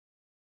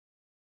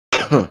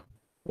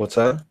What's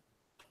that?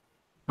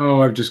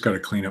 Oh, I've just got to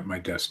clean up my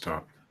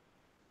desktop.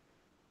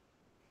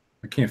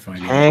 I can't find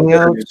it.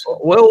 Hangouts.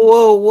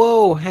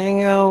 Whoa.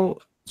 Hangouts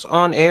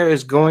on air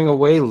is going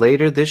away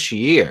later this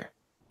year.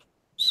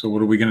 So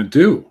what are we going to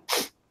do?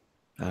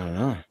 I don't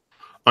know.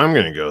 I'm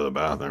going to go to the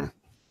bathroom.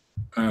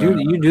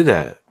 You do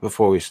that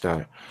before we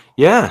start.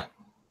 Yeah.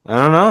 I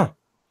don't know.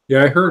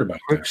 Yeah, I heard about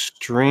Quick that.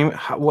 stream.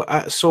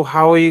 So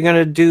how are you going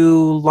to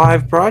do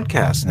live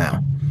broadcasts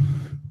now?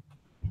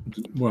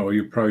 Well,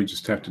 you probably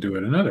just have to do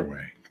it another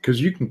way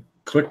because you can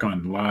click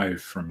on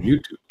live from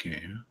YouTube,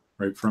 can't you?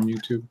 Right from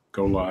YouTube,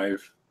 go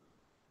live.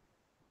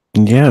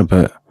 Yeah,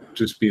 but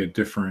just be a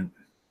different.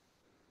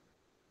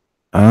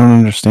 I don't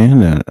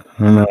understand that.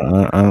 I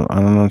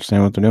don't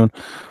understand what they're doing.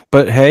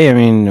 But hey, I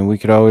mean, we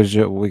could always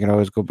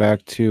go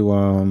back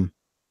to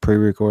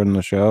pre-recording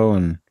the show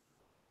and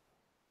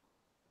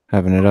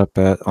having it up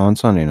on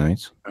Sunday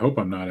nights. I hope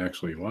I'm not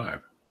actually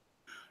live.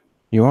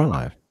 You are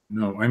live.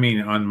 No, I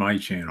mean on my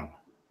channel.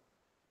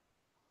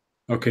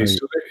 Okay,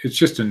 so it's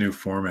just a new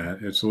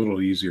format. It's a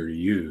little easier to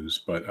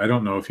use, but I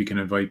don't know if you can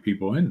invite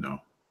people in though.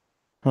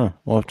 Huh?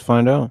 We'll have to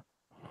find out.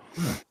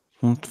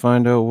 We'll have to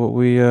find out what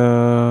we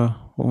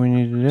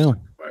need to do.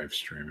 Live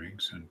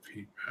streamings and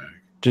feedback.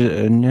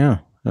 Yeah,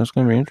 that's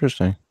gonna be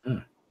interesting.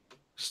 Huh.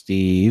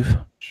 Steve.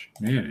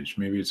 Manage.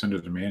 Maybe it's under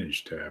the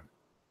Manage tab.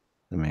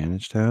 The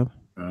Manage tab?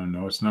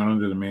 No, it's not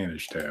under the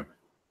Manage tab.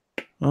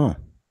 Oh.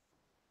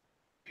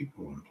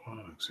 People and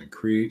blogs and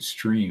create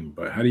stream.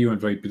 But how do you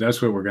invite?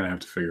 That's what we're going to have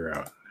to figure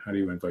out. How do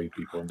you invite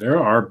people?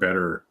 There are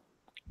better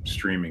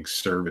streaming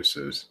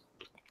services.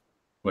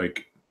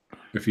 Like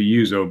if you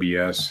use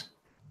OBS,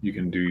 you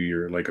can do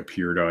your like a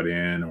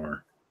pure.in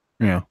or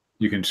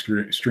you can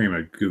stream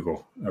a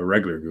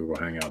regular Google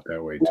Hangout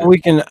that way too. Well,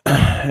 we can,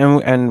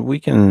 and we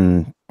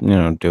can,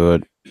 do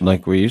it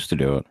like we used to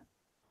do it.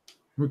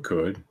 We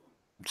could.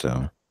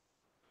 So,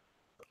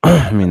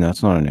 I mean,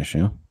 that's not an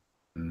issue.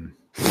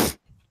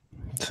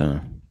 So,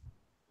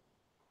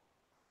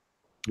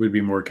 would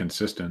be more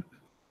consistent,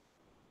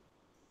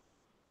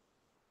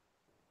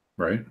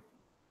 right?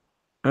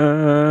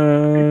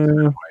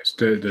 The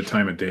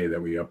time of day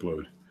that we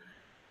upload.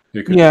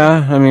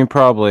 Yeah, I mean,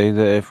 probably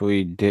if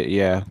we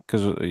did,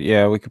 because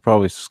we could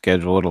probably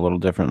schedule it a little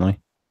differently.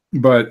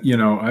 But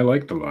I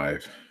like the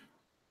live.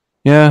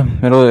 Yeah,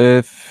 it'll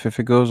if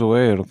it goes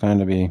away, it'll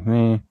kind of be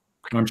me.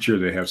 I'm sure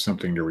they have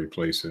something to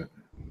replace it.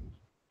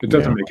 It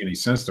doesn't make any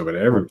sense though, but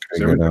everybody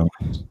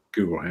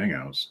Google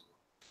Hangouts.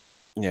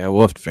 Yeah,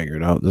 we'll have to figure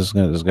it out. There's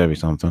got to be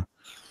something.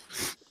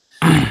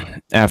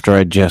 After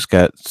I just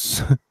got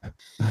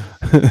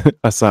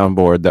a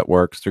soundboard that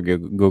works through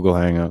Google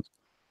Hangouts.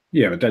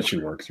 Yeah, but that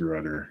should work through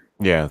other.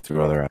 Yeah,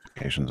 through other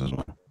applications as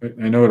well.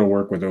 I know it'll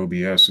work with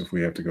OBS if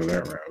we have to go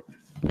that route.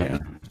 Yeah.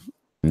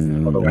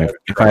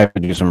 If I have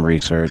to do some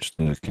research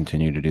to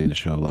continue to do the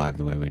show live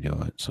the way we do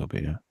it, so be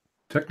it.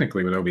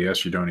 Technically, with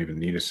OBS, you don't even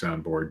need a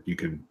soundboard. You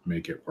can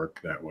make it work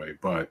that way,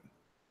 but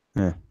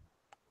yeah.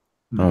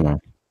 Oh well.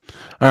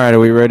 All right, are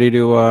we ready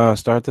to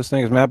start this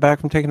thing? Is Matt back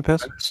from taking a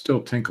piss? It's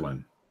still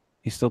tinkling.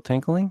 He's still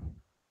tinkling?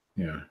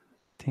 Yeah.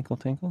 Tinkle,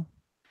 tinkle?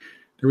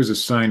 There was a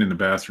sign in the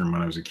bathroom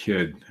when I was a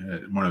kid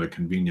at one of the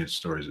convenience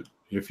stores.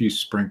 If you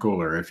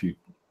sprinkle or if you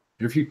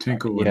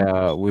tinkle.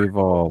 Yeah, we've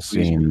all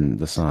seen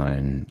the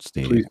sign,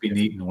 Steve. Please be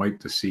neat and wipe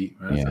the seat.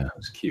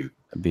 That's cute.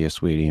 Be a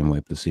sweetie and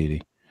wipe the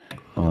seatie.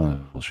 Oh,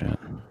 bullshit.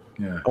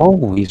 Yeah.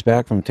 Oh, he's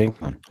back from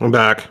tinkling. I'm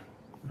back.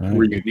 Right.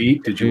 Were you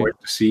neat? Did you wipe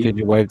the seat? Did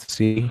you wipe the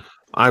seat?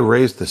 I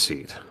raised the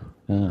seat.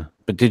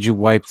 But did you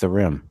wipe the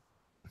rim?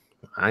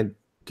 I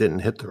didn't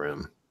hit the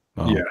rim.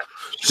 Oh. Yeah.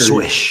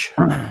 Swish.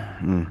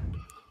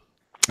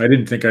 I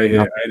didn't think I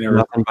hit.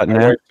 My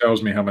wife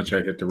tells me how much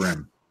I hit the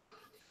rim.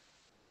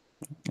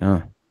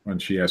 Oh. When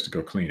she has to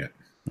go clean it.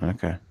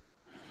 Okay.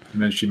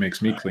 And then she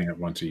makes me clean it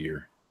once a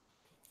year.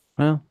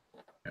 Well,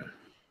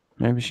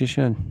 maybe she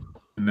should.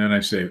 And then I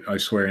say, I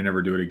swear I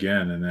never do it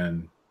again. And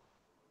then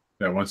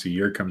that once a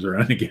year comes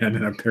around again,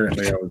 and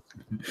apparently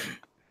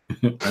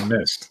I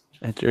missed.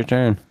 It's your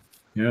turn.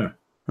 Yeah.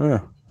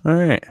 Oh, all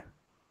right.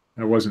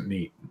 I wasn't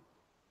neat.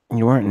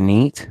 You weren't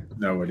neat?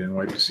 No, I didn't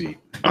wipe the seat.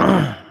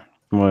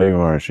 Well, you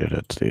are a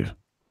shithead, Steve.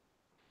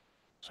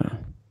 So,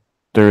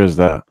 there is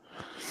that.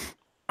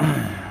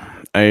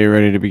 Are you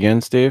ready to begin,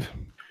 Steve?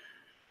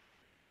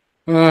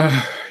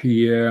 Yeah.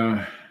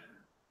 Yeah.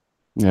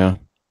 Yeah.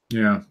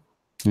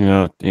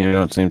 You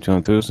don't seem too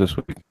enthused this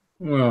week.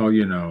 Well,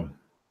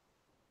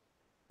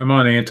 I'm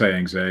on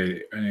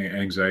anxiety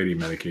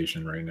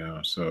medication right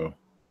now, so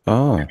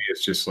maybe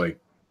it's just like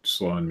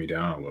slowing me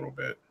down a little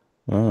bit.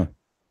 Oh.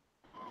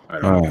 I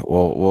don't know.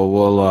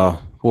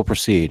 Well, we'll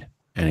proceed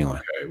anyway.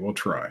 Okay, we'll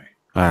try.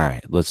 All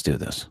right, let's do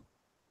this.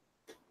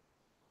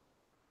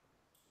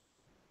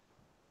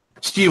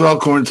 Steve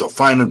Alcorn's a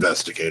fine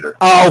investigator.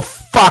 Oh,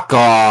 fuck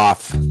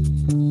off.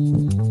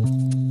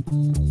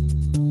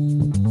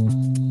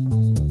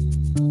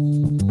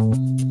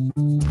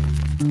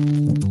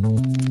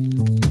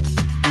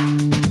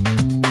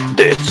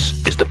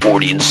 This is the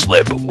Fortean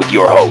Slip with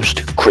your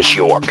host, Chris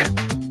York.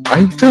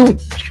 I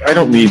don't I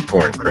don't need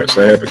porn, Chris.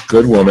 I have a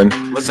good woman.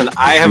 Listen,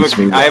 I have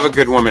a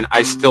good woman.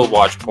 I still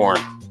watch porn.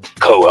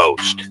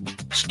 Co-host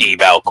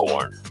Steve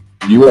Alcorn.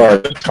 You are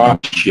the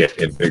top shit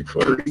in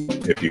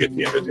Bigfoot if you get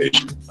the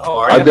invitation. Oh,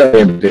 are I've got the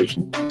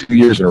invitation 2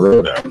 years in a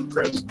row now,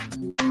 Chris.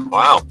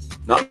 Wow.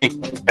 Not me.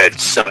 And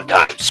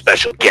sometimes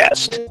special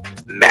guest,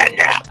 Matt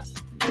Knapp.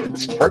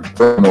 It's part of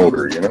growing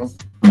older, you know?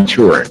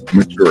 Maturing.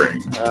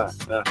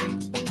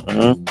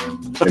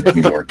 Making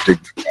me more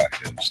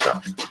dignified and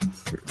stuff.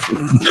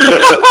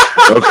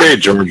 Okay,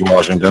 George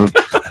Washington.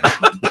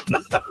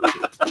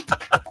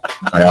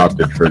 I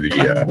opted for the,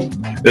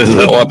 Isn't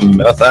that what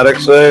meth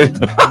addicts say?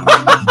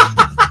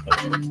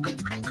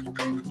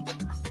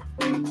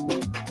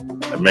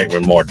 That make me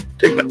more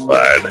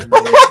dignified.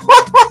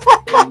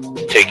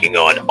 Taking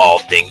on all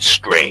things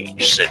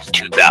strange since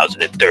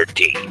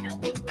 2013.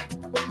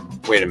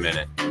 Wait a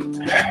minute. I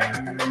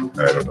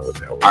don't know what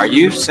the hell. Are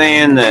you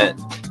saying that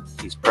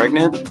he's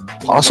pregnant?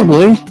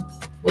 Possibly.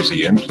 Was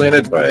he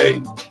implanted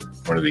by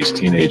one of these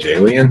teenage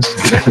aliens?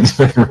 Did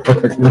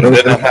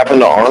that happen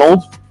to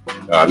Arnold?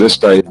 This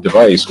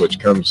device, which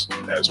comes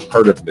as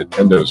part of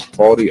Nintendo's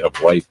Quality of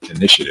Life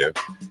initiative,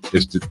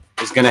 is to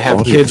He's going to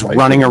have kids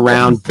running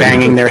around,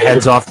 banging their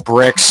heads off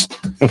bricks.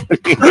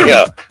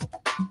 Yeah.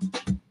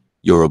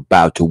 You're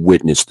about to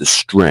witness the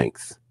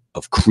strength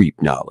of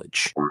creep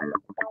knowledge.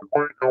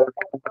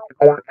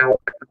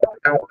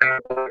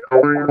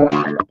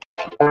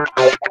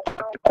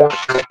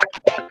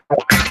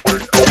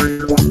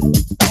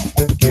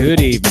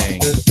 Good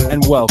evening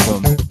and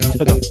welcome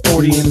to the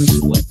Fortean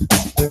Slip.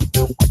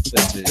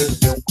 This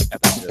is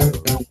episode.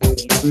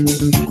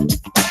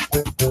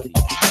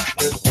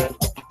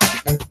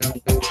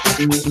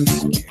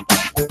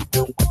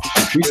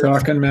 Are you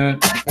talking,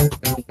 Matt?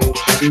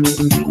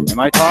 Am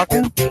I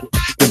talking? I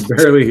can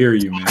barely hear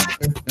you, man.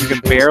 You can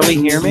barely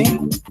hear me?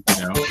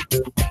 No.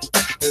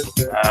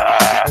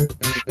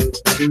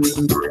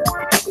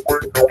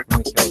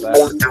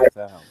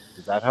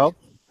 Does that help?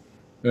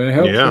 It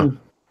helps. Yeah.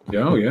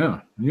 Oh,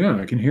 yeah. Yeah,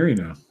 I can hear you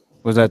now.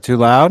 Was that too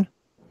loud?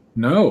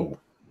 No.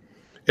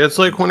 It's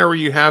like whenever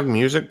you have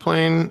music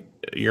playing,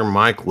 your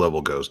mic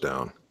level goes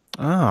down.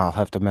 Oh, I'll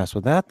have to mess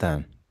with that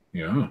then.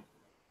 Yeah.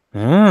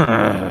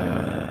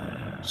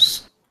 Mm.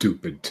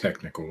 Stupid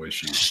technical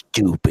issues.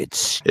 Stupid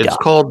stuff. It's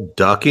called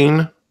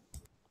ducking,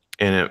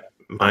 and it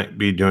might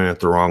be doing it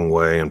the wrong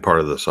way in part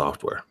of the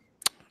software.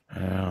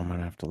 I'm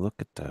gonna have to look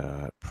at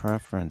the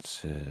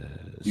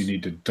preferences. You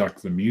need to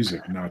duck the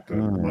music, not the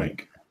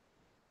mic.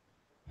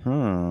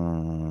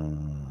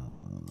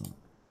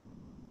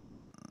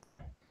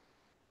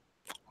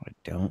 I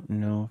don't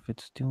know if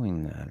it's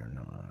doing that or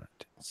not.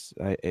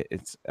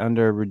 It's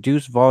under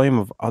reduced volume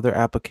of other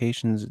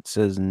applications. It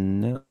says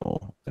no,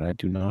 that I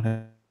do not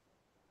have.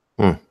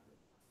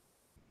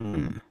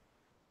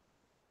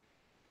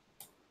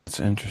 That's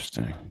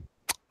interesting.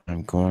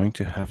 I'm going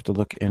to have to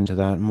look into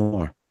that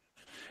more.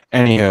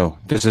 Anyhow,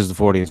 this is the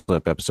 40th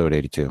Flip, episode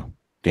 82,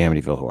 the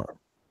Amityville Horror.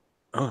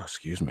 Oh,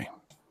 excuse me.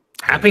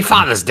 Happy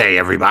Father's Day,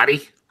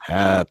 everybody.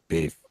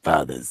 Happy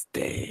Father's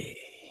Day.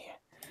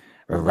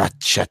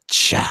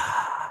 Ra-cha-cha.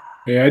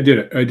 Hey, I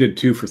did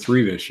 2 for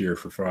 3 this year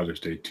for Father's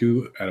Day.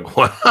 2 out of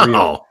 3.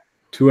 Wow.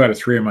 2 out of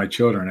 3 of my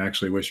children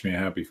actually wished me a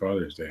happy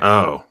Father's Day.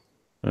 Oh,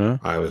 Huh?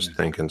 I was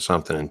thinking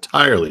something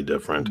entirely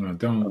different. No,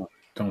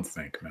 don't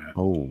think, Matt.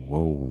 Oh,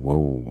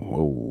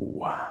 whoa.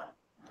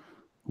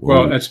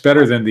 Well, that's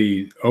better than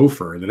the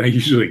offer that I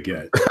usually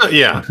get.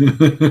 Yeah.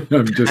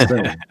 I'm just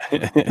saying.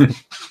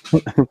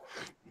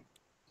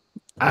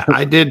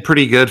 I did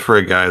pretty good for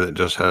a guy that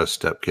just has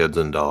stepkids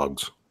and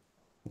dogs.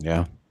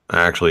 Yeah.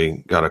 I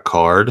actually got a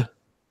card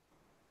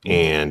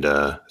and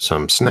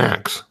some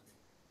snacks.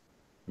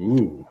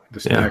 Ooh,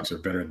 the snacks are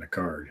better than the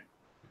card.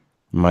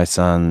 My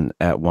son,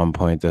 at one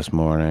point this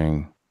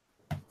morning,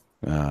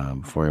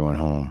 before he went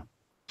home,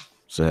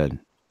 said,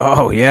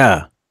 "Oh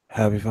yeah,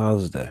 Happy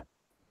Father's Day."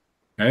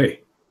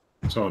 Hey,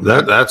 so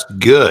That's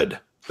good.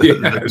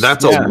 Yes.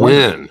 That's a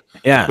win.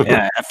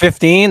 Yeah. At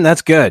 15,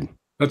 that's good.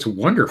 that's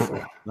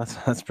wonderful.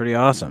 That's pretty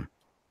awesome.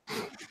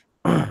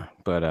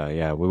 But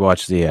yeah, we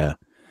watched the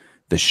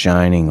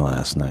Shining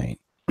last night.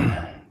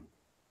 An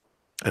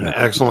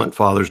excellent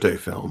Father's Day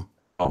film.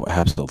 Oh,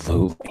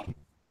 absolutely.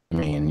 I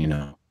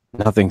mean,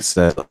 nothing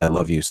said "I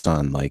love you,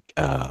 son" like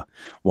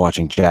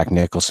watching Jack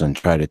Nicholson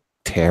try to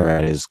tear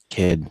at his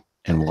kid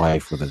and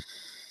wife with an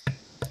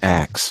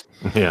axe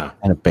Yeah.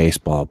 and a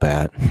baseball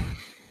bat.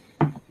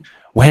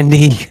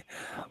 Wendy,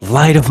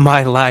 light of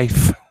my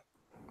life.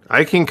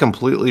 I can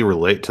completely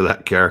relate to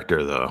that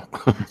character, though.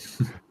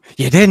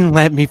 You didn't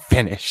let me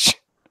finish.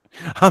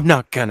 I'm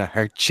not gonna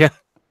hurt you.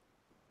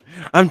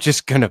 I'm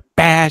just gonna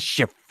bash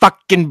your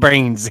fucking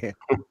brains in.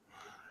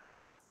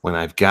 When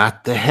I've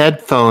got the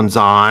headphones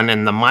on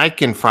and the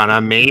mic in front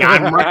of me,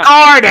 I'm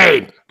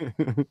recording.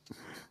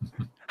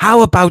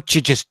 How about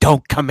you just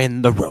don't come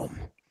in the room?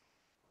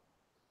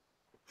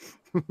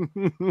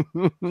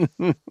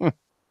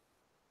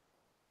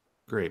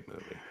 Great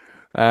movie.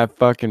 That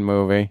fucking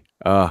movie.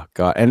 Oh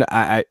god. And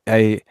I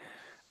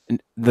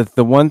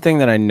the one thing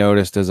that I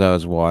noticed as I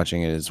was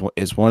watching it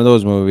is one of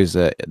those movies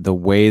that the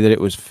way that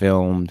it was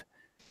filmed,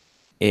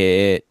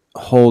 it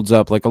holds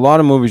up. Like a lot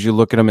of movies, you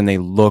look at them and they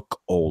look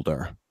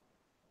older.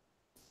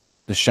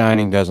 The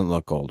Shining doesn't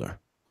look older.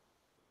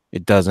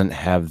 It doesn't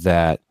have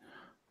that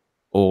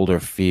older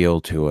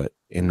feel to it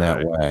in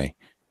that way.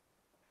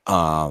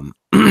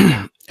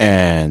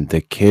 And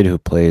the kid who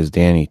plays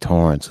Danny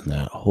Torrance in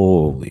that,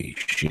 holy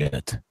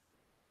shit.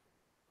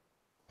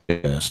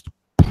 Just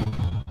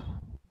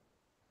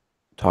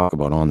talk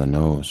about on the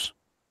nose.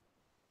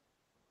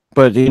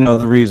 But, you know,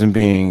 the reason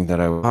being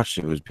that I watched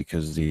it was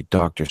because the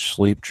Dr.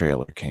 Sleep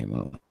trailer came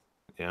out.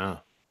 Yeah.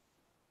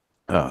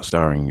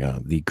 Starring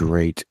the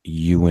great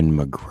Ewan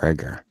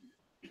McGregor.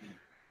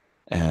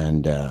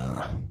 And,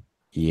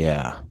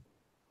 yeah,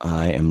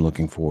 I am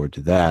looking forward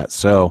to that.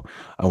 So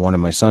I wanted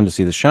my son to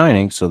see The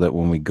Shining so that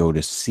when we go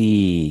to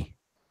see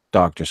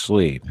Dr.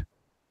 Sleep,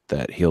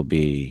 that he'll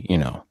be, you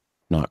know,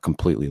 not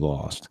completely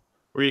lost.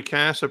 Were you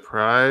kind of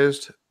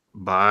surprised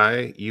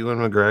by Ewan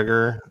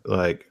McGregor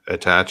like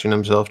attaching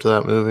himself to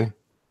that movie?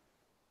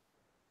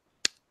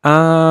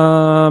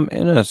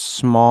 In a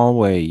small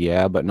way,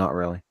 yeah, but not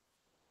really.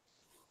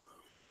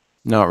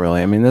 Not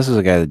really. I mean, this is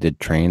a guy that did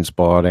Train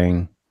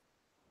Spotting,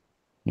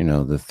 you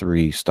know, the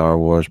 3 Star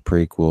Wars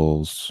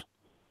prequels,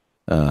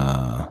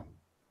 The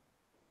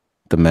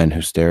Men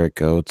Who Stare at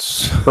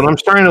Goats. But I'm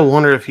starting to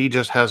wonder if he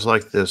just has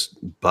like this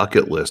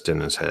bucket list in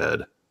his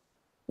head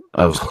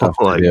of stuff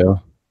like, to do.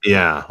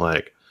 Yeah,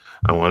 like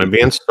I want to be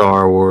in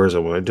Star Wars. I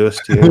want to do a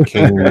Stephen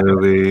King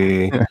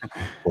movie. I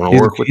want to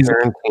work with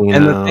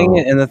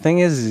Tarantino. And the thing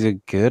is, he's a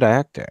good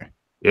actor.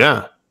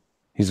 Yeah,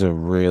 he's a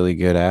really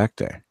good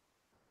actor.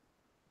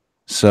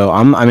 So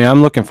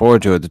I'm looking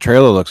forward to it. The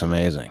trailer looks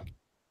amazing.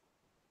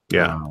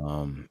 Yeah,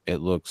 it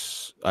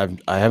looks. I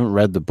haven't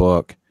read the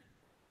book,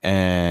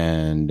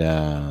 and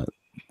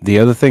the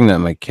other thing that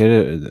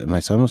my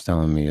son was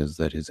telling me is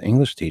that his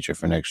English teacher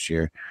for next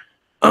year,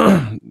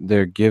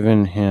 they're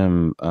giving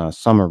him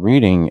summer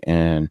reading,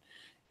 and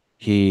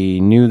he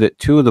knew that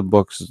 2 of the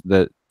books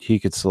that he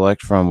could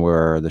select from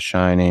were The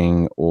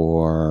Shining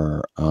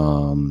or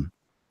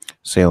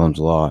Salem's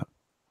Lot.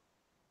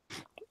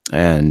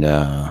 And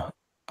I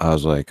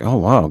was like, oh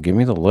wow, give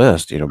me the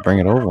list, you know, bring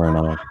it over and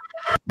I'll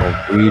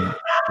read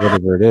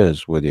whatever it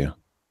is with you.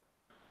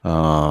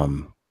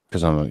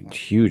 Because I'm a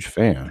huge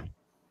fan.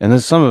 And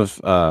there's some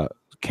of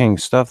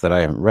King's stuff that I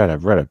haven't read.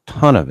 I've read a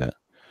ton of it,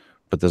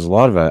 but there's a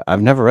lot of it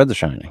I've never read The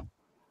Shining.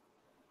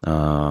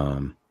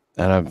 And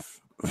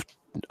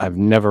I've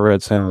never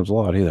read Salem's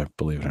Lot either,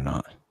 believe it or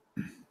not.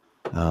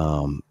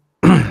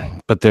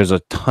 But there's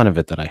a ton of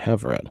it that I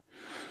have read.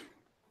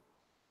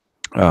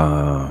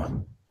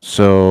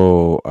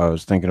 So I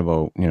was thinking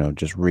about, you know,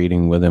 just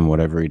reading with him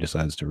whatever he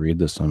decides to read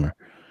this summer.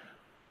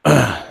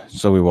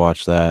 So we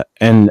watched that,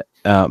 and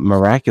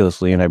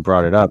miraculously, and I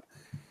brought it up,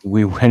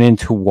 we went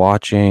into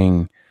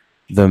watching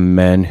The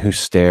Men Who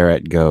Stare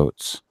at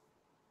Goats.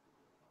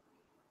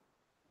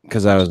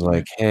 Because I was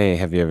like, hey,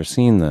 have you ever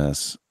seen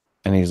this?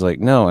 And he's like,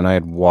 no. And I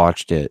had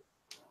watched it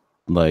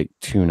like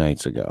 2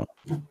 nights ago.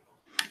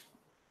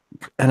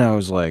 And I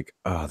was like,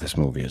 oh, this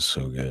movie is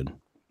so good.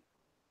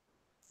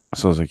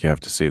 So I was like, you have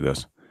to see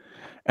this.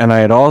 And I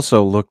had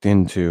also looked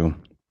into,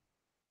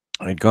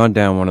 I'd gone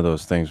down one of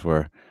those things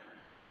where,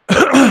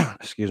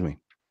 excuse me,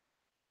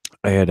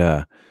 I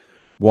had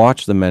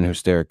watched The Men Who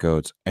Stare at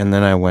Goats. And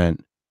then I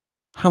went,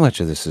 how much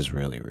of this is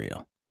really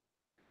real?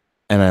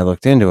 And I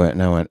looked into it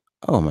and I went,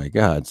 oh my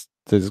God,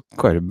 there's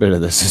quite a bit of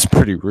this is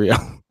pretty real.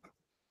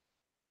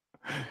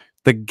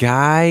 The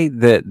guy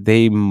that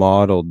they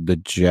modeled the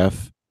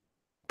Jeff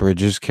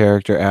Bridges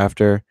character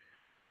after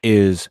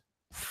is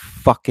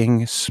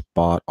fucking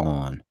spot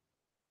on.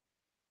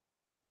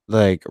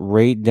 Like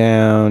right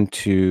down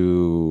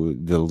to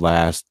the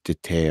last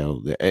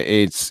detail.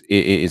 It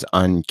is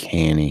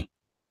uncanny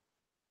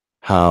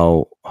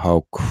how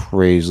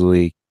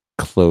crazily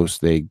close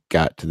they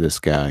got to this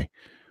guy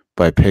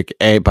by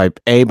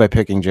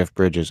picking Jeff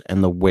Bridges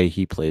and the way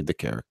he played the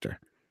character.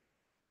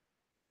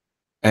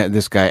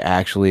 This guy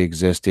actually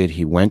existed.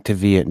 He went to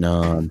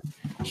Vietnam.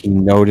 He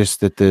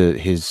noticed that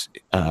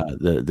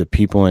the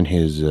people in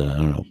his I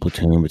don't know,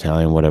 platoon,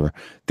 battalion, whatever,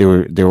 they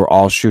were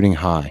all shooting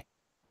high.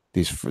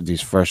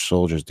 These fresh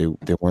soldiers,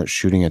 they weren't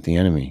shooting at the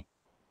enemy.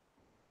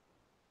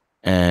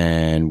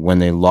 And when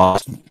they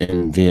lost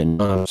in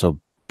Vietnam so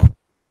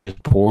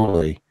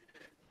poorly,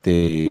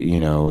 they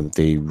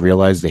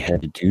realized they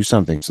had to do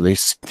something. So they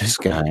sent this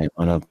guy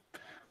on a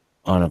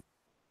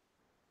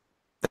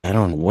I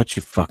don't know what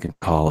you fucking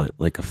call it,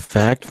 like a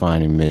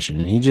fact-finding mission.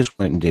 And he just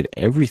went and did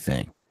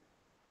everything.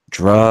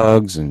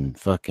 Drugs and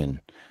fucking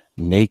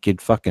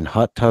naked fucking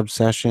hot tub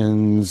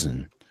sessions.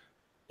 And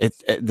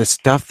the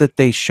stuff that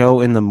they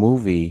show in the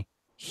movie,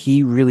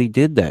 he really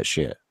did that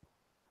shit.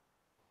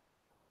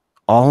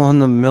 All on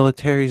the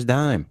military's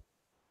dime.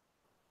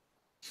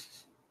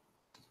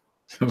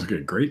 Sounds like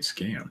a great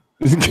scam.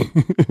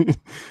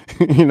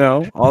 You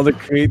know, all to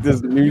create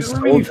this new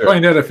Let me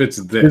find out if it's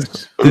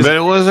this. But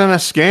it wasn't a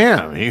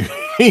scam.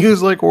 He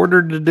was like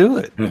ordered to do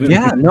it.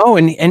 Yeah, no,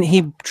 and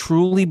he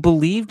truly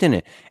believed in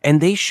it.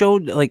 And they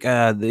showed like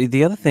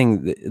the other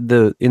thing,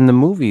 the in the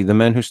movie, The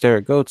Men Who Stare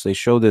at Goats, they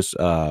show this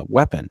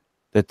weapon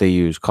that they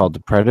use called the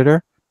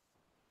Predator.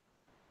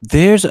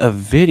 There's a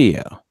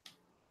video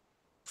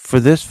for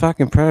this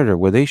fucking Predator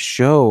where they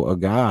show a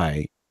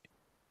guy,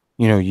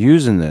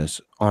 using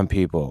this on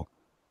people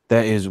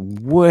that is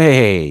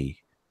way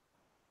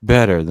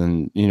better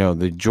than,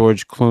 the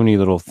George Clooney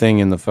little thing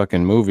in the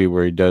fucking movie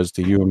where he does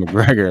to Ewan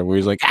McGregor, where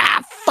he's like,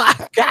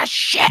 fuck,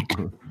 shit.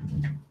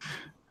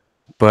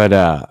 But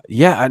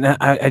yeah, and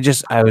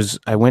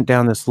I went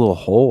down this little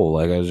hole.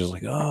 Like I was just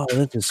like, oh,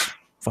 this is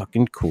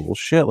fucking cool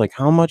shit. Like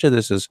how much of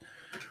this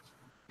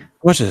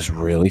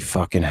really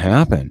fucking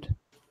happened?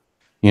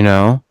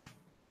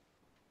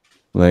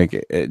 Like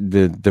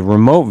the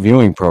remote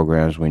viewing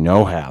programs we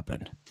know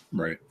happened.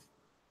 Right.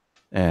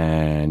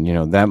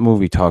 And that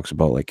movie talks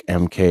about like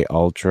MK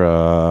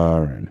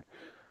Ultra and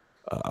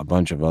a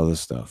bunch of other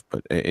stuff,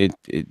 but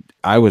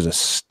I was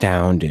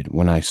astounded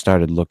when I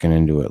started looking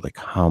into it, like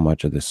how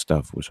much of this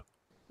stuff was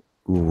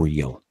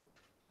real.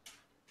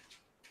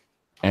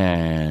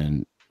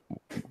 And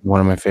one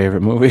of my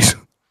favorite movies.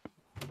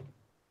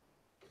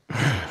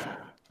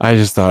 I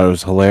just thought it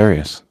was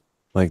hilarious,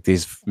 like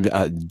these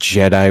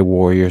Jedi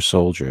warrior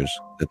soldiers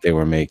that they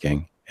were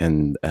making,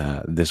 and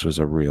this was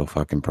a real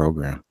fucking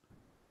program.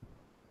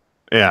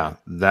 Yeah,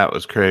 that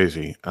was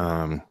crazy.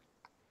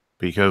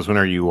 Because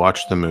whenever you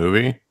watch the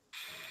movie,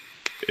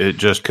 it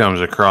just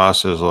comes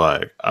across as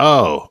like,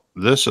 oh,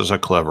 this is a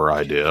clever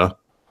idea.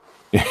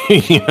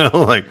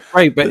 Like,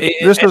 right, but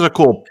this is a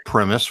cool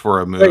premise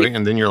for a movie. Right.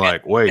 And then you're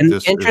like, wait,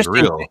 this is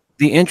real.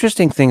 The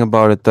interesting thing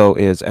about it, though,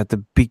 is at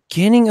the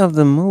beginning of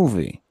the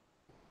movie,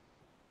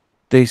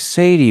 they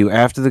say to you,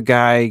 after the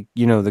guy,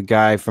 the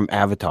guy from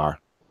Avatar,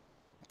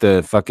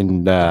 the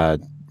fucking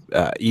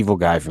evil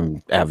guy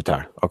from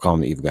Avatar, I'll call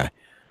him the evil guy,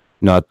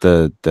 not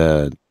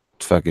the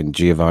fucking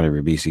Giovanni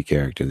Ribisi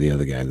character, the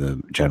other guy,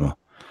 the general.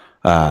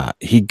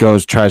 He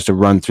tries to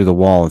run through the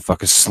wall and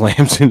fucking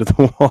slams into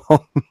the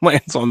wall,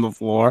 lands on the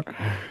floor,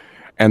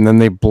 and then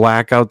they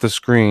black out the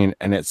screen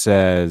and it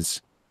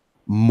says,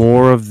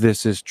 "More of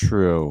this is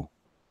true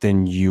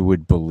than you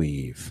would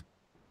believe."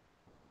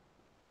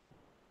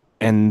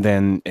 And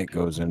then it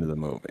goes into the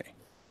movie.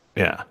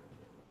 Yeah.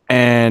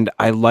 And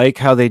I like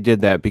how they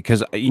did that,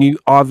 because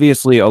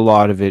obviously a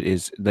lot of it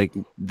is like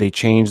they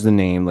changed the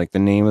name. Like the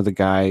name of the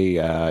guy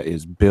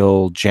is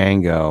Bill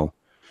Django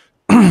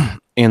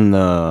in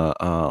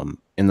the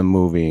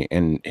movie,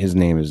 and his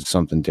name is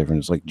something different.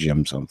 It's like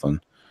Jim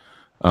something.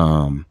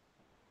 But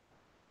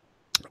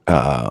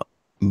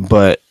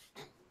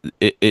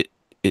it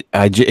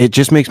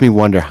just makes me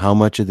wonder how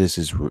much of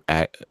this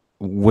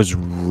was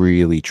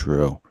really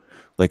true.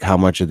 Like how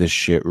much of this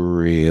shit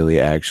really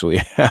actually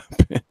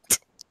happened.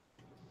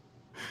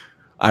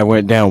 I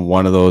went down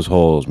one of those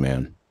holes,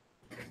 man.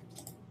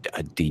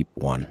 A deep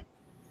one.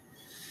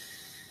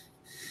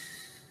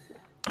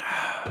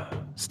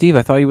 Steve,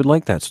 I thought you would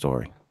like that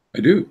story.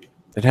 I do.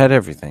 It had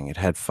everything. It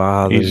had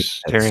father.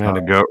 He's tearing out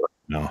a goat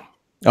right now.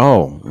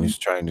 Oh, he's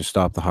trying to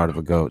stop the heart of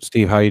a goat.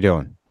 Steve, how you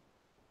doing?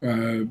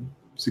 Is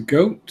the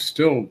goat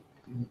still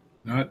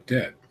not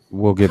dead?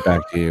 We'll get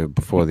back to you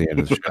before the end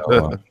of the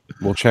show.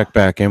 We'll check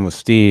back in with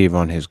Steve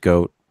on his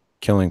goat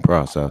killing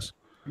process.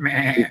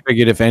 We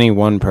figured if any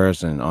one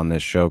person on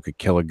this show could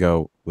kill a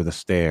goat with a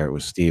stare, it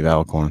was Steve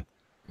Alcorn.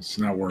 It's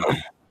not working.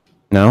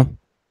 No?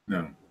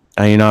 No.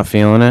 Are you not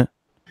feeling it?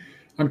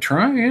 I'm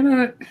trying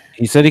it.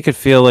 He said he could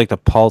feel like the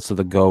pulse of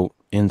the goat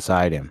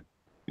inside him.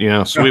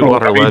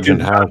 Sweetwater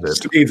legend has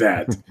it. Say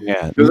that.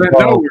 Yeah. Because I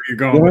know where you're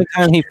going. The only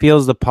time he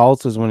feels the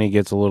pulse is when he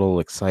gets a little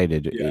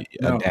excited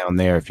down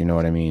there, if you know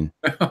what I mean.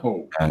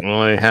 No.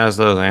 Well, he has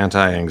those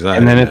anti-anxiety.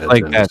 And then it's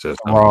like that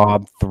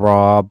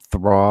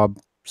throb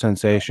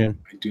sensation.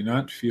 I do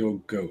not feel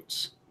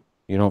goats.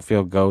 You don't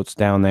feel goats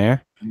down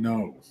there?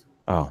 No.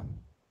 Oh,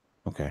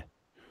 okay.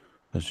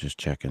 Let's just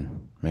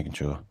checking, making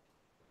sure.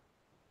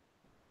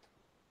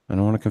 I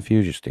don't want to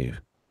confuse you,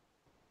 Steve.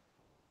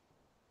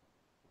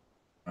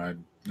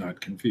 I'm not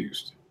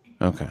confused.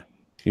 Okay.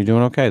 You're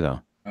doing okay,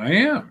 though? I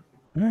am.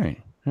 All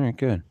right,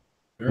 good.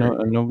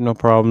 No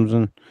problems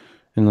in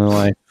the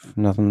life.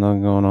 Nothing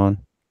going on.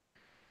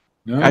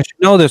 No. I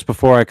should know this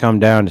before I come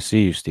down to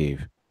see you,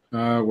 Steve.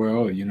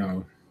 Well,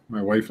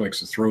 my wife likes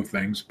to throw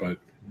things, but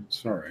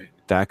it's all right.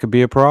 That could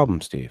be a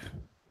problem, Steve.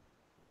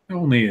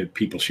 Only at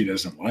people she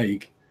doesn't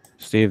like.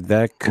 Steve,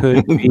 that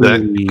could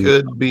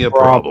be a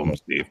problem,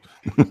 Steve.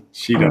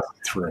 She doesn't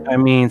throw. I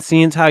mean,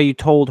 seeing how you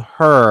told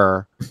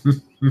her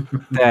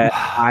that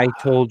I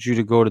told you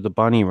to go to the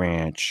bunny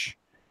ranch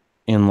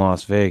in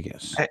Las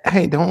Vegas.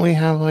 Hey, don't we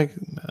have like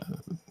a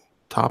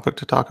topic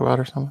to talk about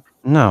or something?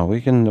 No, we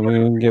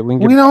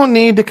don't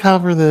need to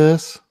cover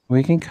this.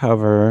 We can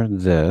cover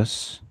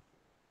this.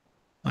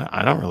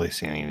 I don't really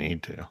see any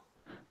need to.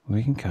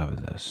 We can cover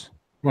this.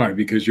 Why?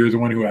 Because you're the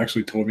one who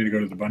actually told me to go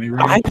to the bunny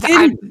ranch? I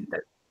didn't.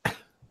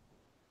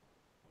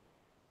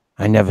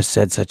 I never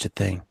said such a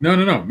thing. No.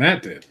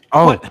 Matt did.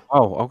 Oh,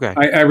 okay.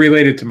 I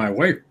related to my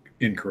wife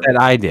incorrectly.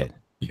 That I did.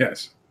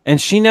 Yes. And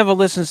she never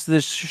listens to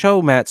this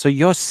show, Matt, so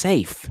you're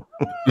safe.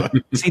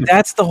 See,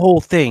 that's the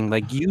whole thing.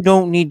 Like, you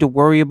don't need to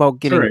worry about It's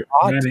getting all right.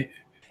 caught, Maddie,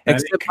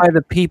 except by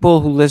the people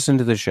who listen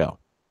to the show.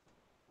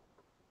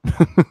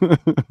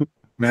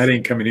 Matt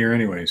ain't coming here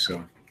anyway,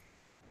 so.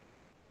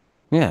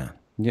 Yeah,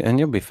 and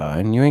you'll be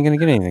fine. You ain't gonna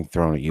get anything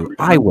thrown at you.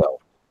 I will.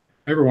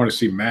 If I ever want to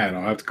see Matt,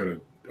 I'll have to go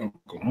to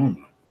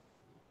Oklahoma.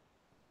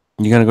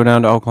 You gonna go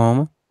down to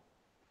Oklahoma?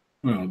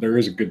 Well, there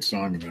is a good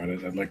song about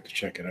it. I'd like to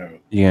check it out.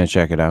 You gonna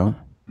check it out?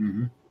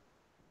 Mm-hmm.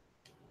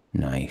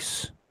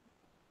 Nice.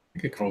 I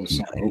think I call the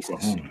song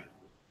Oklahoma.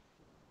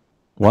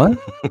 What?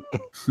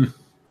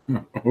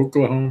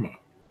 Oklahoma.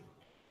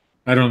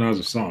 I don't know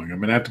the song. I'm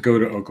gonna have to go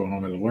to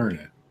Oklahoma to learn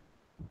it.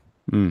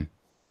 Hmm.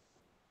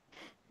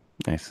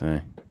 I see.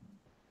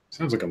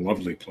 Sounds like a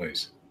lovely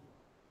place,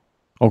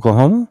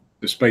 Oklahoma?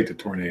 despite the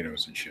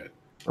tornadoes and shit.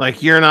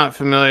 Like, you're not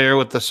familiar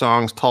with the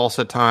songs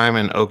Tulsa Time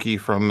and Okie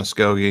from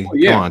Muskogee? Oh,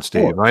 yeah, Come on,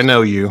 Steve. I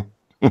know you.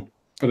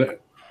 But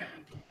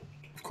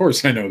of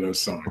course I know those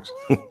songs.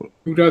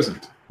 Who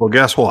doesn't? Well,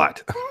 guess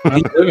what?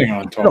 I'm living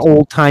on An Tulsa.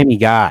 old timey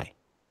guy.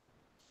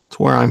 It's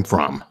where I'm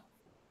from.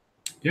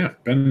 Yeah,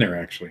 been there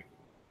actually.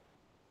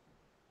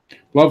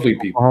 Lovely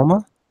people.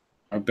 Oklahoma?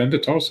 I've been to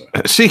Tulsa.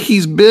 See,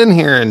 he's been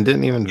here and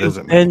didn't even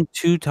visit You've me. been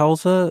to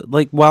Tulsa?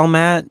 Like, while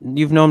Matt,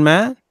 you've known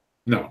Matt?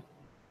 No,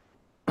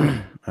 All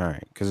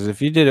right, because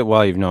if you did it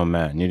while you've known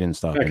Matt and you didn't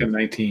stop back him,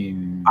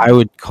 in I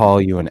would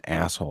call you an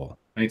asshole.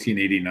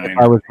 1989. If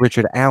I was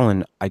Richard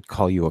Allen, I'd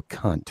call you a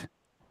cunt.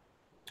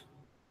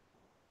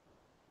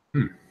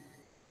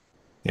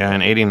 Yeah,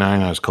 in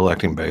 '89, I was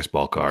collecting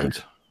baseball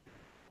cards.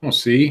 Well,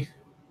 see,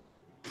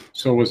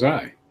 so was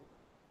I.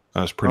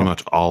 That's pretty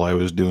much all I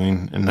was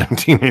doing in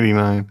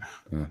 1989.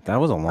 That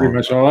was a long Pretty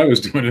much all I was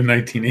doing in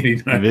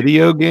 1989.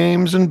 Video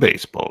games and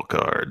baseball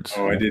cards.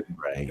 Oh, I didn't.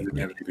 I Right. didn't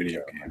have any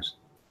video games.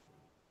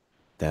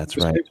 That's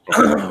Just right.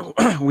 baseball.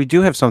 We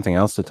do have something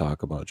else to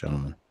talk about,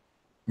 gentlemen.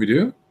 We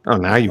do? Oh,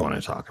 now you want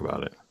to talk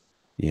about it.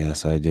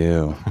 Yes, I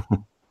do.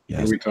 What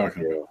Yes. are we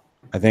talking about?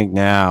 I think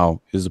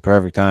now is the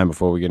perfect time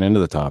before we get into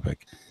the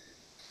topic.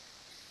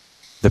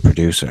 The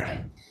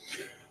producer.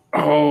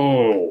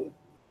 Oh,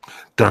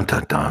 Dun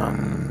dun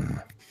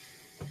dun.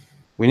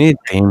 We need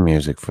theme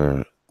music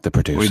for the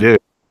producer. We do.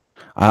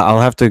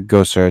 I'll have to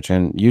go search,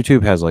 and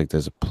YouTube has like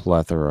this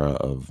plethora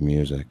of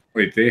music.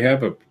 wait, they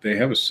have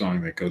a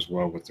song that goes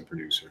well with the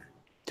producer.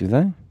 Do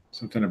they?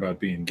 Something about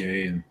being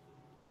gay and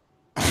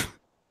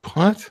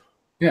What?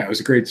 yeah, it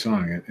was a great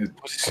song.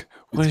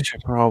 What is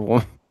your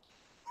problem?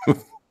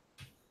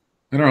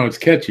 I don't know. It's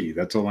catchy.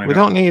 That's all I know. We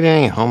don't need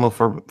any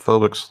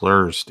homophobic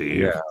slurs,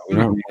 Steve. we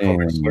don't need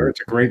Public any- Slur.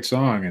 It's a great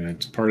song, and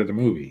it's part of the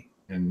movie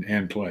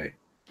and play.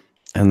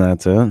 And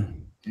that's it.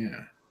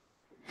 Yeah,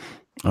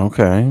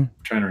 Okay. I'm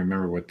trying to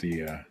remember what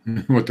the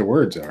what the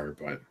words are,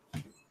 but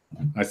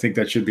I think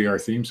that should be our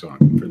theme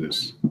song for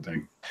this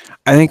thing.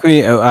 I think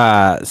we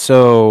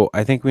so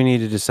I think we need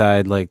to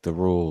decide like the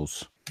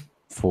rules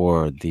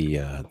for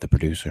the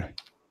producer.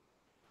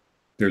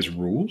 There's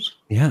rules.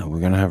 Yeah, we're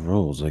gonna have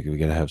rules. Like we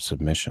gotta have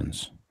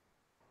submissions.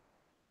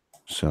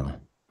 So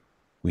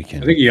we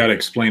can I think you got to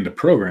explain the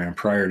program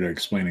prior to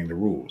explaining the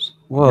rules.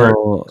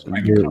 well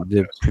explain the the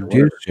contest or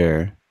whatever.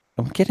 producer.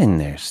 I'm getting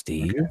there,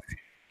 Steve. Okay.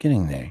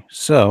 Getting there.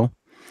 So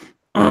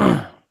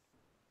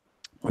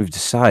we've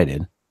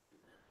decided,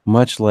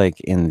 much like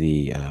in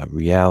the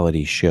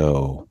reality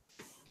show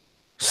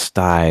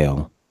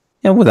style,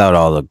 and without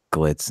all the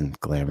glitz and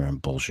glamour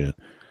and bullshit,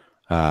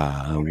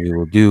 we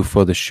will do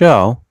for the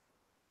show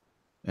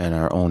and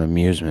our own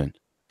amusement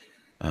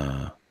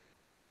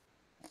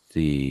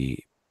the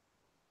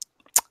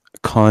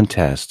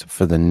contest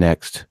for the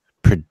next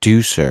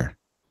producer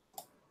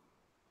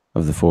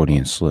of the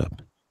Fortean Slip,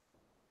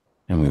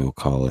 and we will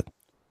call it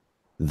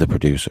the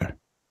producer.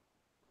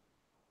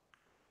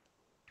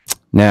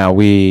 Now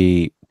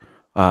we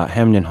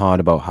hemmed and hawed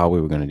about how we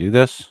were going to do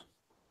this.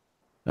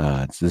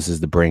 This is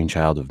the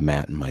brainchild of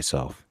Matt and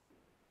myself.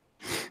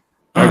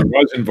 I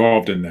was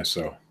involved in this,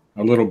 though,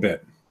 a little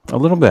bit. A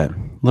little bit,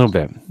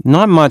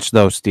 not much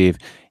though, Steve.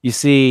 You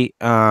see,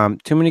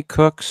 too many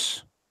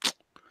cooks.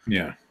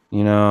 Yeah.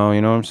 You know what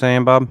I'm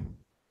saying, Bob?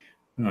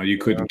 No, you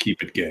couldn't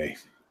keep it gay.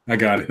 I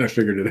got it. I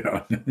figured it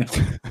out.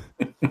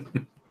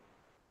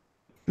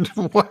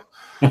 What?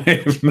 I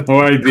have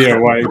no idea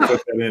why I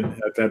put that in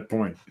at that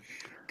point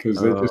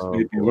because it just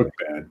made me look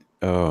bad.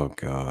 Oh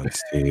God,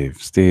 Steve.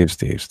 Hey,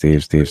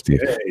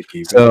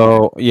 keep it.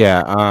 So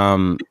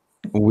yeah,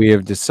 we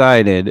have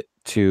decided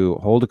to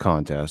hold a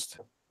contest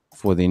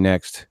for the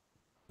next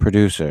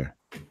producer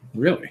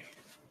Really?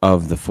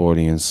 of the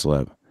Fortean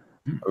Slip.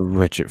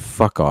 Richard,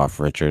 fuck off,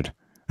 Richard.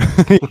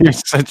 You're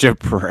such a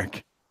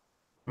prick.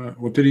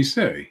 What did he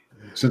say?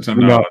 Since I'm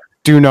not.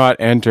 Do not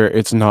enter.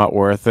 It's not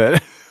worth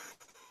it.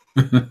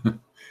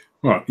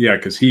 Well, yeah,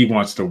 because he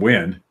wants to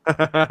win.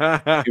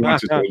 He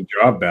wants his old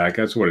job back.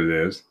 That's what it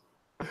is.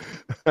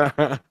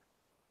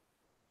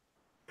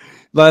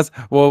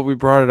 We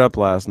brought it up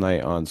last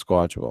night on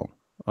Squatchable.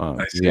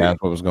 I see. He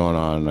asked what was going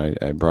on, and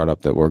I brought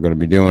up that we're going to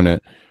be doing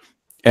it.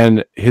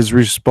 And his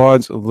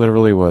response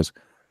literally was,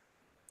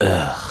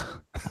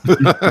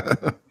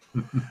 Ugh.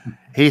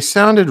 He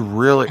sounded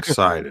real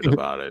excited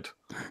about it.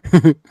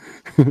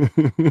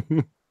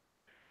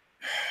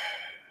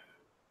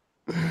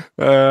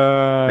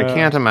 I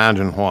can't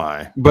imagine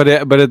why. But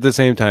at the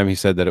same time, he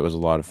said that it was a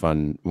lot of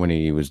fun when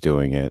he was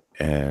doing it,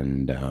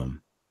 and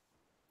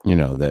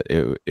that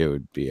it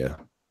would be a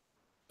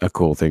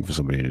cool thing for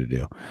somebody to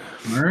do.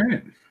 All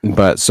right.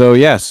 But so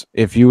yes,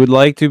 if you would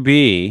like to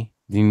be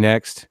the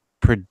next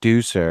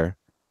producer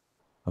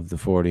of the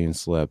Fortean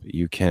Slip,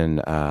 you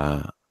can.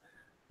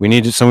 We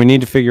need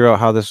to figure out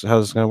how this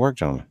is going to work,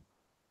 gentlemen.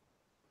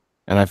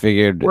 And I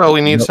figured, Well,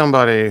 we need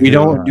somebody. We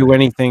don't do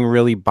anything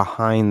really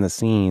behind the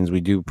scenes. We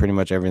do pretty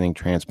much everything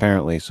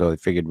transparently. So I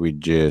figured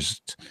we'd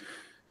just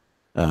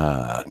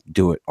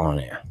do it on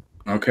air.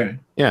 Okay.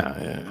 Yeah,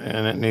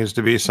 and it needs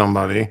to be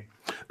somebody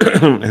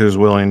who's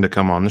willing to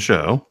come on the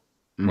show.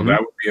 Well, that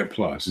would be a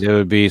plus. It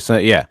would be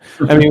yeah.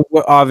 I mean,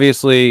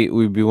 obviously,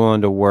 we'd be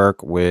willing to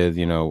work with.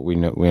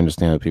 We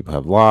understand that people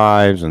have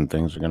lives and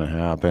things are going to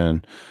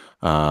happen,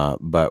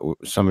 but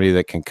somebody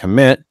that can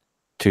commit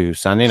to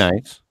Sunday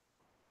nights.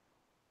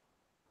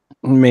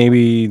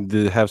 Maybe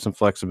have some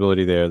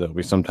flexibility there. There'll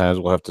be sometimes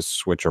we'll have to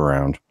switch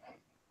around.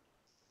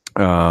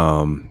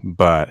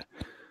 But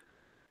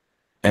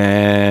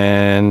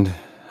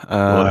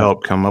We'll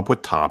help come up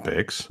with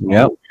topics.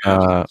 Yep.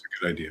 That's a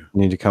good idea.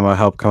 Need to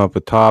help come up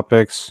with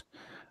topics.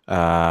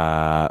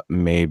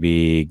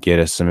 Maybe get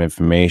us some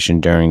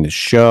information during the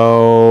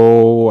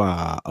show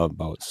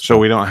about. So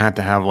we don't have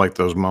to have like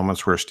those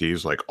moments where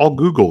Steve's like, "I'll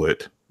Google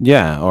it."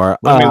 Yeah, or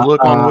let me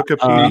look on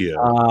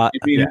Wikipedia. You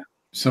mean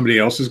somebody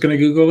else is going to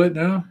Google it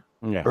now?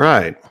 Yeah.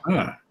 Right.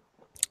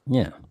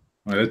 Yeah.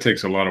 Well, that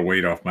takes a lot of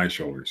weight off my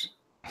shoulders.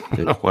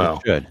 Well,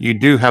 you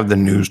do have the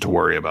news to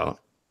worry about.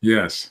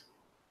 Yes.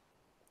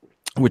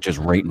 Which is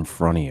right in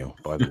front of you,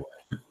 by the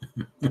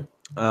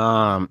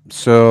way.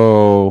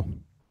 So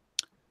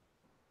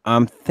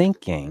I'm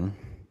thinking.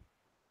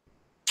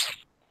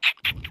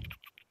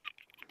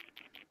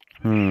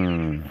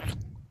 We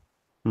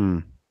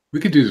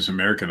could do this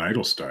American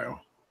Idol style.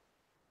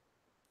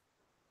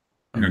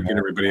 Get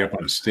everybody up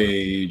on a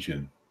stage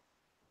and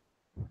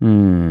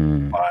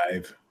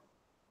live.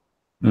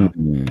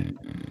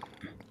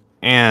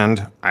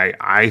 And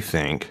I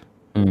think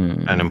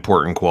an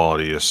important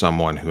quality is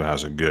someone who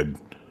has a good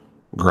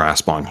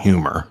grasp on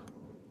humor.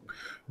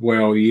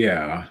 Well,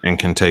 yeah. And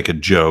can take a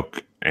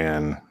joke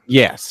and...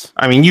 Yes.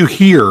 I mean, you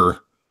hear...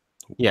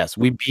 Yes,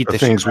 we beat the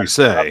things we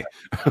say.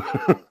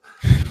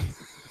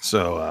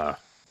 So,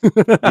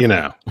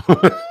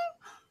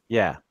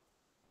 Yeah.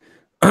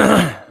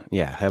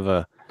 Yeah, have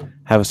a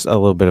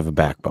little bit of a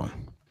backbone.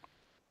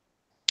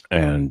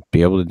 And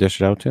be able to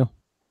dish it out too.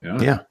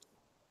 Yeah.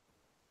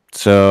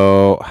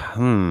 So,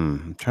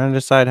 I'm trying to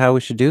decide how we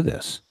should do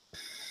this.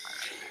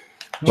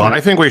 Well,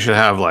 I think we should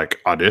have like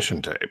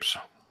audition tapes.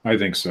 I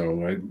think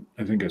so.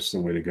 I think that's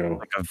the way to go.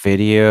 Like a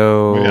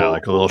video. Yeah,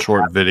 like a little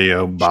short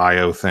video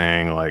bio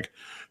thing, like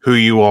who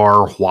you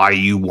are, why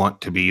you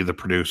want to be the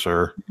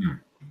producer.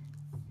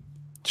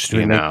 Should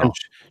we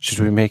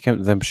make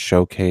them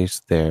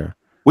showcase their...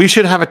 We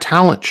should have a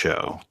talent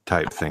show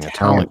type thing, a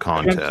talent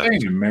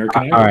contest.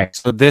 American Idol. All right,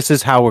 so this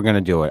is how we're gonna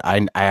do it.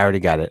 I already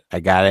got it. I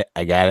got it.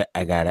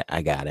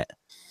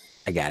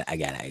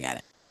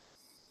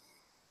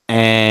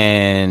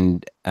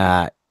 And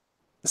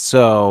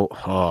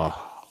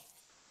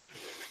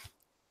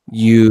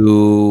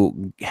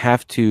you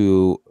have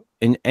to,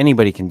 and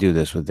anybody can do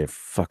this with their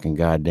fucking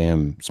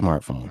goddamn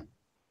smartphone.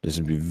 This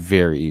would be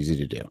very easy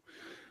to do.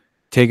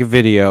 Take a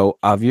video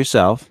of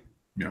yourself.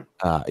 Yeah.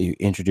 You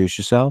introduce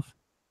yourself,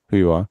 who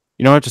you are.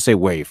 You don't have to say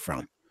where you're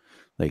from.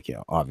 Like,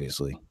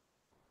 obviously. I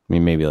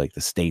mean, maybe like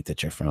the state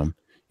that you're from.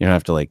 You don't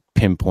have to like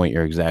pinpoint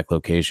your exact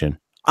location.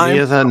 Be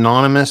as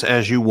anonymous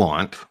as you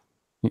want.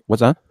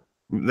 What's that?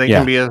 They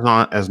can be as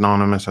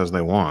anonymous as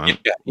they want.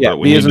 Yeah. But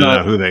we need to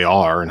know who they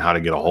are and how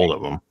to get a hold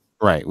of them.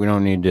 Right. We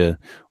don't need to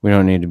be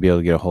able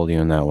to get a hold of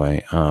you in that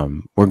way.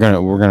 We're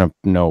gonna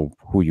know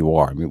who you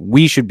are. I mean,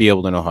 we should be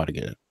able to know how to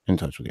get in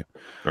touch with you.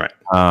 Right.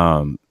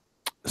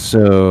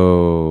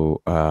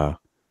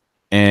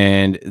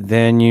 And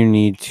then you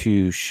need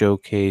to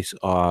showcase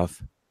off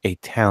a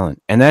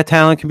talent. And that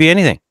talent can be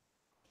anything.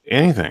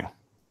 Anything.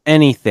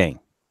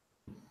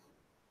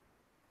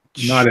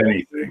 Not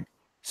anything.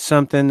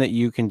 Something that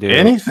you can do.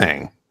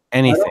 Anything.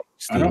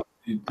 Steve.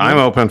 I'm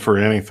open for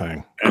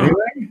anything.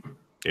 Anything?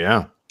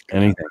 Yeah.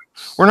 Anything.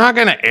 We're not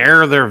going to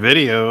air their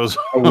videos.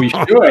 Oh, we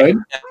should.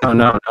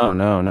 No.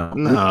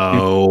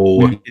 No.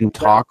 We can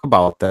talk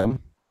about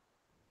them.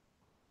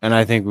 And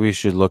I think we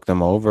should look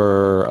them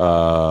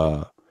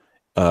over.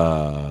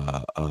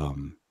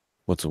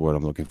 What's the word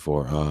I'm looking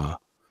for?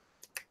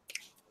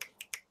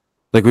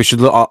 Like we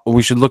should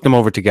look them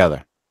over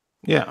together.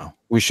 Yeah.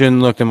 We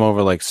shouldn't look them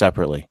over like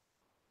separately.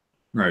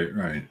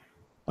 Right.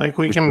 Like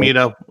we can meet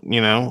up,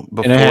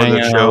 before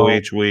the show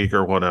each week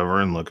or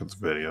whatever and look at the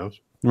videos.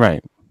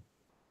 Right.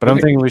 But I'm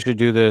thinking we should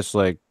do this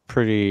like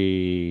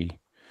pretty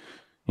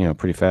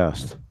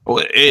fast.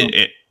 Well,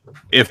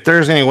 if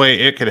there's any way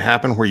it could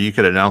happen where you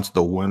could announce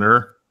the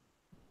winner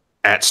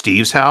At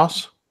Steve's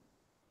house?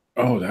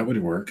 Oh, that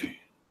would work.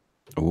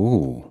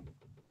 Ooh.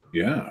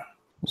 Yeah.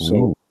 Ooh.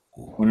 So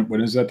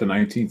when is that? The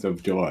 19th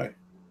of July?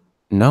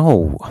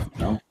 No.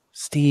 No?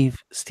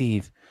 Steve,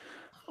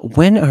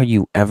 when are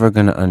you ever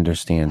going to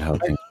understand how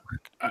things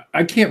work?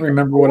 I can't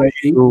remember what I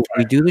ate.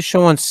 We do the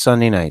show on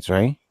Sunday nights,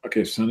 right?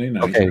 Okay, Sunday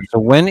night. Okay, so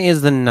when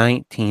is the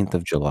 19th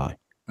of July?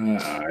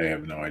 I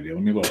have no idea.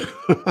 Let me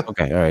look.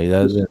 Okay, all right.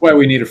 This is why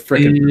we need a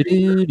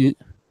freaking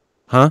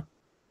Huh?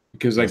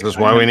 because This is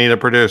why we need a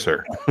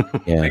producer.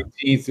 Yeah.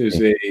 19th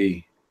is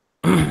a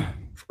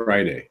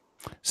Friday.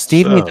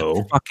 Steve needs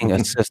a fucking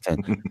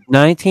assistant.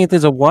 19th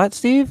is a what,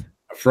 Steve?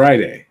 A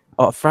Friday.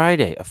 Oh, a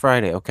Friday.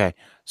 Okay.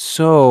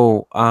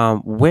 So,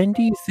 when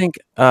do you think,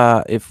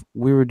 if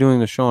we were doing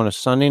the show on a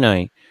Sunday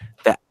night,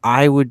 that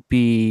I would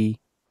be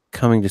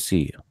coming to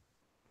see you?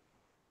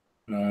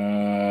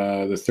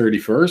 The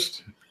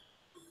 31st.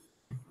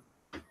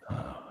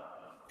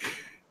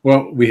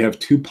 Well, we have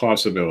two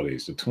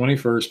possibilities: the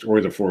 21st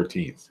or the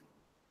 14th.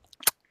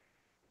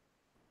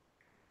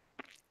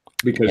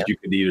 Because you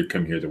could either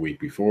come here the week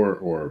before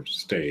or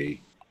stay.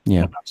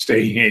 Yeah. Well, not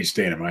stay. You ain't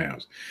staying at my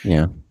house.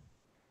 Yeah.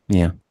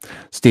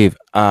 Steve,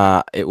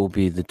 it will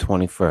be the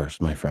 21st,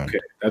 my friend. Okay,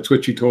 that's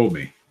what you told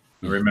me.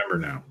 I remember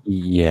now.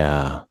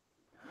 Yeah.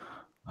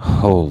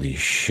 Holy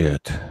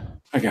shit.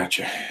 I got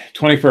you.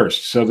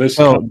 21st. So this.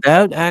 So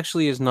that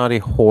actually is not a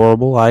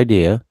horrible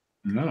idea.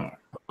 No.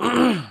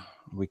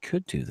 We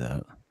could do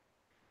that.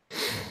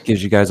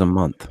 Gives you guys a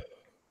month.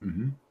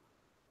 Mm-hmm.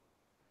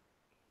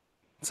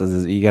 So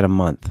you got a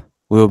month.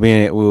 We will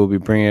be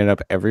bringing it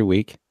up every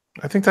week.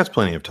 I think that's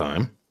plenty of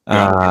time.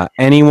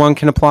 Anyone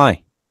can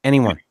apply.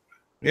 Anyone.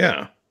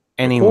 Yeah.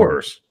 Anyone. Of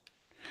course.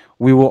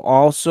 We will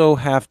also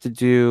have to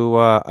do.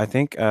 I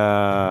think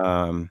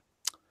I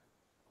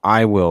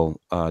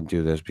will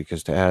do this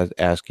because to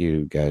ask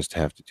you guys to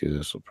have to do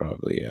this will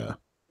probably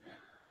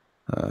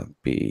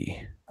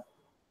be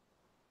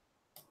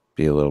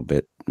a little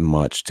bit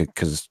much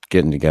because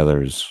getting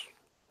together is.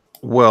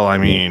 Well, I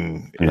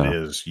mean, it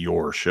is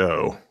your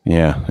show.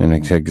 Yeah, and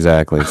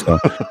exactly. So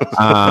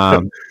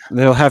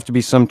there'll have to be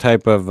some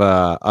type of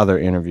other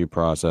interview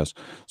process.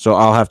 So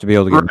I'll have to be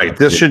able to get right.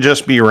 This should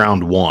just be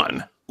round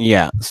one.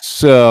 Yeah.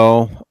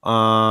 So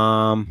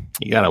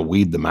you got to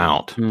weed them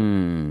out.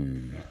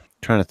 Trying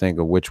to think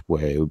of which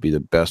way would be the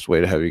best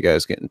way to have you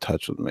guys get in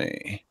touch with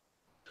me.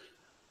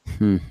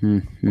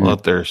 Well,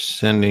 if they're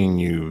sending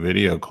you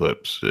video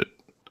clips, it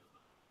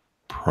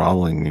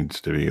probably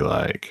needs to be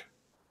like.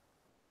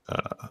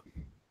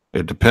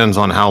 It depends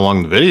on how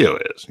long the video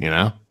is, you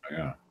know?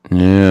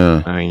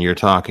 Yeah. I mean, you're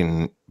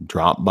talking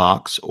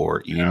Dropbox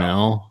or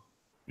email.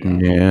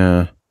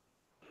 Yeah.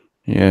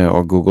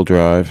 Or Google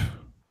Drive.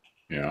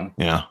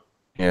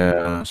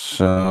 Yeah.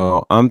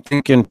 So I'm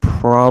thinking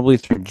probably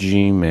through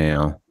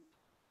Gmail.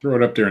 Throw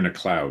it up there in the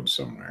cloud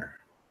somewhere.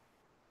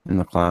 In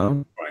the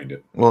cloud? Find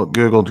it. Well,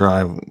 Google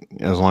Drive,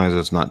 as long as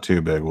it's not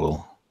too big,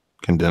 will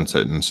condense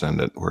it and send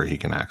it where he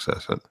can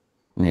access it.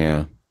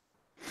 Yeah.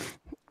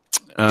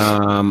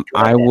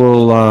 I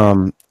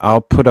will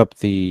I'll put up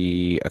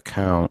the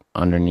account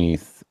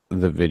underneath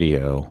the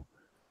video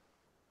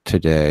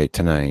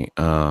tonight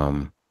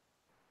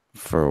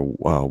for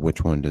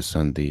which one to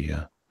send the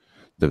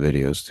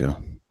videos to.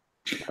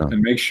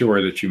 And make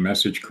sure that you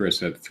message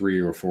Chris at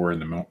 3 or 4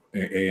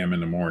 a.m. in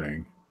the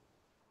morning.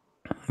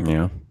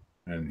 Yeah.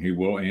 And he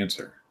will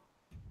answer.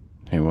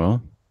 He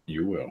will?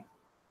 You will.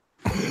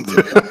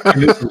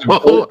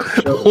 What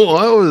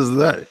was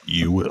that?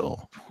 You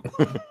will.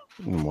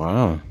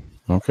 Wow.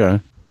 Okay.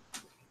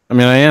 I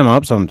mean, I am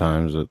up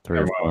sometimes at 3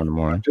 or 4 in the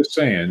morning. I'm just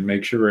saying,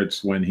 make sure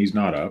it's when he's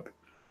not up.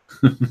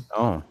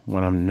 Oh,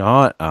 when I'm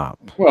not up.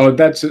 Well,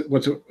 that's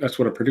what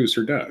a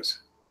producer does.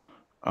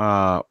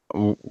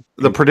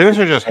 The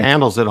producer just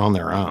handles it on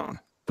their own.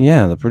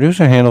 Yeah, the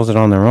producer handles it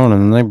on their own,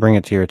 and then they bring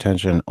it to your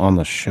attention on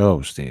the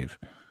show, Steve.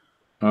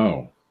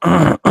 Oh.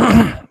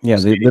 Yeah,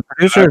 the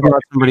producer is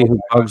not somebody who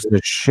bugs the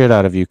shit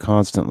out of you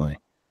constantly.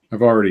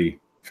 I've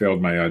already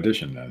failed my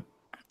audition then.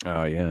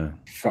 Oh, yeah.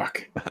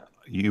 Fuck.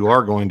 You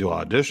are going to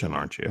audition,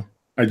 aren't you?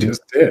 I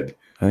just did.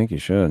 I think you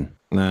should.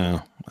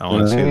 No, I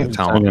want to see the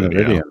talent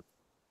video.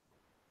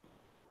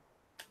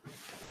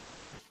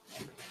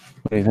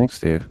 What do you think,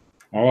 Steve?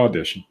 I'll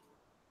audition.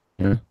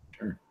 Yeah.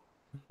 Sure.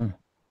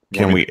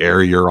 Can we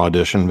air your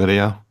audition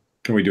video?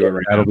 Can we do it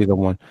right now? That'll be the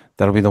one.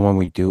 That'll be the one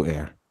we do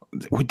air.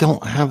 We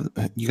don't have.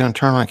 You gonna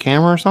turn on a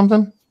camera or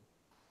something?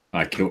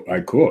 I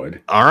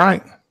could. All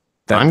right.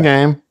 I'm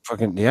game.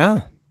 Fucking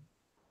yeah.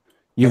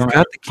 You've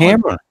got the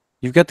camera.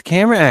 You've got the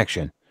camera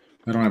action.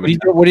 I don't have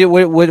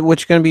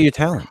what's going to be your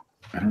talent?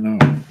 I don't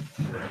know.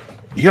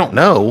 You don't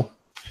know.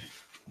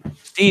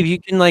 Steve, you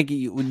can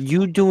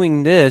you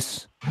doing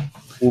this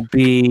will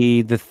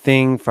be the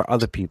thing for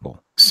other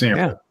people. Sample.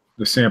 Yeah.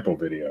 The sample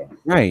video.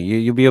 Right.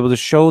 You'll be able to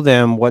show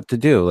them what to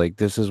do. Like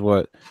this is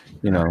what,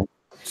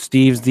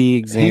 Steve's the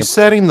example. He's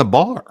setting the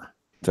bar.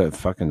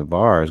 The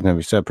bar is going to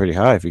be set pretty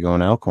high if you go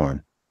in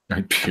Alcorn.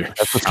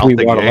 That's what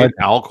Sweetwater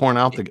Alcorn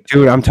out the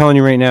dude. I'm telling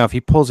you right now, if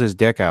he pulls his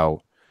dick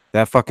out,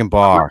 that fucking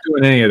bar. I'm not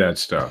doing any of that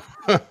stuff.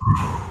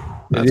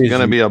 That's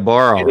going to be a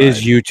bar. All It right.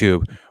 is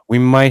YouTube. We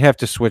might have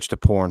to switch to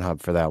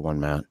Pornhub for that one,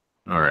 Matt.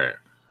 All right.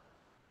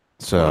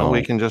 So Well,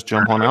 we can just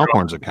jump on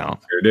Alcorn's account.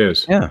 Here it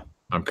is. yeah.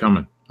 I'm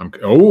coming.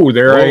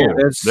 There I am.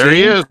 There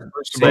he is,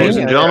 First of all, ladies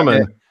and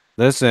gentlemen.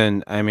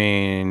 Listen, I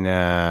mean,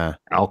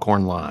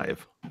 Alcorn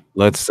Live.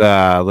 let's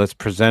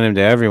present him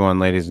to everyone,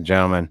 ladies and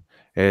gentlemen.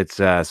 It's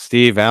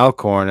Steve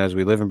Alcorn as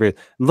we live and breathe.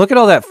 Look at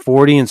all that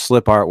Fortean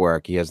slip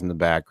artwork he has in the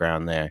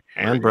background there.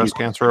 And breast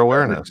cancer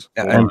awareness.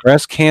 And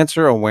breast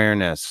cancer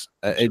awareness.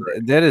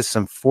 That is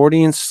some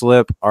Fortean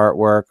slip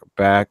artwork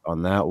back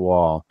on that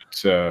wall.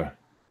 It's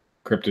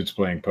cryptids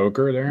playing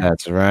poker there.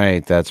 That's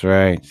right. That's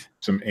right.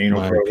 Some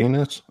anal My probing.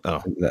 penis.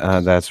 Oh,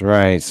 That's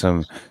right.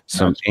 Some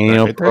That's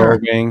anal right there.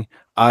 probing.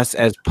 Us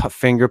as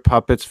finger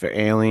puppets for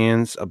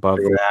aliens above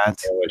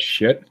that. All this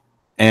shit.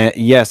 And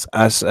yes,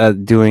 us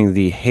doing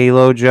the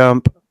Halo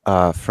jump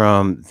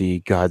from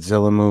the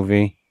Godzilla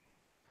movie.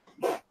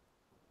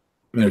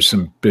 There's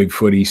some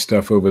Bigfooty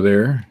stuff over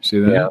there. See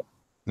that?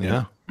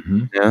 Yeah.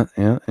 yeah.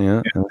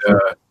 Yeah.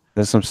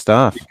 There's some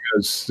stuff.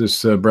 Because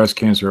this breast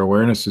cancer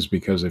awareness is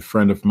because a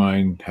friend of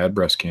mine had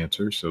breast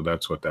cancer, so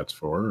that's what that's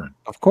for. And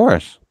Of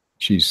course.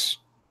 she's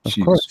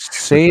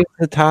Save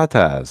the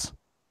tatas.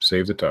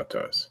 save the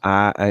tatas.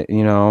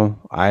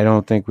 I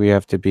don't think we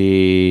have to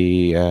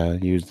be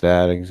use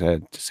that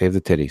to save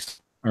the titties.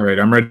 All right,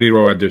 I'm ready to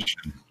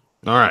audition.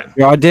 All right.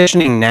 You're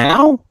auditioning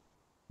now?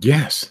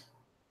 Yes,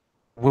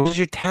 What is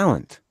your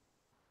talent?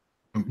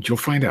 you'll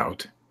find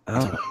out.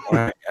 Oh,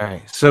 all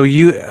right. So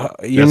your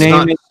It's name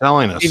not is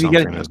telling us you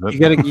something, gotta, is it?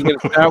 you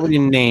gotta start with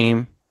your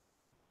name.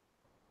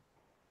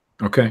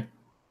 Okay,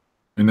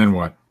 and then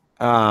what?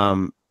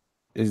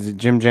 Is it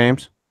Jim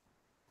James?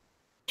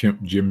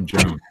 Jim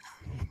Jones.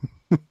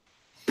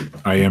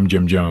 I am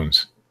Jim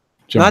Jones.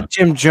 Not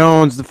Jim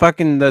Jones, the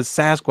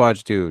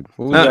Sasquatch dude.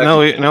 What was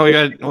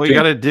that? We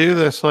got to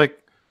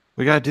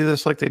do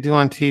this like they do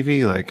on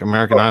TV, like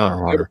American Idol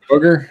or whatever.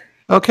 Booger.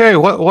 Okay,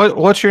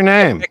 what's your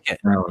name? Pick it.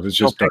 No, it's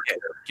just Go dark pick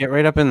it. hair. Get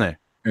right up in there.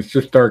 It's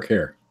just dark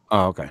hair.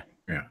 Oh, okay.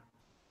 Yeah.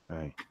 All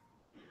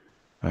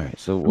right.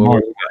 So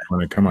When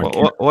I come on,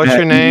 What's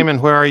your name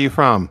and where are you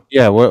from?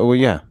 yeah.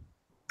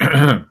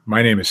 Yeah.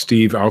 my name is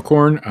Steve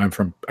Alcorn. I'm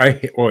from.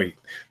 Wait. Let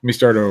me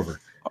start over.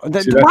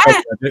 See,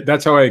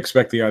 that's how I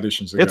expect the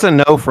auditions to It's go. a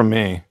no from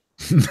me.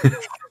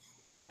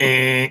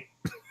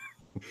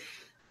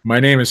 My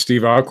name is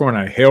Steve Alcorn.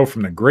 I hail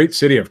from the great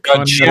city of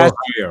Conneaut,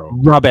 Ohio.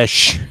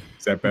 Rubbish.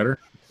 Is that better?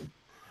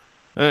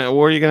 What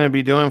are you going to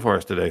be doing for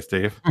us today,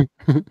 Steve?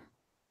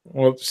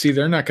 Well, see,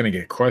 they're not going to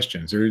get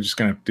questions. They're just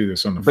going to do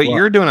this on the But fly.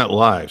 you're doing it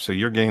live, so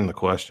you're getting the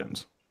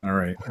questions All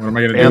right. What am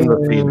I going to and do?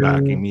 the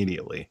feedback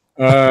immediately,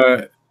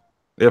 Uh,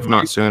 if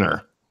not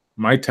sooner.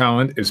 my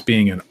talent is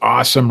being an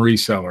awesome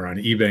reseller on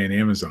eBay and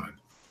Amazon.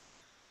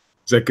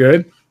 Is that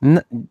good?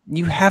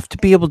 You have to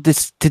be able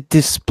to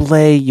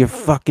display your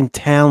fucking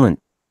talent.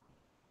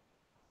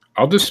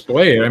 I'll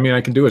display it. I mean,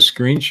 I can do a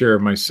screen share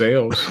of my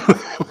sales.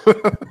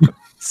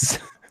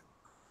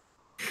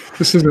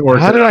 This isn't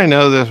working. How did I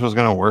know this was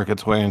going to work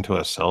its way into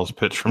a sales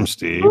pitch from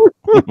Steve?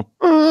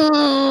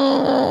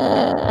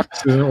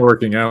 This isn't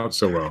working out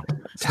so well.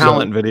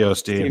 Talent video,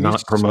 Steve,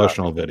 not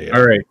promotional video.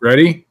 All right,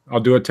 ready? I'll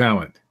do a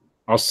talent.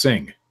 I'll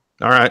sing.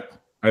 All right.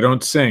 I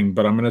don't sing,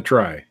 but I'm going to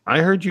try. I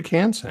heard you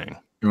can sing.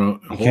 Well,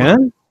 You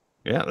can?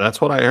 Yeah, that's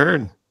what I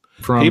heard.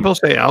 From People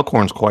say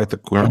Alcorn's quite the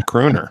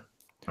crooner.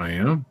 I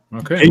am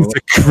okay. He's Well,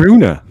 a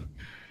crooner.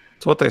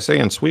 That's what they say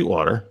in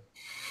Sweetwater.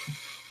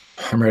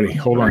 I'm ready.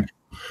 Hold on.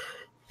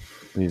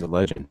 He's a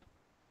legend.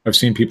 I've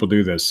seen people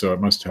do this, so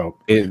it must help.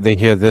 They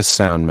hear this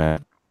sound,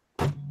 Matt.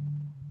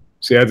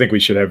 See, I think we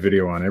should have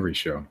video on every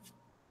show.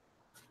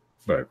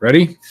 But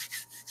ready?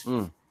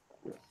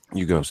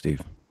 You go,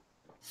 Steve.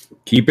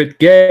 Keep it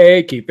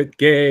gay, keep it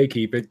gay,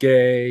 keep it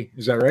gay.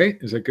 Is that right?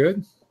 Is that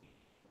good?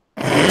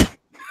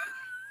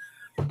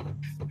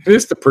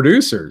 It's the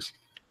producers.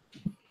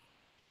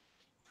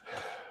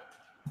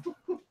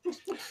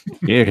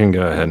 You can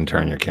go ahead and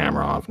turn your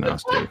camera off now,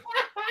 Steve.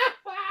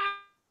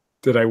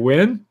 Did I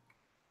win?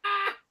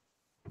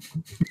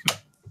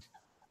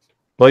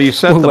 Well, you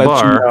set We'll the let you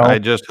bar. know. I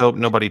just hope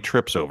nobody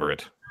trips over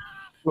it.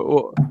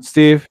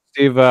 Steve,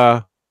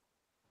 buddy,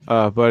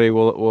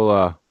 we'll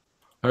How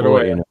We'll do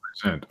let I you know.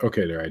 present?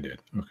 Okay, there I did.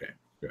 Okay,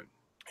 good.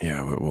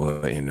 yeah, we'll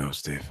let you know,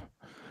 Steve,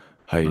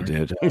 how you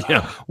did.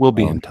 Yeah, we'll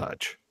be in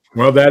touch.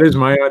 Well, that is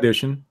my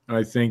audition.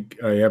 I think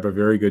I have a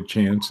very good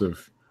chance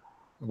of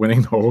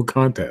winning the whole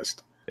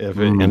contest. If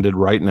it ended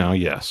right now,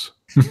 yes.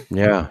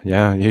 Yeah.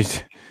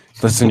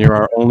 Listen, you're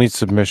our only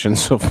submission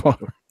so far.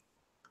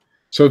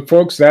 So,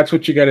 folks, that's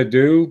what you got to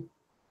do.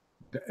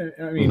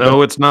 I mean,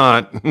 No, it's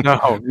not.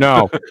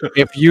 No.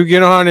 If you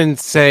get on and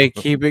say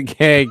keep it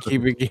gay,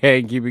 keep it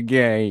gay, keep it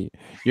gay,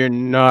 you're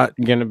not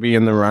gonna be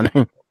in the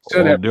running.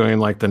 We're doing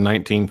like the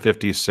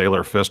 1950s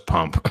sailor fist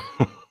pump.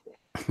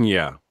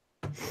 Yeah.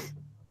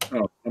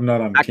 Oh, I'm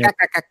not on the camera.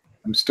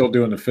 I'm still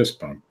doing the fist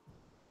pump.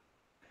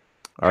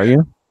 Are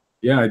you?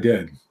 Yeah, I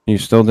did. You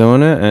still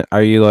doing it?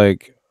 Are you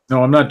like?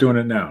 No, I'm not doing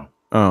it now.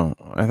 Oh,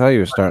 I thought you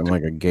were starting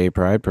like a gay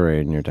pride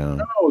parade in your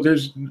town. Oh,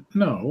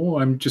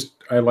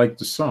 I like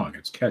the song.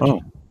 It's catchy.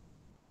 Oh.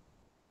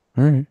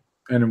 All right.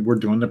 And we're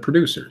doing the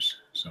producers.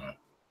 So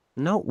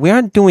No, we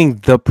aren't doing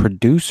the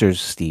producers,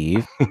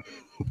 Steve.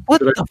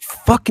 What the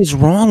fuck is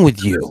wrong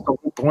with you? that's the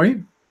whole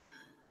point.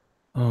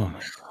 Oh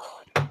my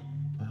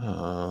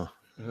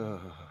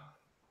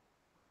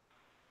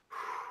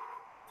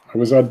I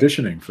was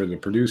auditioning for the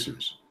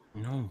producers.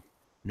 No.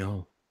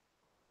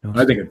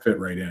 I think it fit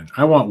right in.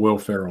 I want Will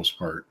Ferrell's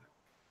part.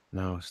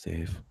 No,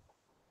 Steve.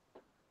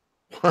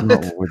 That's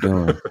not what we're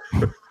doing.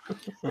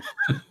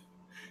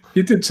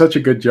 He did such a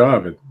good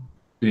job at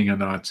being a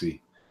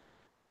Nazi.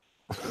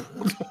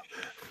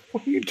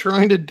 What are you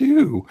trying to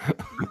do?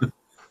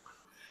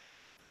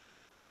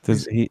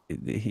 He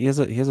has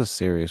a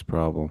serious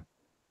problem.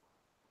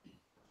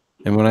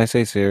 And when I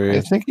say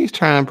serious, I think he's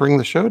trying to bring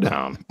the show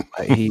down.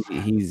 he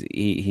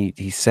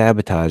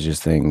sabotages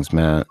things,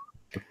 Matt,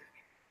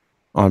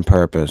 on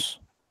purpose.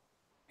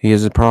 He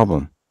has a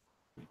problem.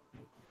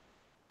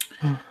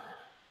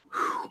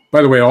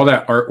 By the way, all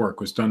that artwork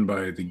was done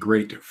by the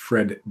great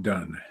Fred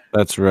Dunn.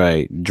 That's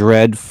right.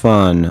 Dread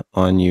Fun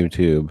on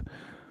YouTube.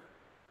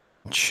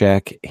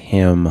 Check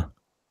him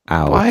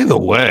out. By the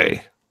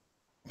way,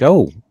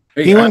 Go.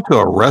 Hey, he went to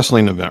a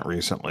wrestling event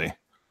recently.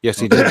 Yes,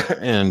 he did.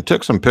 And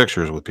took some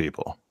pictures with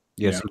people.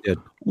 Yes, Yeah. he did.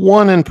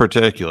 One in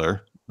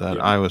particular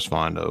that I was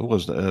fond of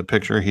was a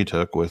picture he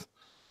took with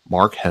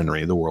Mark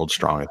Henry, the world's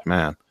strongest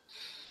man.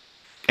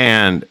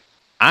 And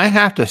I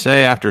have to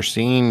say, after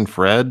seeing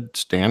Fred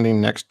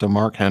standing next to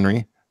Mark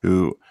Henry,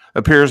 who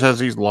appears as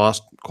he's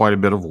lost quite a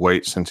bit of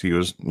weight since he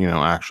was,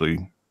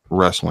 actually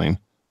wrestling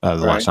the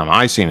last time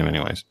I seen him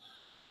anyways.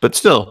 But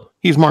still,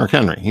 he's Mark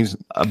Henry. He's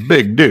a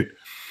big dude.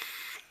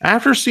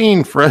 After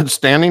seeing Fred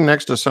standing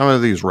next to some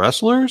of these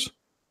wrestlers,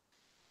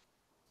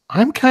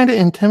 I'm kind of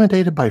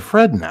intimidated by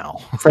Fred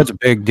now. Fred's a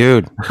big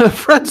dude.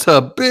 Fred's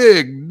a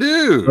big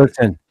dude.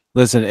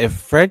 Listen. If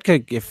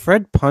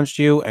Fred punched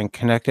you and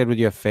connected with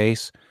your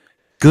face,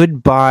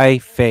 goodbye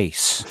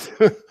face.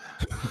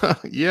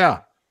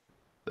 Yeah,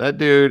 that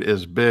dude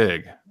is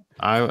big.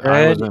 I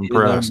Fred was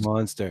impressed. is a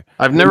monster.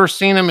 I've never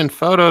seen him in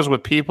photos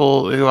with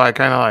people who I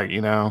kind of like,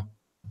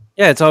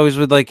 Yeah, it's always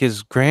with like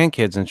his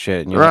grandkids and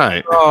shit. And you're right?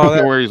 Like,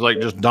 oh, where he's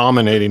like just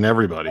dominating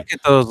everybody. look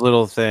at those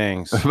little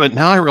things. But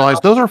now I realize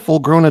those are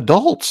full-grown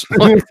adults.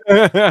 Like,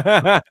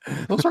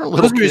 those aren't little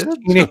Those are his kids.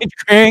 teenage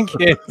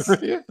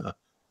grandkids. Yeah,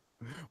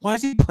 Why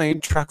is he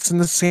playing trucks in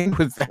the sand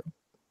with them?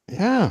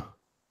 yeah.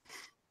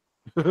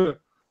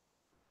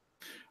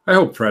 I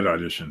hope Fred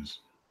auditions.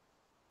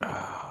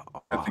 I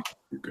think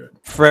you're good.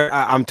 Fred,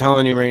 I'm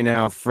telling you right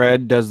now,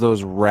 Fred does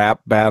those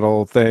rap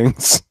battle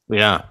things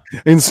Yeah.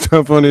 and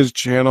stuff on his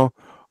channel.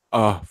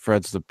 Oh,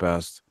 Fred's the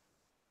best.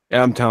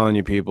 Yeah, I'm telling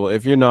you, people,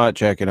 if you're not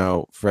checking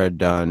out Fred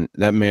Dunn,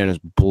 that man is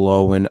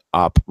blowing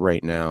up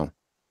right now.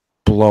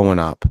 Blowing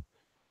up.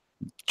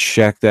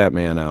 Check that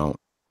man out.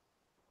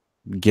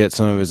 Get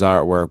some of his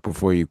artwork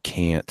before you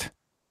can't.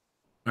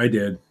 I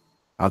did.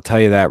 I'll tell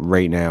you that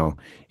right now.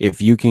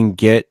 If you can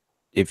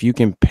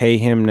pay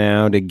him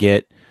now to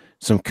get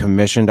some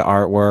commissioned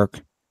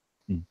artwork,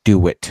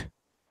 do it.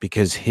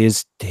 Because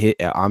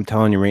I'm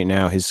telling you right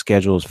now, his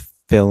schedule is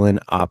filling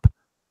up.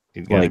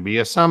 He's gonna be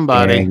a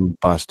somebody.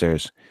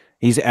 Busters.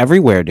 He's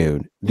everywhere,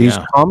 dude. These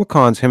Comic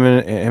Cons him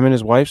and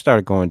his wife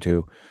started going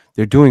to,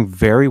 they're doing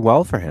very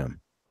well for him.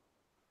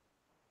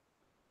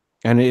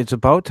 And it's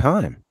about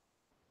time.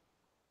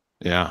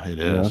 Yeah, it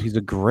is. He's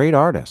a great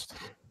artist.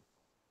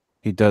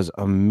 He does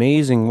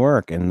amazing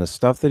work, and the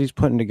stuff that he's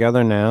putting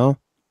together now,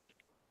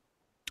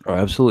 I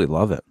absolutely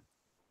love it.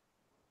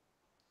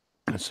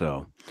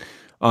 So,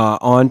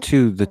 on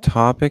to the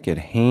topic at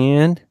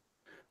hand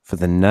for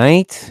the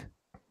night.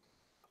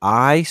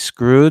 I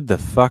screwed the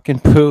fucking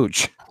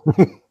pooch.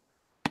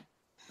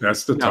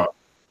 That's the top.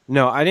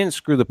 No, I didn't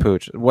screw the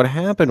pooch. What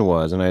happened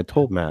was, and I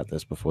told Matt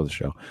this before the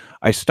show,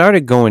 I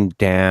started going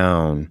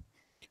down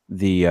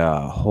the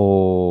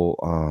whole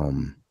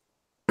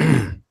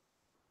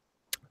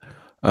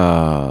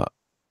Ed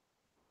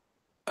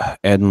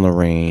and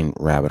Lorraine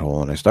rabbit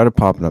hole, and I started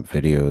popping up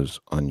videos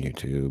on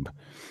YouTube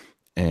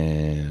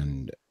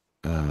and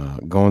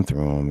going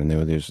through them, and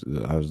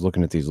I was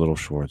looking at these little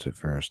shorts at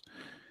first,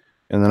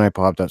 and then I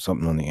popped up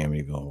something on the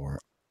Amityville war.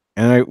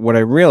 And what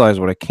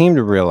I came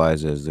to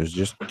realize is there's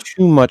just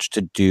too much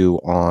to do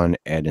on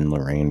Ed and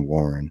Lorraine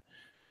Warren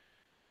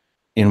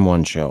in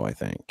one show, I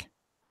think.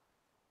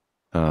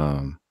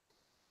 And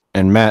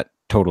Matt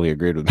totally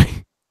agreed with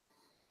me.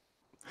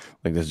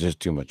 Like, there's just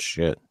too much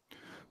shit.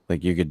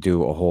 Like, you could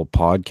do a whole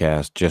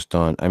podcast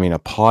a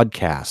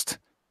podcast,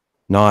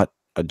 not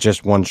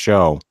just one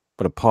show,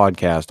 but a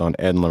podcast on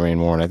Ed and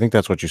Lorraine Warren. I think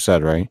that's what you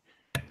said, right?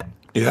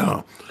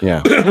 Yeah.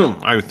 Yeah.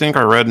 I think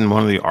I read in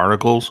one of the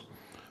articles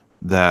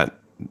that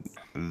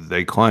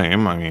they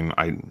claim,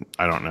 I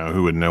don't know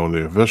who would know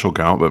the official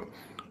count, but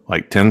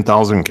like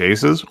 10,000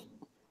 cases,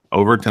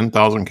 over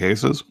 10,000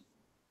 cases.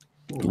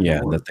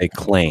 Yeah, that they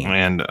claim.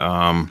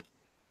 And,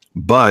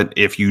 but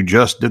if you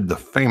just did the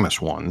famous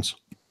ones,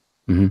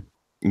 mm-hmm.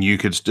 you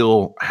could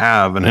still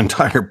have an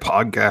entire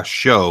podcast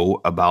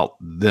show about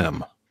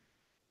them.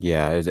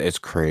 Yeah, it's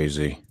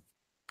crazy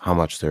how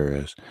much there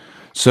is.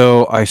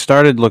 So I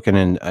started looking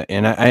in,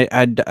 and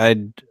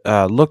I'd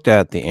looked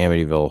at the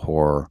Amityville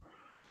horror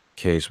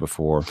case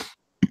before.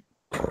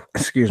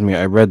 Excuse me.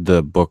 I read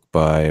the book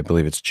by, I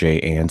believe it's Jay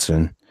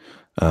Anson,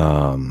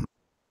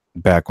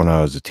 back when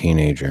I was a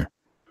teenager,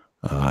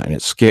 and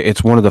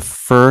it's one of the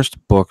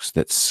first books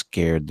that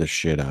scared the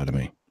shit out of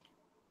me.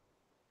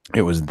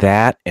 It was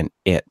that and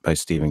It by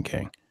Stephen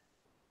King.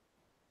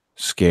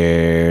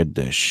 Scared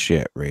the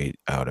shit right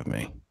out of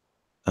me.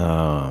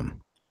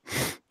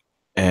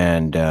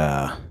 And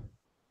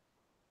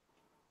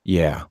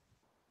yeah,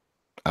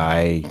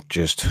 I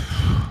just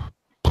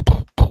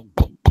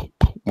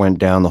went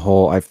down the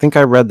whole. I think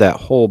I read that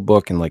whole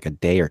book in like a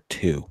day or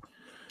two.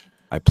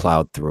 I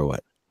plowed through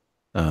it.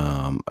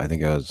 I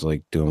think I was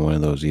like doing one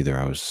of those, either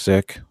I was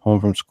sick, home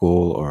from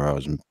school, or I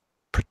was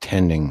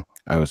pretending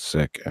I was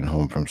sick and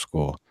home from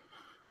school.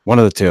 One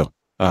of the two.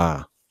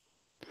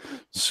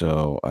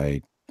 So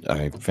I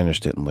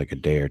finished it in like a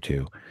day or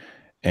two,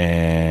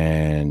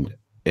 and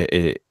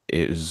it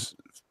was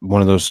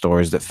one of those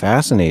stories that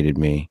fascinated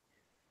me.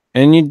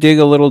 And you dig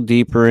a little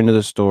deeper into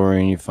the story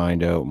and you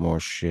find out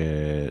more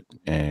shit.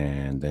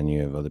 And then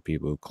you have other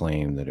people who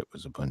claim that it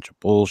was a bunch of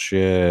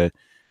bullshit.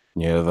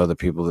 And you have other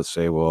people that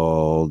say,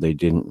 well, they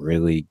didn't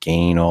really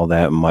gain all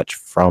that much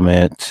from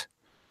it.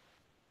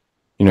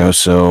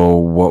 So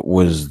what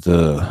was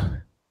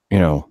the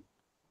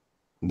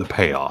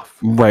payoff?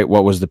 Right,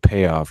 what was the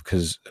payoff?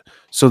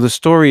 So the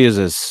story is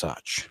as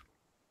such.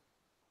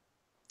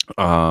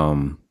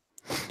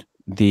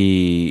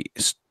 The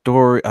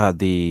story, let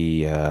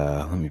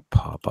me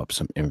pop up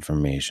some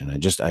information. I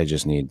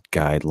just need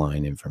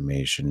guideline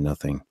information,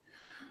 nothing.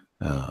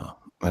 I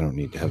don't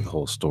need to have the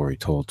whole story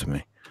told to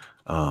me.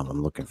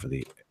 I'm looking for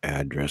the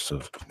address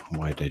of,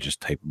 why did I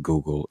just type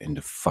Google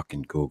into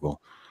fucking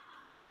Google?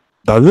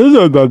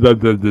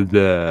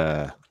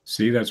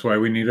 See, that's why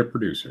we need a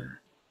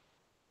producer.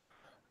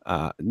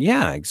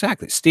 Yeah,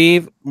 exactly.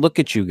 Steve, look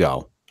at you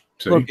go.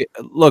 See?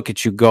 Look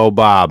at you go,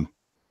 Bob.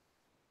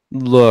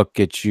 Look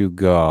at you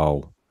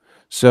go.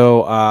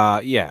 So,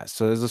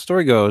 so as the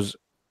story goes,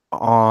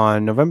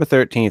 on November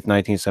 13th,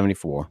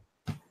 1974,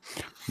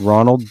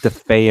 Ronald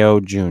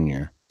DeFeo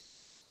Jr.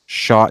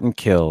 shot and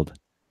killed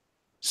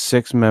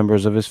 6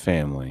 members of his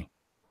family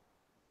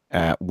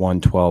at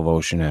 112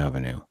 Ocean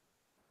Avenue,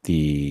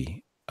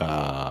 the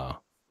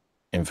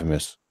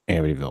infamous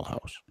Amityville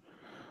house.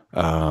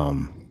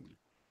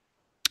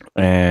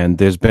 And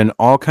there's been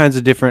all kinds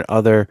of different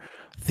other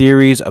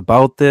theories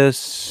about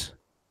this,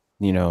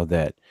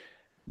 that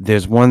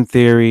there's one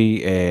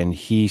theory, and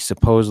he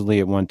supposedly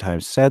at one time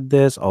said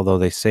this, although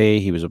they say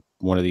he was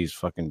one of these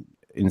fucking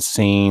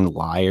insane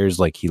liars,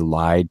 like he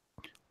lied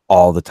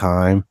all the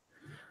time.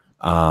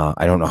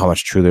 I don't know how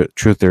much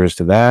truth there is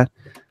to that,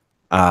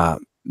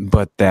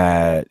 but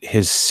that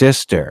his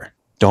sister,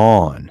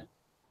 Dawn,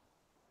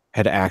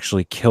 had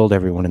actually killed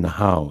everyone in the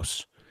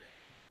house,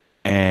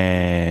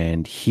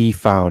 and he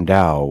found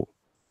out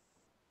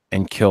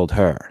and killed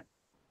her,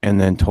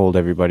 and then told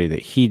everybody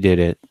that he did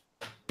it,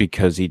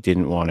 because he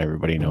didn't want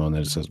everybody knowing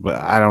that it says, but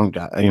I don't,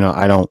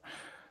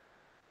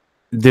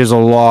 there's a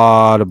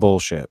lot of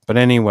bullshit. But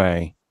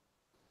anyway,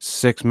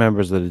 6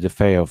 members of the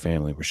DeFeo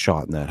family were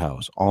shot in that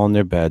house, all in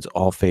their beds,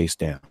 all face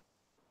down.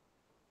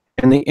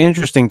 And the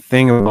interesting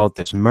thing about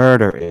this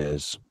murder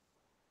is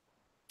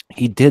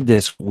he did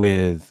this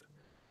with,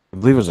 I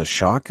believe it was a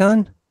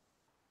shotgun.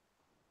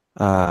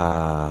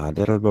 Does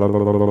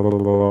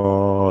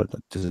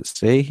it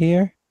say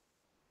here?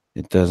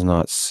 It does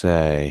not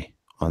say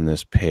on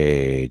this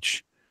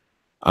page.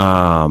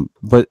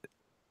 But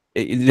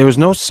there was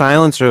no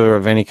silencer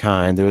of any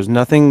kind. There was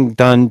nothing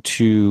done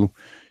to,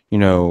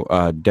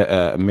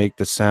 make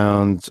the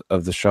sounds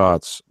of the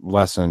shots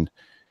lessened.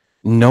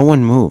 No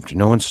one moved.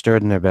 No one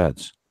stirred in their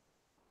beds.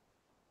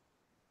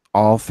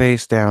 All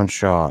face down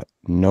shot.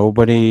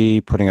 Nobody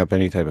putting up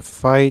any type of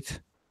fight.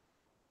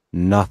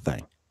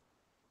 Nothing.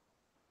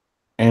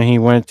 And he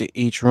went to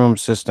each room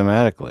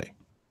systematically.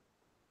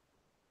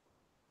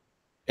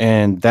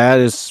 And that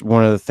is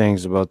one of the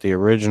things about the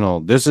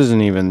original. This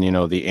isn't even, the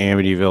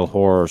Amityville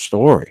horror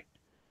story.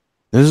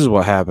 This is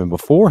what happened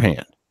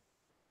beforehand.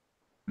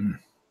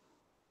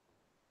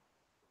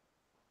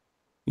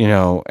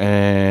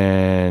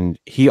 And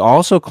he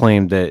also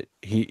claimed that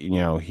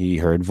he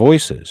heard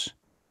voices.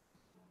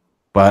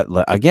 But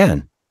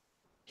again,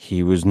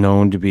 he was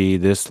known to be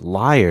this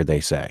liar,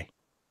 they say.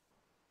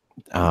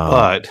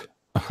 But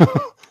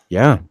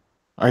yeah.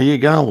 Are you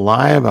going to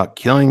lie about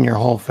killing your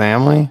whole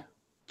family?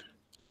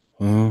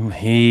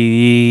 He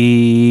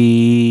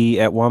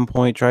at one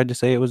point tried to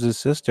say it was his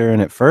sister,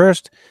 and at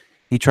first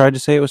he tried to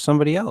say it was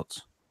somebody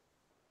else.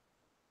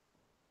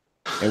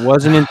 It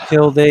wasn't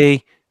until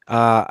they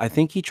I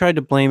think he tried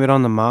to blame it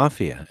on the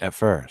mafia at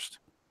first.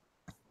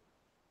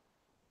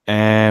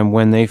 And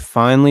when they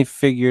finally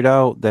figured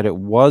out that it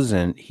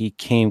wasn't, he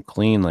came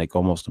clean like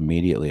almost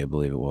immediately, I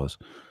believe it was.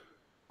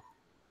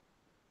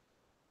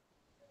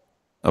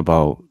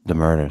 about the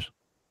murders.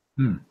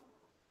 Hmm.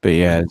 But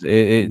yeah,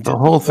 The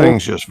whole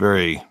thing's just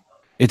very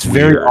it's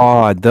weird. very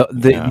odd.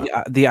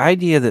 Yeah. The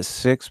idea that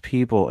 6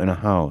 people in a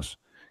house,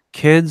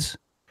 kids,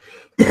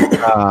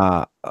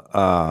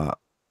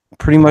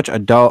 pretty much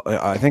adult.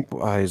 I think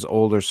his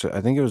older.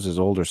 I think it was his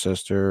older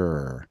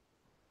sister,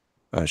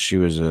 or she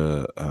was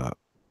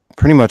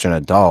pretty much an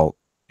adult.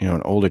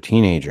 An older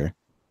teenager,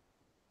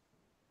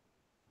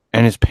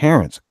 and his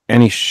parents.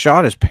 And he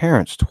shot his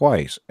parents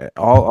twice.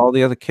 All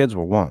the other kids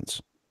were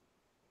once,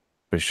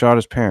 but he shot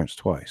his parents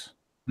twice,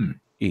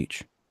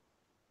 each.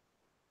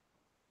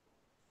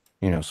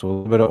 So a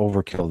little bit of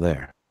overkill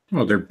there.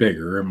 Well, they're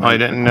bigger. I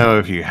didn't know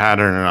if you had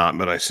it or not,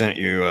 but I sent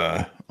you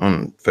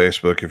on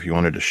Facebook if you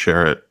wanted to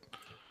share it.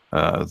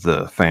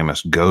 The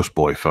famous Ghost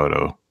Boy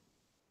photo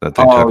that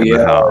they took in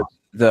the house.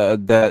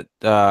 That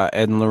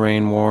Ed and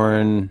Lorraine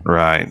Warren,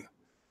 right?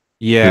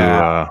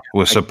 Yeah, who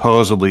was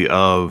supposedly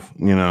of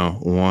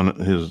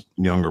his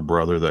younger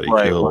brother that he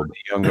killed. One of the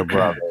younger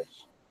brothers.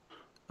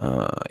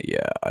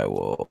 Yeah, I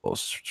will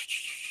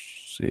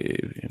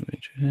save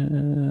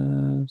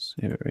images.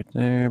 Save it right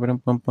there.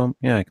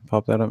 Yeah, I can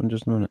pop that up in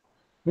just a minute.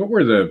 What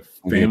were the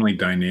family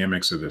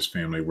dynamics of this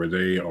family? Were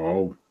they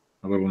all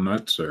a little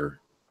nuts, or?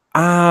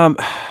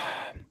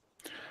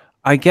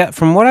 I get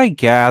from what I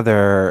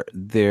gather,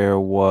 there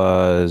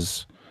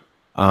was,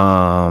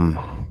 there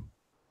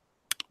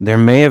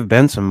may have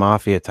been some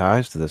mafia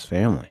ties to this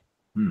family.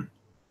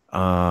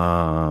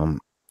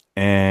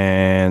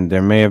 And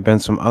there may have been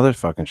some other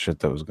fucking shit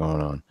that was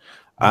going on.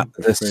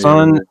 The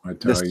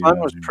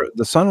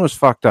son was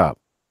fucked up.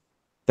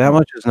 That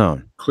much is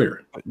known.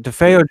 Clear.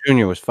 DeFeo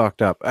Jr. was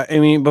fucked up. I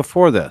mean,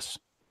 before this,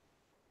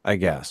 I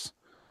guess.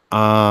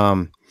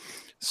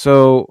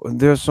 So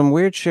there's some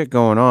weird shit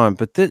going on,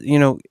 but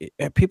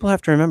people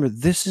have to remember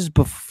this is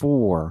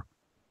before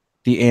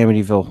the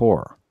Amityville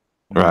horror.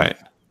 Right.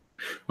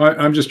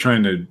 I'm just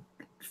trying to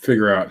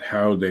figure out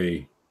how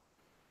they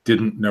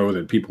didn't know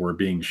that people were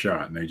being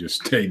shot, and they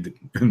just stayed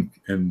and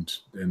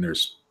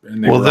there's.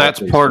 Well, that's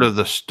part of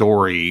the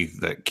story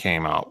that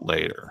came out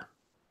later.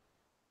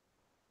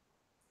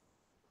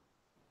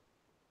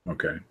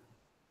 Okay.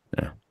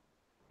 Yeah.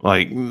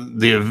 Like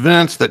the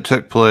events that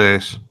took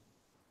place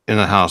in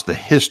the house, the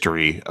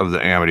history of the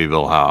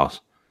Amityville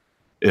house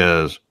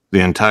is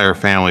the entire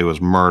family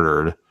was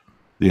murdered.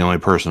 The only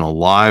person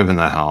alive in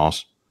the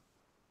house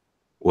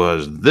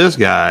was this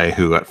guy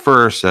who at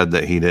first said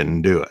that he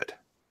didn't do it.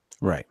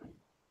 Right.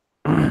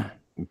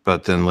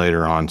 But then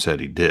later on said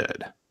he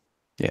did.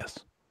 Yes.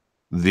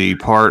 The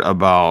part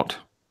about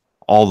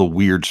all the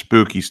weird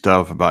spooky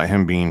stuff about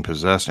him being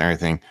possessed and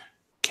everything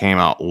came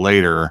out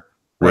later,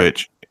 right.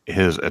 Which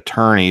his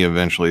attorney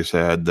eventually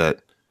said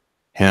that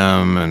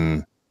him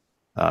and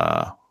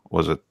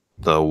was it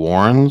the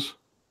Warrens?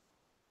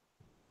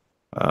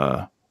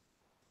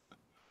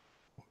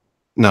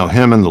 No,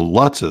 him and the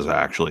Lutzes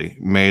actually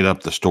made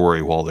up the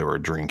story while they were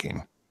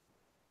drinking.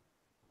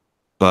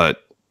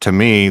 But to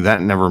me,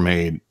 that never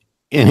made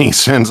any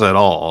sense at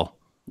all.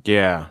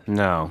 Yeah,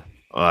 no.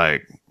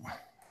 Like,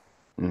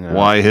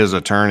 why his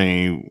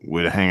attorney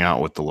would hang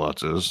out with the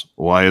Lutzes,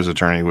 why his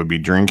attorney would be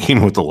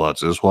drinking with the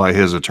Lutzes, why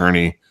his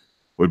attorney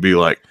would be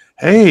like,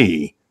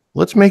 hey,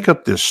 let's make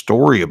up this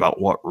story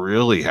about what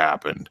really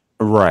happened.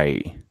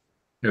 Right.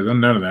 Yeah, then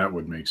none of that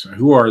would make sense.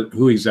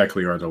 Who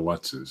exactly are the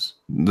Lutzes?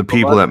 The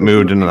people that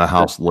moved into the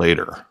house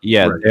later.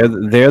 Yeah, right.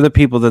 They're the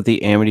people that the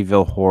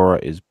Amityville horror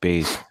is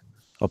based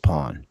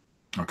upon.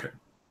 Okay.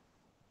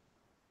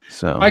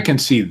 So I can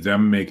see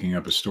them making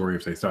up a story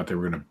if they thought they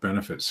were going to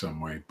benefit some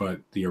way,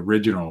 but the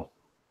original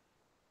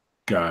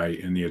guy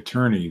and the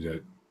attorney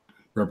that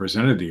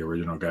represented the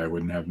original guy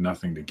wouldn't have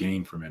nothing to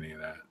gain from any of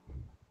that.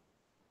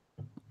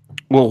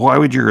 Well, why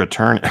would your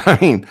attorney? I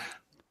mean,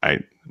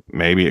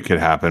 maybe it could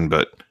happen,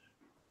 but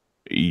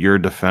your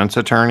defense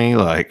attorney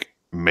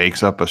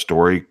makes up a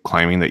story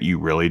claiming that you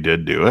really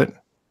did do it,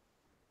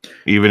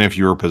 even if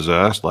you were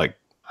possessed. I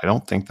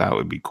don't think that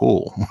would be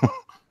cool.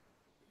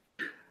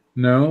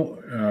 No,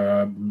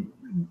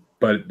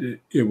 but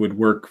it would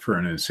work for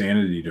an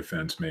insanity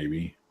defense,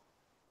 maybe.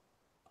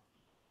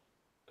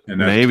 And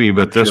maybe,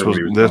 but this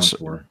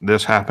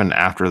happened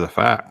after the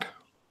fact.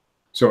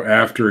 So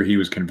after he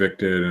was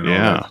convicted and all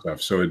that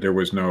stuff. So there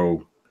was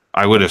no.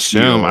 I would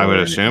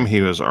assume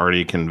he was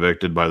already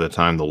convicted by the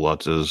time the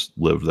Lutzes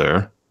lived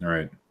there. All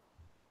right.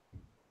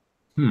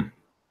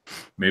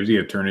 Maybe the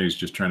attorney is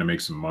just trying to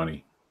make some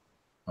money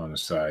on the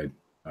side.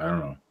 I don't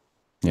know.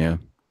 Yeah.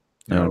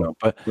 I don't know.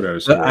 But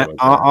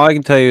all I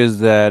can tell you is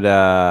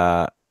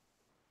that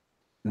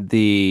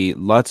the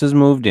Lutzes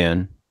moved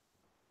in.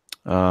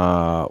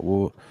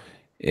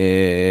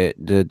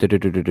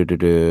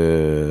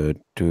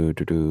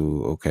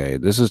 Okay,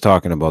 this is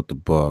talking about the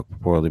book.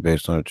 Poorly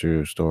based on a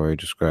true story,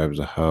 describes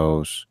a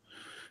house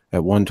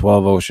at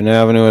 112 Ocean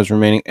Avenue as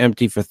remaining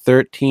empty for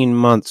 13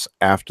 months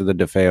after the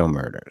DeFeo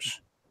murders.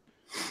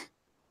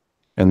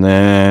 And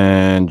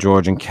then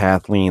George and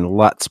Kathleen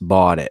Lutz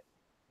bought it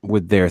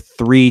with their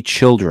 3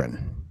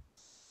 children,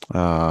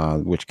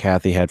 which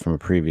Kathy had from a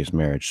previous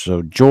marriage.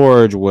 So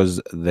George was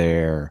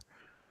their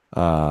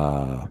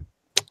was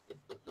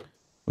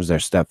their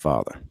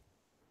stepfather.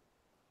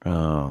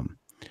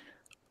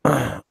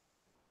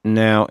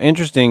 Now,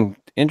 interesting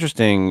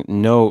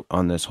note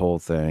on this whole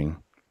thing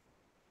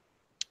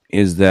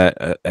is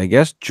that I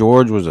guess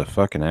George was a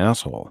fucking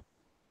asshole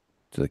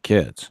to the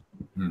kids.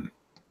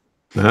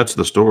 That's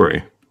the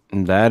story.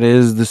 And that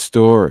is the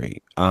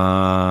story.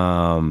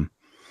 Now,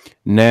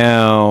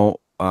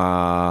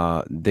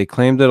 they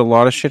claimed that a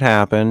lot of shit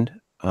happened.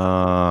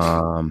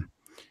 One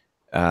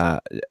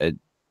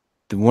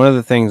of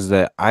the things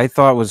that I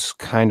thought was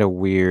kind of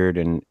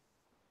weird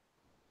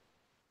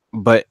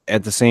but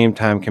at the same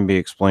time can be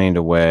explained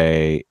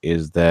away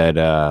is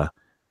that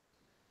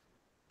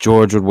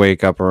George would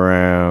wake up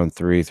around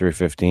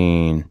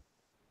 3:15,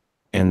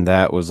 and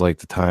that was like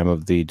the time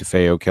of the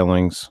DeFeo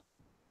killings.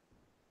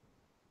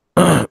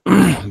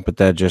 But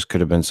that just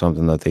could have been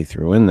something that they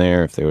threw in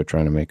there if they were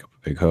trying to make up a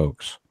big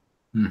hoax.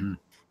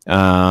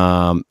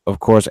 Of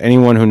course,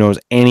 anyone who knows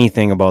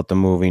anything about the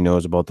movie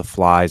knows about the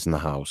flies in the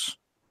house.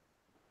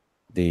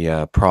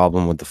 The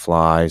problem with the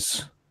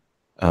flies.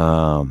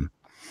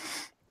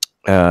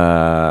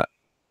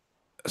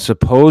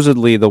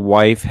 Supposedly the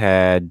wife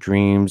had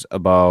dreams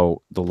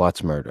about the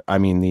Lutz murder. I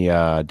mean the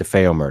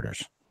DeFeo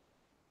murders.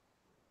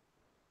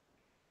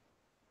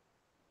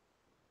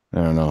 I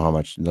don't know how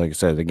much. Like I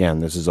said, again,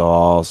 this is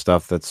all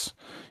stuff that's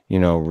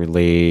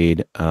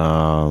relayed.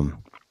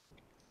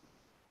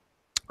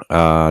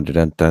 Dun,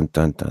 dun, dun,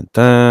 dun,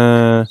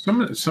 dun.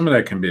 Some of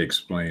that can be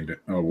explained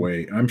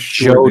away. I'm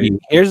sure. Jody.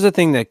 Here's the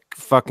thing that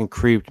fucking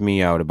creeped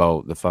me out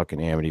about the fucking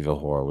Amityville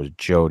horror was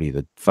Jody,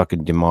 the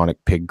fucking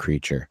demonic pig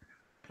creature.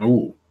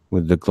 Oh,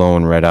 with the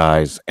glowing red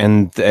eyes,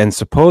 and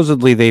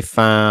supposedly they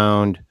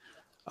found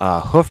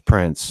hoof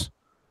prints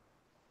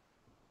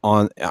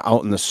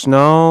out in the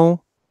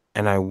snow,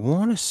 and I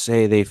want to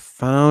say they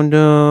found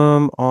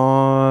them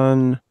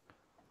on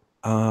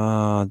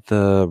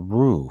the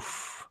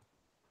roof.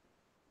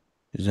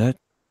 Did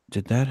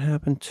that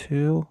happen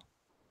too?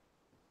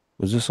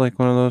 Was this like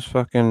one of those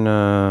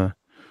fucking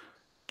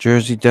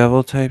Jersey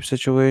Devil type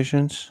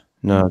situations?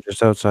 No,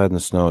 just outside in the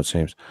snow, it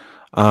seems.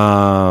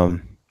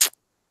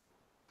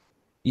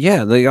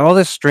 Yeah, like all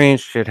this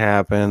strange shit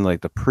happened.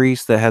 Like the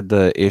priest that had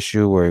the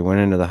issue where he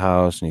went into the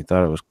house and he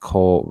thought it was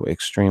cold,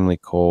 extremely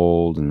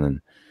cold, and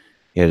then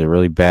he had a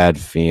really bad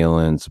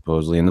feeling.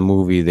 Supposedly in the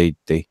movie, they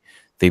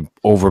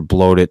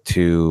overblowed it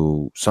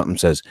to something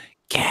says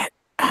 "get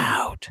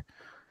out."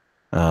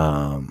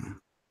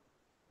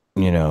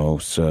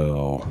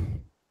 So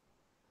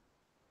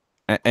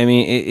I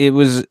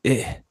mean,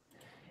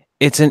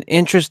 it's an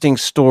interesting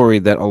story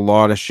that a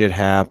lot of shit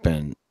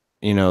happened.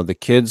 The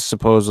kids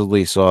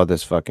supposedly saw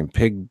this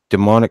fucking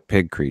demonic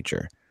pig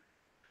creature.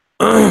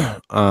 They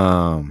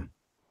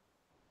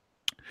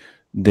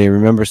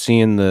remember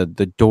seeing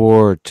the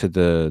door to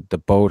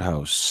the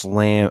boathouse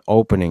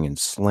opening and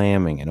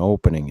slamming and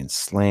opening and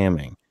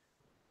slamming.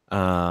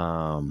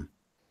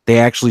 They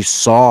actually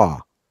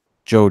saw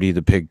Jody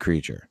the pig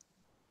creature.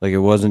 Like it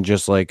wasn't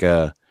just like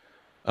an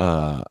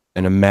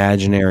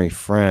imaginary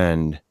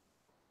friend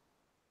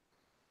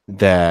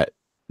that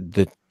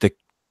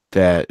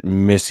that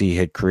Missy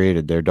had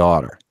created their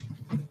daughter.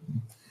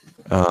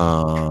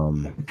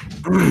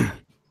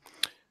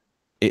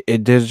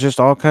 There's just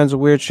all kinds of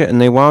weird shit, and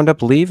they wound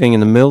up leaving in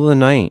the middle of the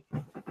night.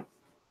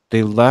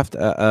 They left.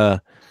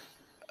 I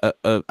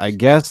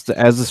guess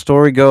as the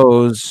story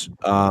goes,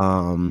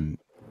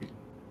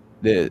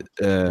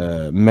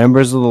 the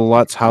members of the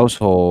Lutz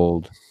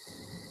household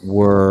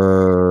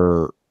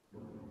were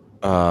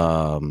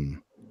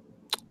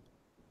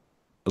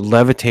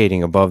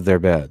levitating above their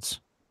beds.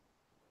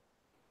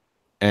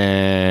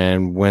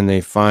 And when they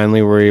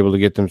finally were able to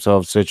get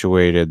themselves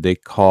situated, they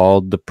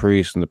called the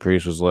priest, and the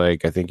priest was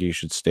like, I think you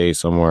should stay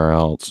somewhere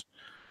else.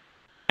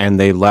 And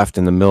they left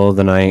in the middle of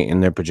the night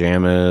in their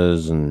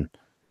pajamas, and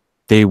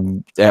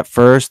at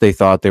first they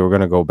thought they were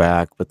going to go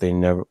back, but they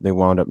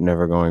wound up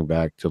never going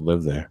back to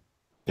live there.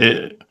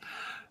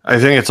 I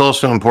think it's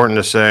also important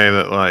to say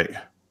that, like,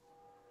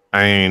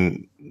 I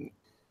mean,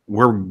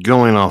 we're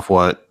going off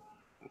what,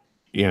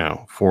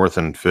 fourth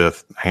and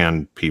fifth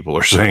hand people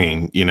are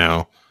saying,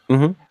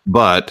 Mm-hmm.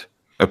 But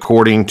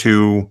according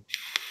to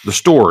the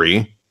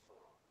story,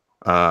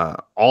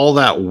 all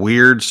that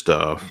weird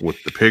stuff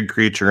with the pig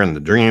creature and the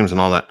dreams and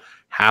all that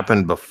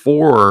happened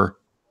before,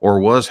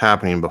 or was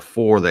happening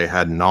before they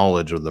had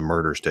knowledge of the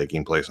murders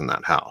taking place in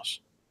that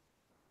house.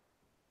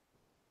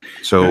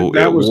 So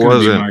that was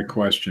going to be my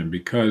question,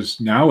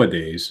 because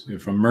nowadays,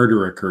 if a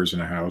murder occurs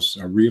in a house,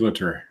 a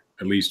realtor,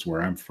 at least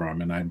where I'm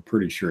from, and I'm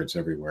pretty sure it's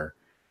everywhere,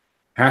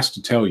 has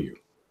to tell you.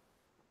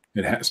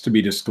 It has to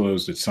be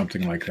disclosed that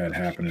something like that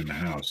happened in the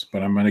house.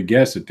 But I'm going to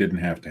guess it didn't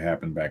have to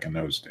happen back in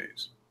those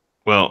days.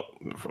 Well,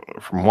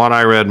 from what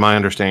I read, my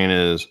understanding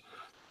is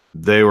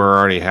they were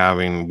already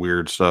having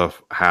weird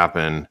stuff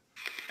happen,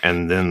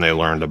 and then they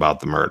learned about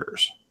the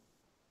murders.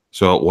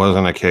 So it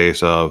wasn't a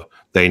case of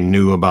they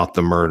knew about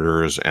the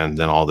murders and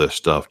then all this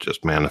stuff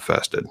just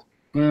manifested.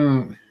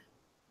 Were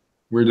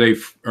they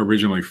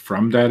originally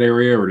from that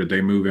area, or did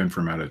they move in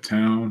from out of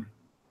town?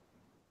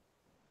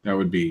 That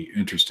would be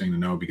interesting to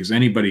know because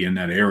anybody in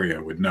that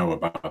area would know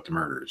about the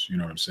murders. You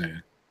know what I'm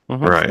saying?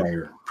 Right.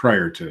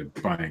 Prior to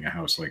buying a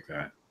house like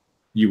that,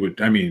 you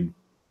would. I mean,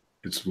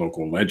 it's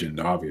local legend,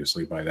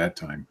 obviously. By that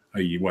time,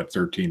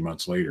 13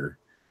 months later.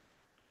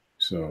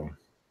 So,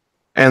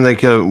 And they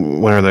could,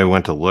 whenever they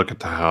went to look at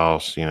the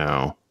house,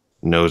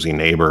 nosy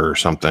neighbor or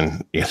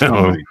something,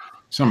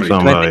 somebody.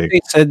 And I think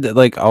they said that,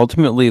 like,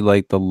 ultimately,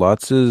 like, the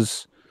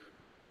Lutzes,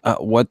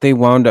 what they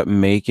wound up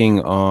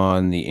making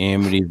on the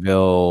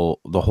Amityville,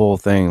 the whole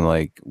thing,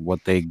 like, what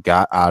they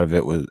got out of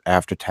it was,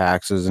 after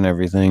taxes and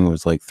everything,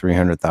 was like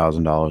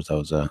 $300,000. That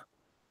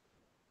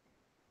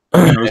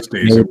was in those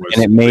days, it was,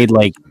 and it made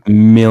like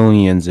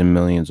millions and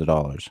millions of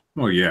dollars.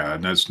 Well, yeah,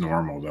 and that's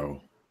normal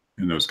though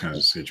in those kinds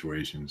of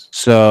situations.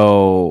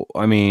 So,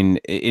 I mean,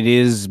 it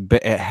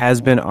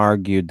has been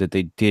argued that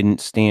they didn't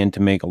stand to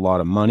make a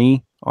lot of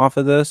money off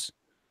of this.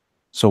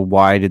 So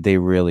why did they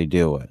really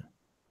do it?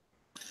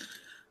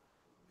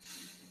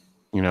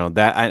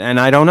 That, and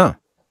I don't know.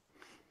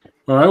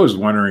 Well, I was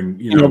wondering,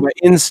 but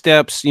in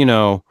steps,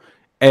 Ed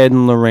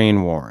and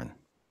Lorraine Warren.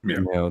 Yeah.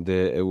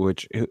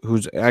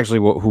 Who's actually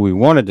who we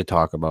wanted to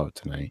talk about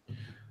tonight.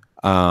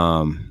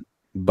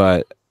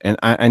 But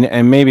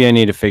and maybe I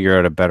need to figure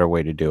out a better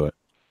way to do it.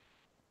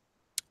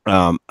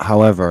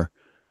 However,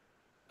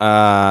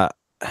 the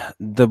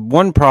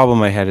one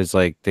problem I had is,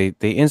 like, they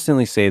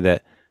instantly say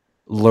that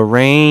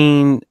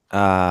Lorraine,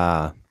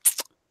 when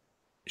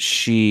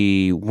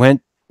she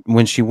went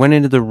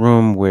into the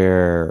room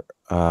where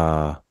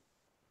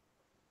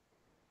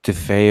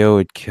DeFeo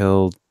had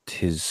killed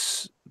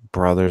his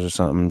brothers or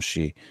something,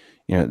 she,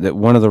 that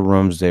one of the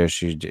rooms there,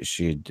 she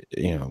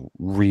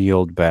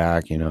reeled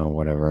back,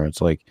 whatever.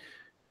 It's like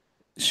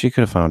she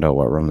could have found out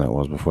what room that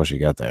was before she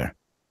got there.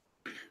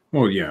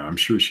 Well, yeah, I'm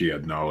sure she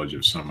had knowledge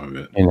of some of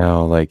it.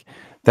 Like,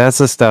 that's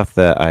the stuff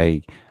that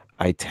I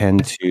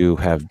tend to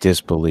have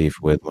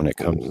disbelief with when it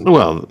comes to.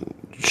 Well,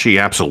 she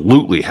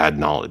absolutely had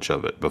knowledge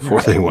of it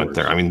before they went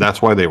there. I mean,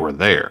 that's why they were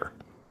there.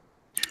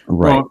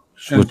 Right. Well,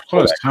 and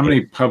plus, how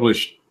many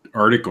published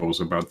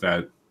articles about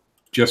that,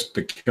 just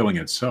the killing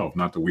itself,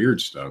 not the weird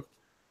stuff,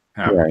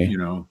 happened?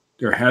 Right.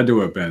 There had to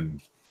have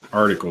been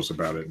articles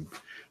about it.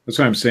 That's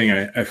why I'm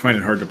saying I find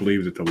it hard to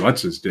believe that the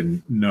Lutzes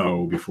didn't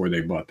know before they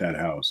bought that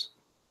house.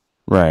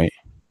 Right.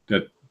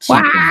 That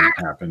something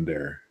happened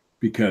there,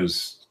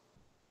 because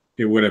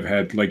it would have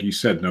had, like you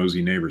said,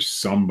 nosy neighbors.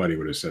 Somebody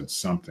would have said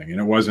something, and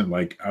it wasn't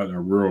like out in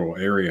a rural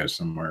area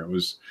somewhere. It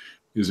was,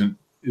 isn't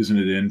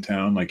it in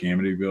town? Like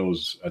Amityville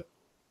is a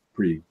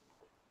pretty.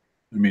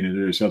 I mean,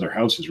 there's other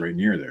houses right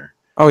near there.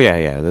 Oh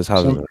yeah. There's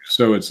houses.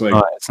 So it's like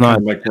it's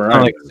not like where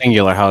a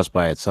singular house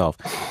by itself.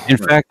 In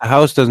fact, the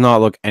house does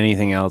not look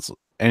anything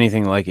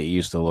like it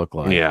used to look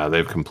like. Yeah,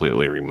 they've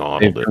completely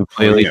remodeled it.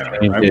 Completely changed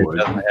it. It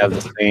doesn't have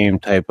the same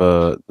type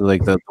of,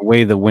 like, the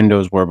way the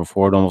windows were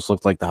before. It almost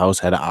looked like the house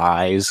had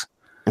eyes.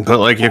 But,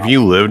 like, if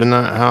you lived in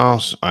that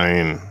house, I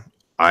mean,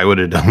 I would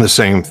have done the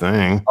same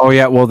thing. Oh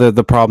yeah, well,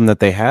 the problem that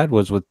they had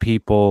was with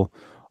people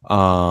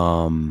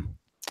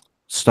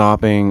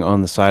stopping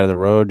on the side of the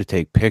road to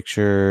take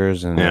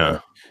pictures, and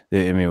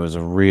it was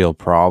a real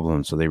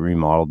problem. So they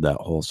remodeled that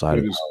whole side.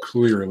 It is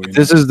clearly.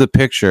 This is the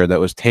picture that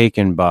was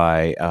taken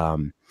by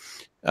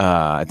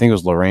I think it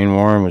was Lorraine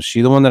Warren. Was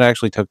she the one that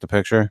actually took the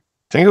picture?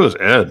 I think it was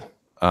Ed.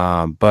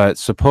 But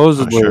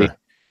supposedly,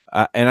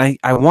 and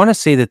I want to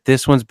say that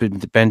this one's been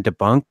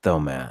debunked, though,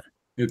 Matt.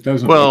 It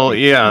doesn't. Well,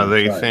 yeah,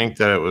 they think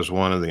that it was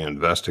one of the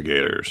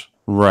investigators.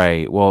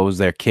 Right. Well, it was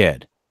their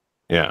kid.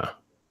 Yeah.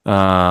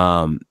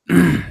 But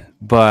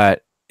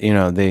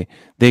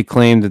they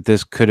claimed that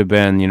this could have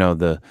been,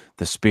 the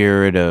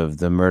spirit of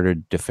the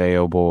murdered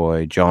DeFeo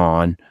boy,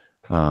 John.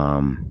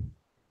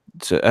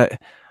 So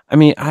I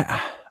mean,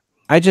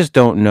 I just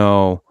don't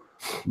know.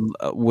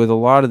 With a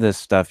lot of this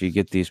stuff, you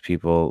get these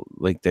people,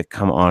 like, that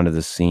come onto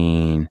the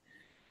scene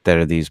that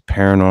are these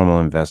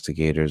paranormal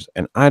investigators,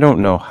 and I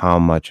don't know how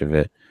much of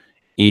it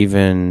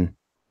even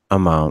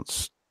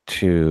amounts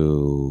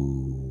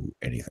to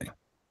anything.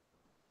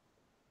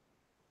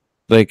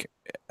 Like,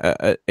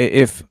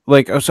 if,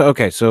 like,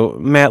 so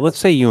Matt, let's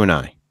say you and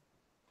I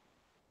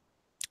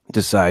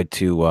decide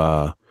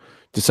to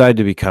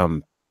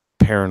become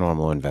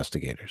paranormal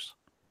investigators.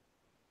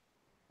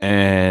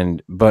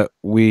 But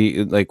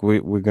we're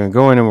gonna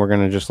go in and we're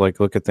gonna just, like,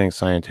 look at things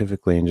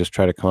scientifically and just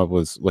try to come up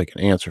with, like,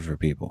 an answer for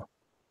people,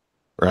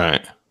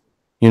 right?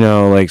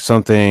 Like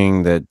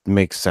something that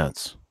makes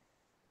sense.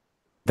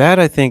 That,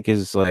 I think,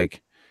 is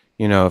like,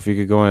 if you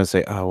could go in and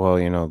say, oh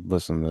well,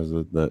 listen, there's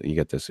you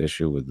get this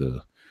issue with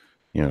the,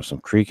 some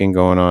creaking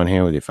going on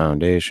here with your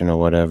foundation or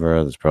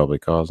whatever that's probably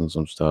causing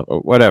some stuff or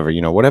whatever,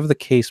 whatever the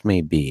case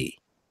may be.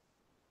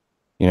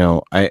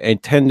 I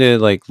tend to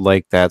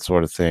like that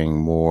sort of thing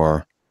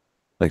more.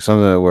 Like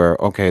something where,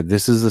 okay,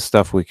 this is the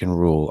stuff we can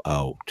rule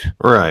out.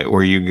 Right,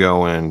 where you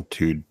go in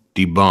to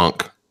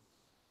debunk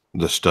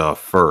the stuff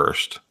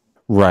first.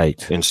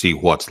 Right. And see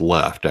what's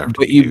left after.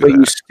 But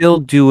you still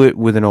do it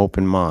with an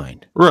open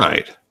mind.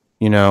 Right.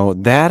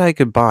 That I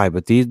could buy.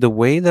 But the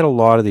way that a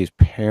lot of these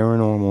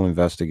paranormal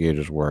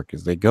investigators work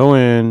is they go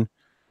in,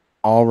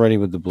 already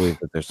with the belief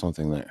that there's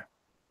something there.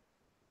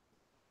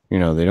 You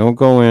know, they don't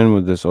go in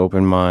with this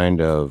open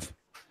mind of,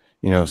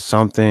 you know,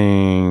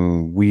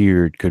 something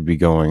weird could be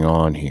going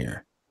on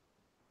here.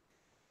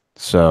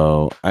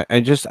 So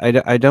I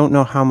don't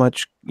know how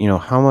much, you know,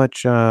 how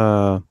much,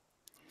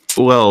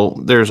 Well,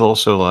 there's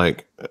also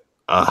like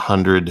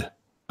 100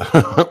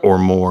 or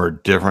more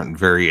different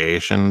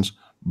variations,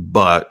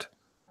 but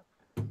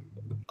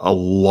a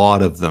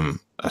lot of them,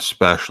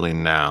 especially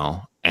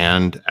now,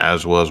 and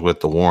as was with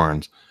the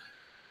Warrens,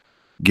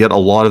 get a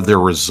lot of their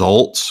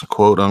results,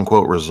 quote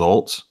unquote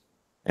results,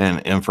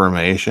 and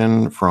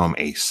information from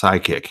a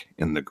psychic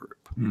in the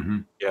group,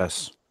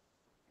 yes.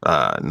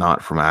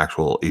 not from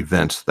actual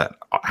events that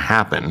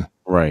happen.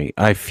 Right.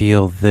 I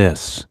feel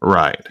this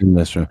Right. in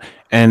this room.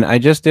 And I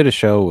just did a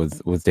show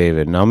with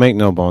David, and I'll make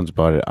no bones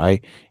about it.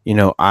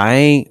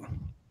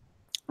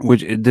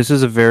 Which this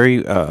is a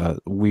very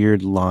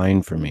weird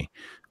line for me.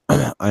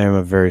 I am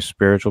a very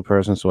spiritual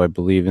person, so I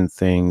believe in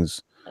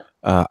things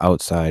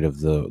outside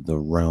of the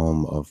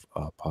realm of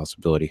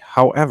possibility.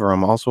 However,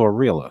 I'm also a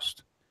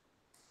realist.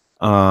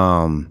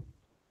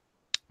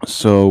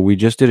 So we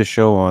just did a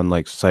show on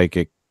like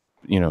psychics,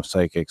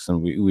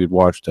 and we'd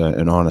watched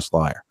An Honest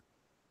Liar.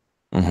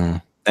 Mm-hmm.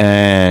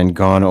 And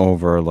gone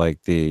over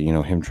like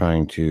him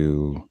trying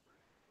to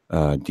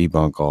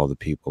debunk all the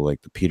people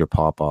like the Peter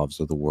Popovs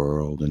of the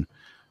world. And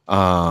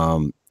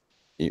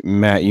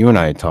Matt, you and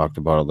I had talked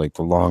about it, like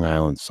the Long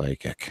Island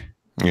psychic,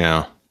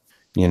 Yeah.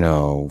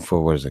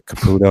 For what is it,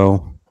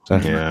 Caputo? Is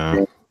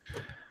that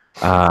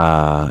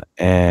Yeah.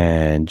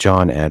 And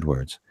John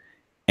Edwards.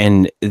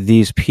 And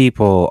these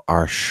people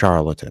are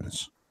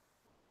charlatans.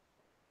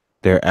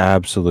 They're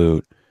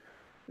absolute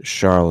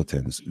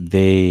charlatans.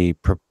 They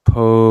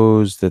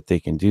propose that they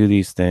can do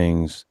these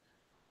things,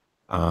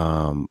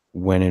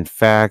 when in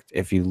fact,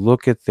 if you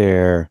look at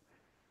their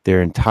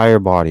entire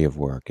body of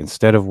work,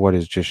 instead of what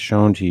is just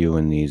shown to you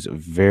in these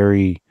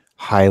very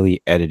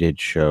highly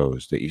edited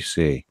shows that you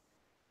see,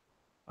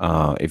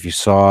 if you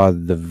saw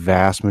the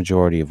vast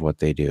majority of what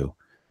they do,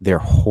 they're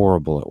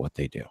horrible at what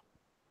they do.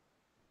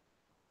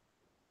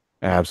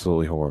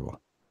 Absolutely horrible.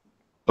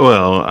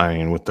 Well, I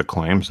mean, with the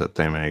claims that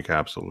they make,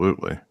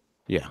 absolutely.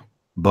 Yeah.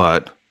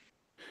 But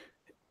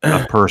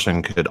a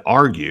person could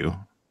argue,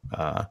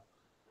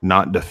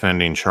 not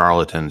defending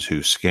charlatans who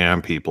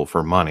scam people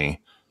for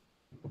money,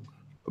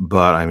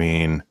 but I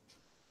mean,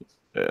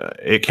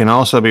 it can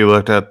also be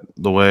looked at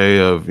the way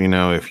of,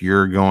 if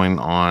you're going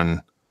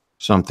on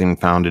something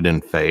founded in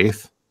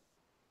faith,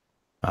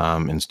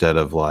 instead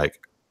of like,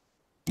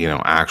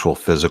 actual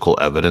physical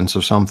evidence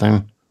of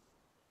something,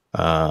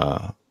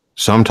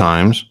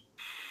 sometimes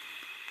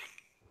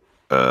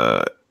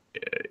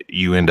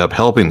you end up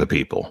helping the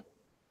people.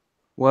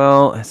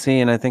 Well, see,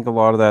 and I think a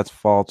lot of that's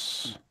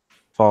false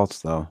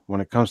though. When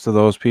it comes to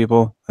those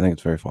people, I think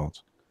it's very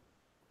false.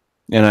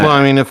 And Well,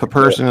 I mean, if a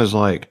person is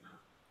like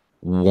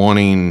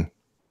wanting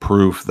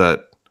proof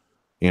that,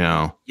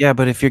 yeah,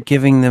 but if you're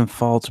giving them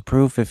false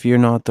proof, if you're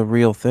not the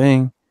real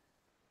thing,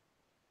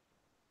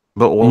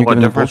 but you're what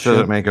giving them difference does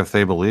bullshit. it make if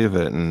they believe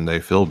it and they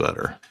feel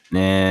better?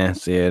 Nah,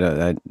 see,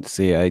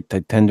 I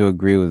tend to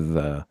agree with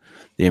the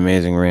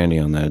amazing Randy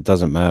on that. It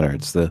doesn't matter.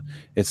 It's the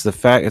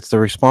fact. It's the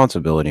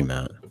responsibility,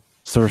 Matt.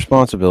 It's the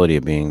responsibility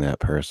of being that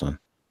person.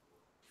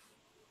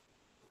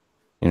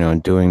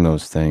 And doing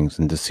those things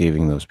and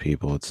deceiving those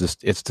people. It's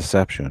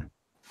deception.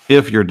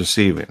 If you're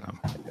deceiving them.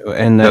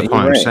 And that's what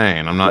I'm right.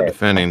 saying. I'm not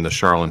defending the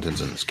charlatans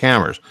and the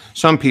scammers.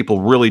 Some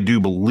people really do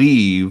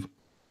believe,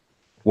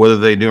 whether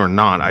they do or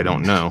not, I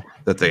don't know,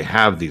 that they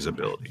have these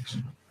abilities.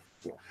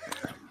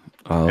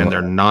 And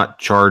they're not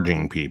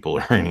charging people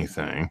or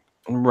anything.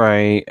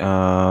 Right.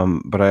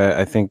 But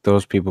I think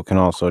those people can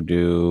also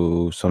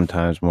do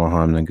sometimes more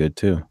harm than good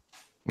too.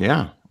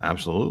 Yeah,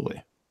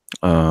 absolutely.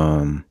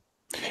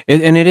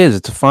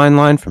 It's a fine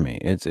line for me.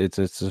 It's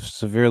a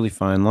severely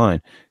fine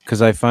line,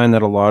 because I find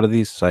that a lot of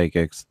these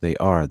psychics,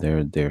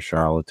 they're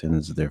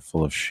charlatans. They're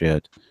full of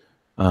shit.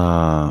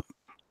 I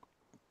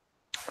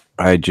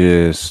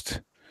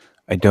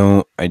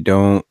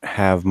don't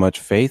have much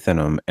faith in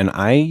them. And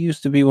I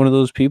used to be one of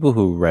those people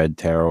who read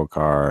tarot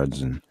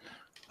cards and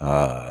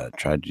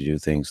tried to do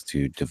things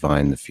to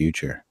divine the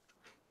future.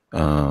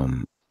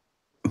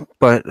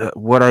 But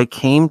what I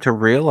came to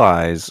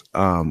realize,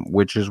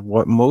 which is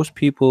what most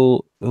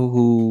people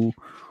who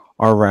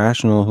are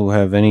rational, who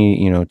have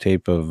any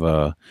type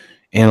of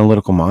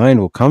analytical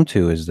mind, will come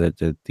to, is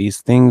that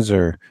these things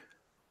are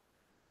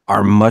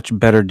much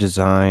better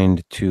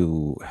designed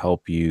to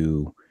help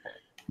you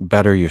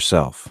better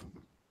yourself.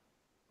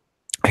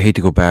 I hate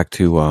to go back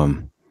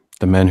to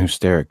The Men Who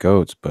Stare at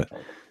Goats, but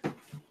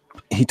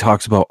he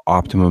talks about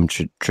optimum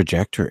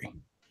trajectory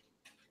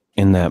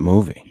in that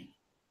movie.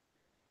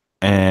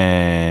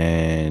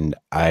 And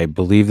I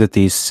believe that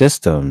these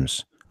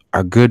systems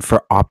are good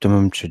for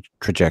optimum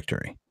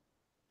trajectory.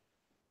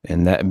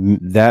 And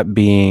that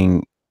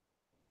being,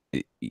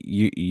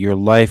 your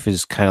life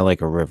is kind of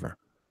like a river.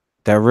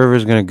 That river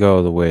is going to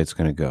go the way it's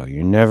going to go.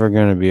 You're never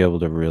going to be able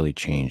to really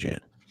change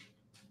it.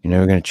 You're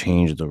never going to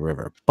change the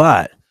river.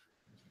 But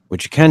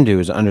what you can do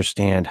is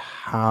understand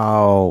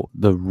how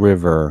the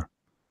river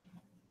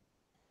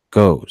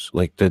goes,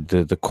 like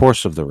the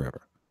course of the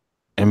river,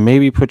 and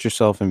maybe put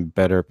yourself in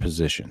better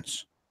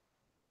positions.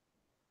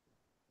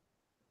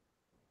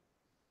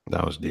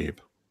 That was deep.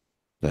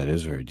 That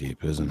is very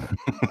deep, isn't it?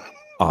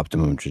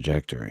 Optimum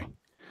trajectory.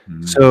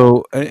 Mm.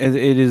 So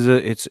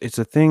it's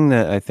a thing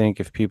that I think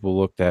if people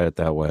looked at it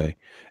that way,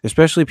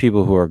 especially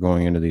people who are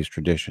going into these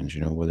traditions,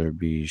 whether it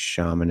be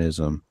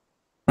shamanism,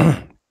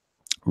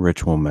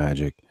 ritual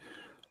magic,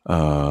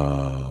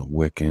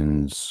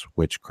 Wiccans,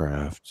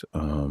 witchcraft,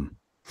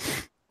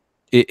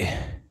 it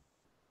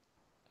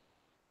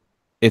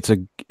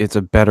it's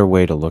a better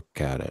way to look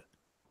at it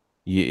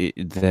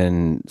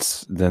than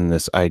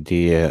this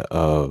idea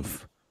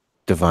of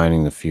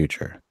divining the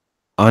future.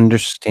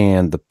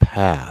 Understand the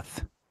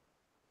path.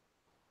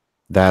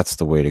 That's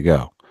the way to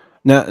go.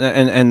 Now,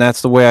 and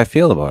that's the way I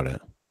feel about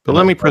it. But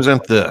let me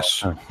present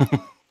this.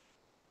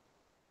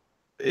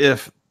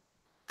 If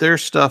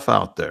there's stuff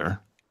out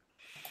there,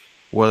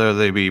 whether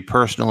they be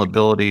personal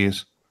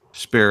abilities,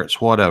 spirits,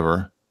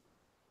 whatever,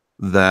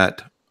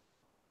 that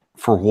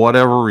for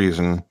whatever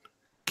reason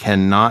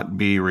cannot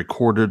be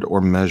recorded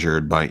or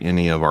measured by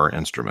any of our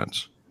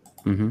instruments,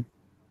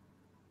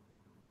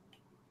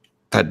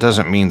 that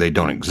doesn't mean they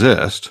don't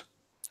exist.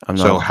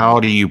 So how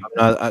do you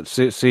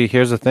see?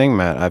 Here's the thing,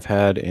 Matt. I've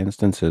had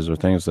instances or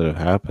things that have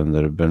happened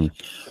that have been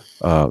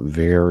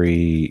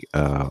very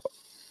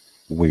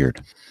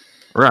weird.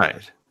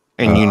 Right.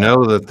 And you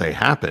know that they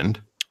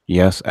happened.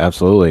 Yes,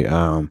 absolutely.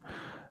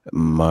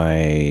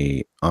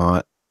 My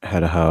aunt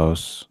had a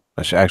house.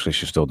 Actually,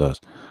 she still does.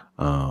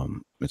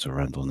 It's a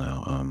rental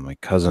now. My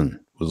cousin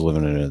was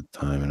living in it at the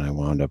time, and I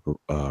wound up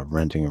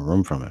renting a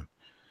room from him.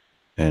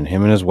 And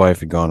him and his wife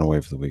had gone away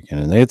for the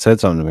weekend, and they had said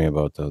something to me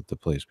about the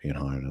place being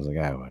haunted. I was like,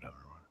 whatever.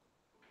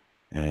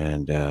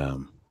 And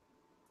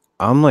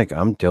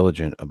I'm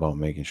diligent about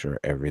making sure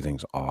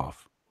everything's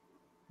off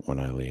when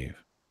I leave.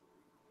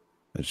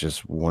 It's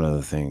just one of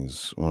the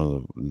things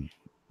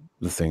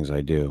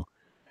I do.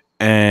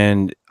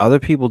 And other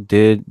people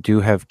do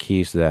have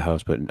keys to that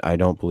house, but I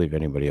don't believe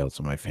anybody else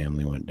in my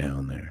family went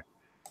down there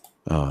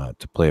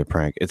to play a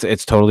prank.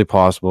 It's totally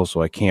possible,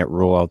 so I can't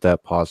rule out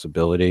that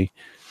possibility.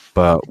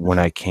 But when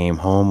I came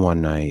home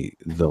one night,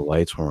 the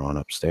lights were on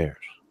upstairs.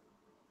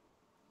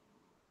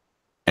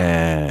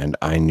 And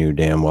I knew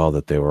damn well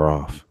that they were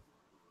off.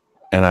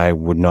 And I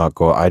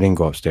didn't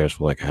go upstairs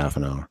for like half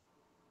an hour.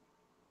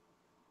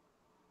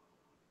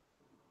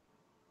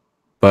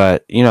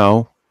 But,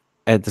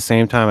 at the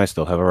same time, I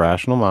still have a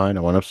rational mind.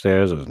 I went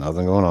upstairs. There was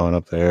nothing going on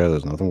up there.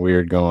 There's nothing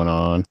weird going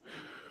on.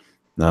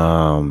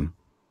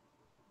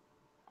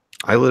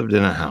 I lived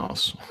in a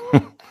house,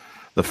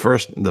 the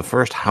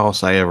first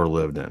house I ever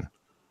lived in,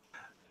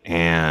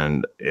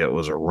 and it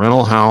was a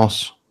rental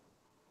house.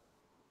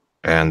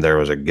 And there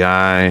was a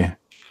guy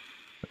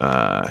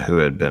who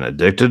had been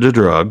addicted to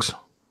drugs,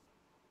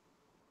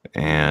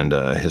 and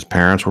his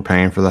parents were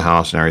paying for the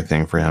house and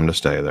everything for him to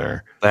stay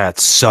there. That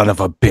son of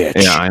a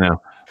bitch. Yeah, I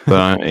know.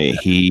 But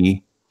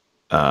he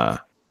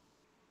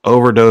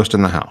overdosed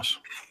in the house.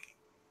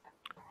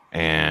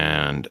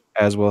 And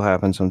as will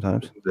happen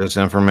sometimes, this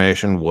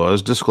information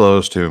was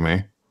disclosed to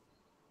me.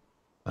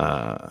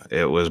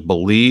 It was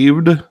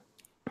believed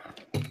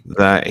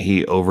that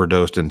he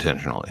overdosed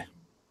intentionally.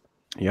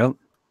 Yep.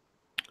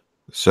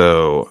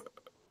 So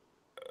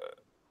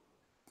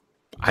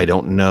I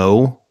don't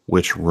know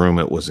which room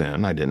it was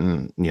in. I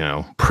didn't,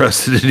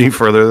 press it any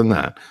further than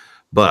that.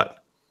 But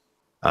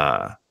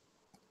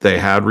they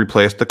had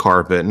replaced the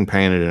carpet and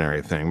painted and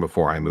everything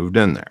before I moved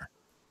in there.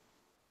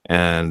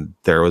 And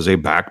there was a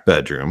back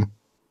bedroom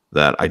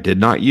that I did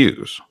not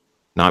use.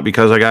 Not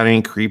because I got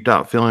any creeped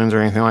out feelings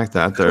or anything like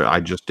that. I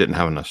just didn't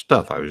have enough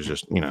stuff. I was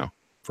just,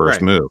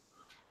 first move.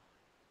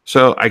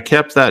 So I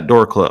kept that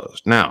door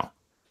closed. Now,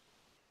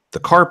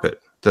 the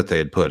carpet that they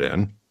had put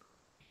in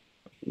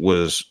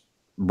was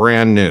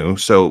brand new.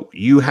 So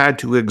you had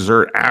to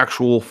exert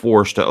actual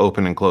force to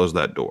open and close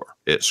that door.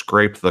 It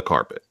scraped the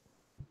carpet.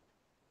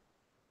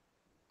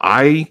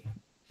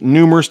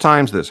 Numerous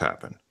times this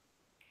happened.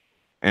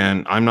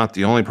 And I'm not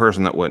the only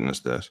person that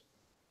witnessed this.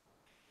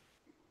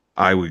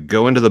 I would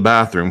go into the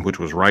bathroom, which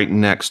was right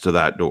next to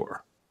that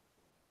door.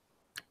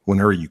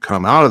 Whenever you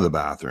come out of the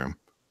bathroom,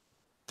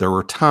 there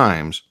were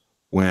times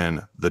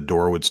when the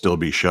door would still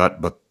be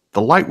shut, but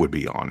the light would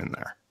be on in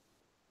there.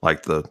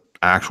 Like the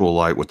actual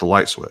light with the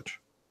light switch.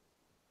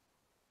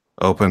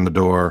 Open the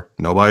door,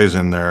 nobody's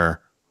in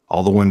there,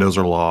 all the windows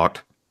are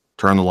locked,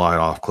 turn the light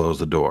off, close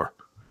the door.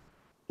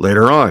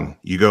 Later on,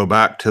 you go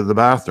back to the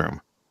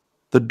bathroom.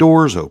 The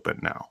door's open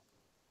now.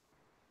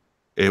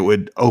 It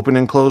would open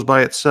and close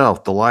by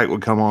itself. The light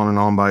would come on and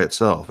on by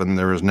itself, and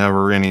there was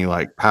never any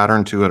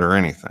pattern to it or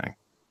anything.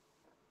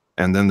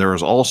 And then there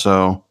was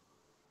also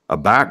a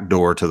back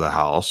door to the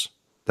house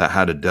that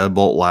had a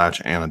deadbolt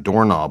latch and a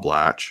doorknob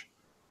latch.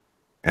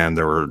 And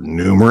there were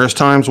numerous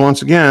times,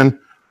 once again,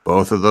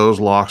 both of those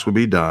locks would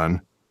be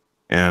done,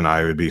 and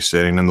I would be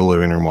sitting in the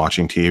living room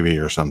watching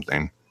TV or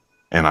something,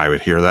 and I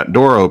would hear that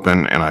door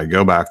open, and I'd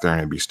go back there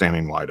and it'd be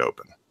standing wide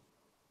open.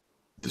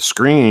 The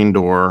screen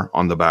door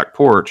on the back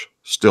porch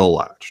still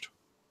latched.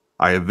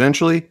 I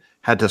eventually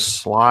had to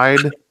slide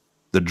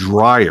the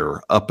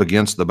dryer up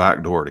against the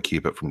back door to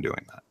keep it from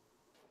doing that.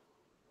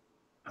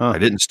 Huh. I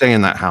didn't stay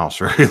in that house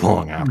very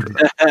long after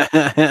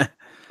that.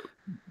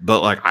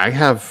 But like, I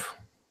have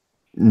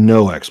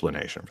no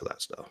explanation for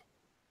that stuff.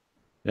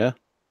 Yeah.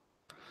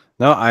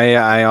 No,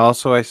 I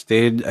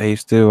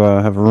used to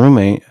have a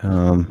roommate.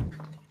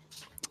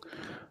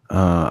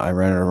 I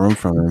rented a room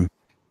from him,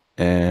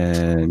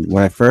 and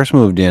when I first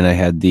moved in, I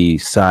had the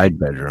side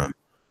bedroom.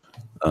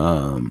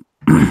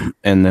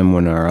 And then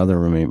when our other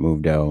roommate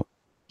moved out,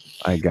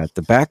 I got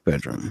the back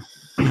bedroom.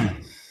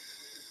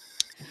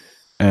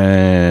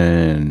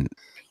 And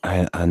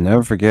I'll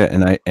never forget.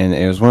 And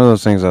it was one of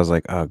those things I was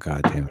like, oh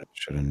god damn it, I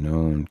should have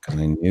known, because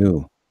I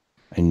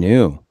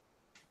knew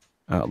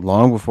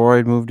long before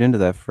I'd moved into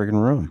that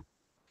friggin' room.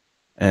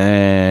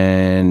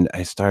 And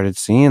I started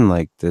seeing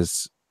like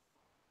this.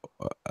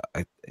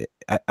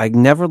 I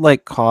never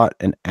like caught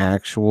an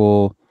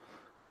actual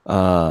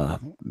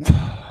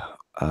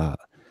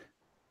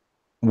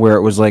where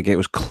it was like it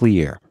was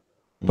clear,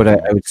 but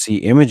I would see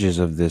images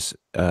of this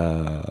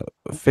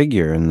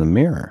figure in the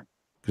mirror,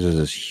 because there's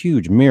this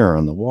huge mirror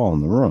on the wall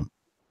in the room,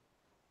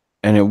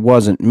 and it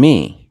wasn't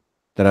me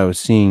that I was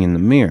seeing in the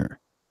mirror,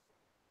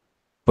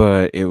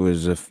 but it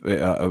was a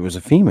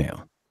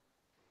female.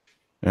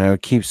 And I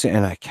would keep saying,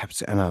 and I kept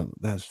saying,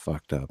 that's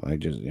fucked up. I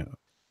just,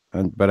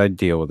 but I'd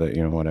deal with it,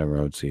 whatever.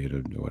 I would see it or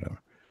whatever.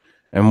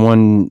 And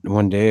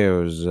one day I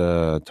was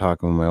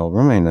talking with my old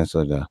roommate, and I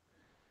said,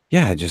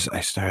 yeah, I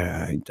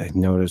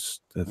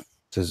noticed that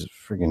this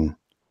freaking,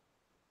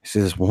 I see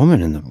this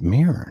woman in the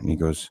mirror. And he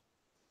goes,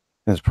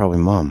 that's probably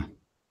Mom.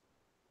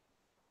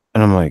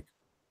 And I'm like,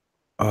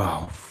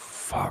 oh,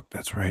 fuck,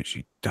 that's right.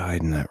 She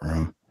died in that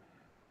room.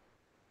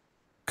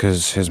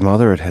 Because his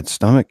mother had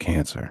stomach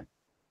cancer.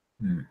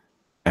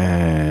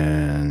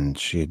 And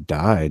she had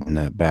died in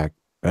that back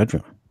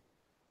bedroom.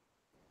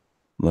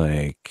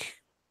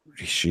 Like,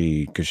 because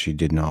she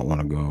did not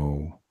want to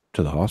go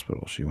to the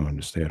hospital. She wanted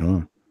to stay at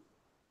home.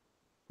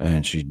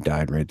 And she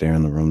died right there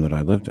in the room that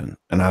I lived in.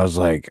 And I was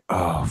like,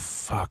 oh,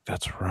 fuck,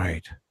 that's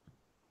right.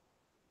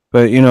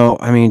 But,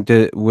 I mean,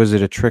 was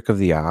it a trick of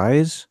the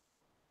eyes?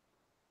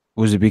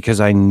 Was it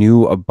because I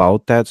knew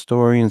about that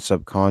story and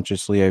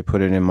subconsciously I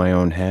put it in my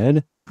own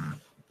head?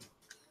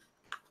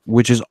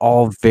 Which is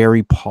all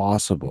very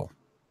possible.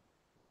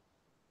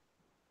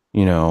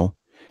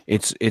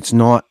 It's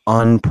not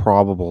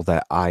unprobable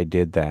that I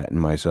did that in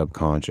my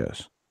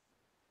subconscious.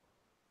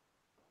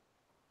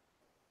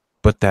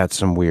 But that's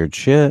some weird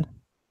shit.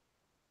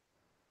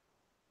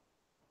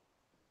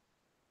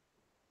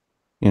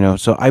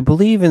 So I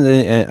believe in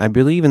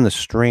the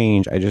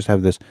strange. I just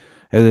have this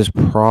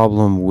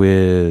problem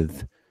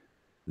with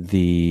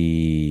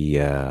the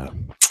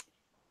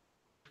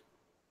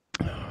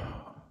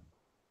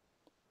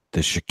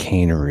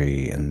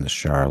chicanery and the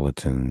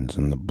charlatans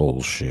and the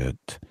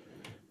bullshit,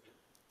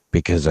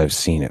 because I've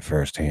seen it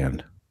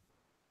firsthand.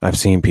 I've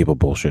seen people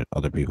bullshit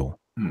other people.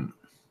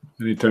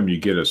 Anytime you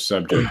get a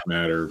subject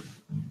matter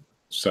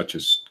such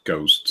as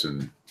ghosts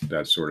and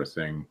that sort of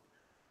thing.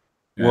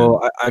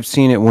 Well, I've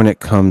seen it when it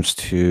comes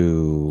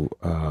to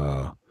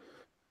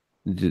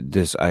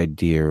this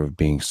idea of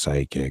being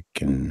psychic,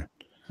 and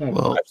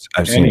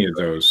I've seen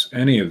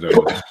any of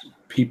those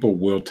people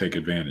will take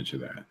advantage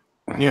of that.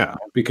 Yeah,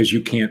 because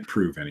you can't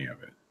prove any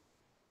of it.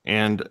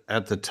 And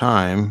at the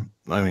time,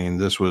 I mean,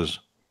 this was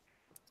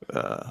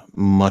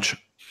much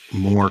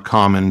more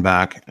common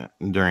back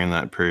during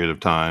that period of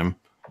time.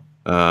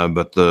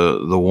 But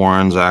the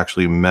Warrens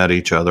actually met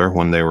each other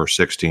when they were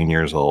 16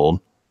 years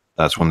old.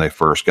 That's when they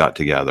first got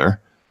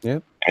together.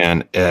 Yep.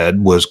 And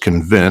Ed was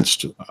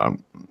convinced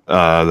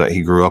that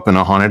he grew up in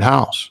a haunted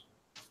house.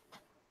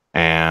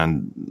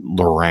 And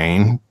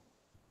Lorraine,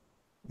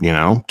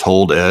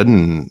 told Ed,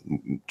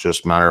 and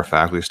just matter of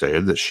factly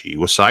stated that she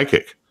was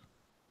psychic.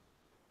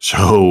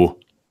 So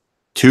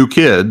 2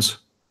 kids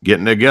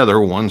getting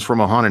together, one's from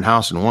a haunted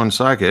house and one's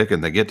psychic,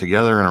 and they get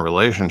together in a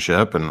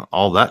relationship and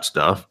all that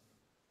stuff.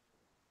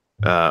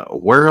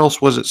 Where else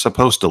was it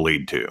supposed to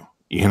lead to?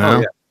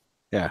 Oh,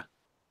 yeah.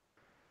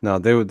 No,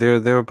 they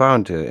were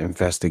bound to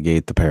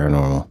investigate the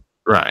paranormal,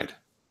 right?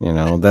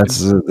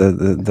 That's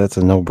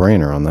a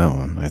no-brainer on that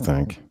one, I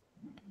think.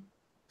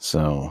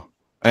 So,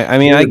 I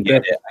mean, I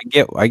get it.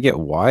 I get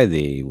why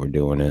they were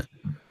doing it.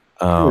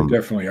 They were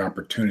definitely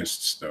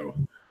opportunists, though.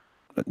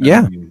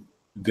 Yeah. I mean,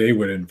 they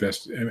would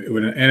invest, and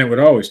it would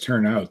always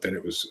turn out that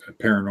it was a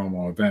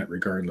paranormal event,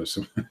 regardless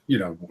of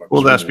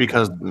Well, that's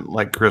because,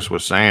 like Chris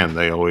was saying,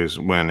 they always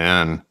went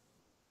in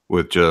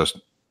with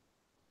just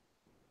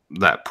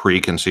that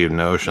preconceived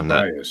notion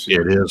that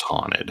it is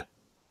haunted,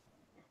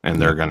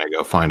 and they're going to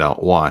go find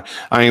out why.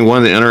 I mean, one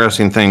of the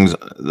interesting things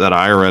that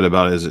I read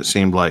about is it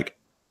seemed like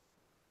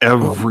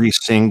every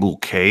single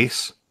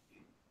case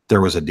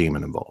there was a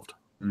demon involved.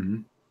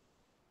 Mm-hmm.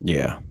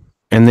 Yeah.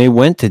 And they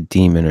went to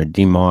demon or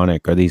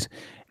demonic or these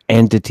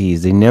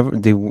entities. They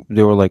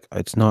were like,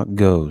 it's not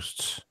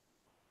ghosts.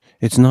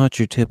 It's not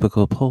your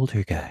typical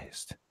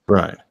poltergeist.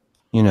 Right.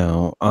 You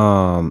know,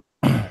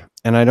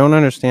 and I don't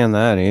understand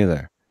that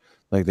either.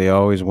 Like they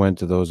always went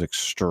to those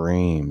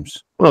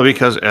extremes. Well,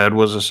 because Ed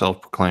was a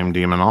self-proclaimed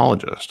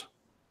demonologist.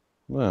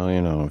 Well,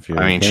 you know, if I you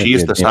mean, can't be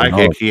she's a the psychic.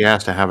 demonologist, He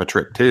has to have a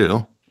trick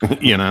too.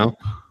 You know.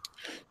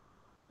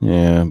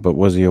 yeah, but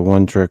was he a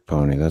one-trick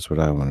pony? That's what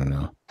I want to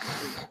know.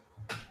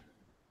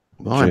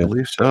 Well, I Just,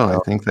 believe so. I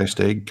think they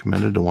stayed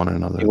committed to one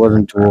another. he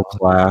wasn't dual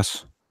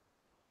class.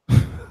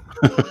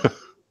 A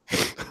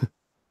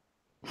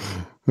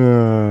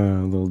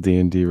little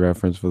D&D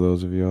reference for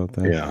those of you out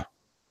there. Yeah.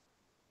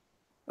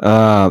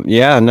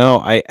 Yeah,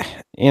 no,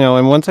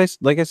 and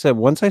like I said,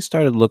 once I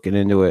started looking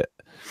into it,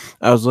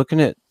 I was looking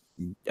at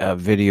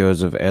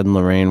videos of Ed and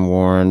Lorraine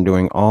Warren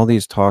doing all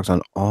these talks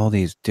on all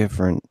these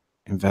different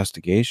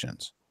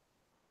investigations,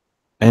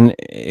 and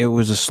it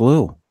was a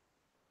slew.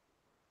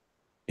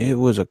 It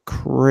was a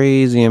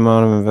crazy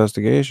amount of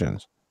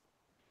investigations.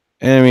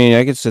 And I mean,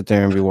 I could sit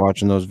there and be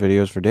watching those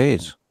videos for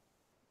days.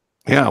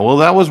 Yeah, well,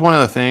 that was one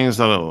of the things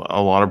that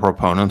a lot of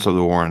proponents of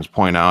the Warrens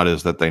point out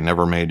is that they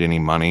never made any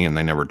money and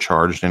they never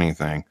charged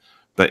anything,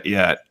 but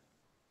yet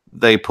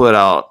they put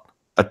out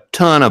a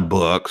ton of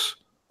books.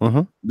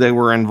 Mm-hmm. They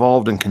were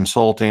involved in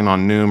consulting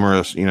on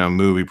numerous,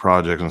 movie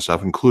projects and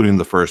stuff, including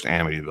the first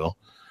Amityville.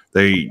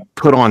 They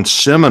put on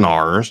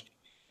seminars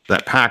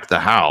that packed the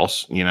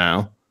house.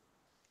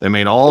 They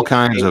made all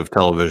kinds of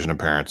television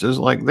appearances.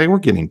 Like they were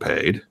getting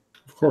paid.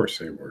 Of course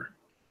they were.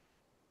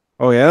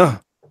 Oh yeah,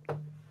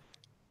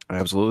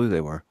 absolutely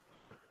they were.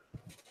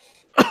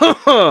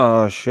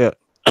 Oh shit!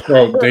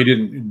 Well, they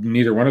didn't.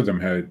 Neither one of them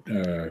had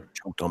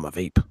Choked on my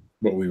vape.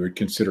 what we would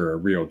consider a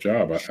real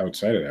job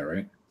outside of that,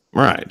 right?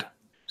 Right.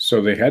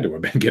 So they had to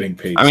have been getting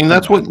paid. I mean,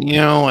 that's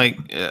somehow. what,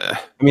 I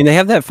mean, they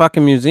have that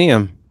fucking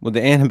museum with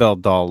the Annabelle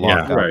doll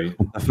locked up. Right.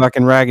 The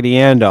fucking Raggedy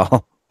Ann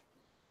doll.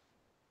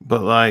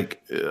 But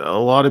like a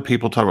lot of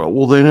people talk about,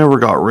 well, they never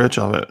got rich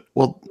of it.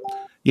 Well,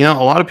 a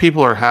lot of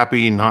people are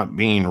happy not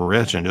being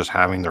rich and just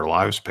having their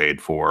lives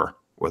paid for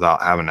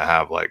without having to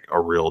have like a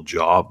real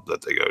job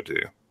that they go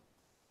to.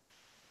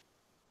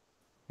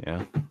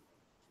 Yeah.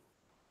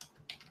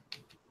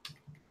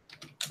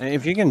 And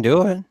if you can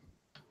do it,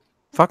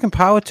 fucking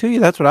power to you.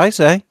 That's what I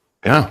say.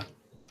 Yeah.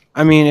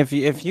 I mean,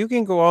 if you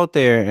can go out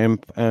there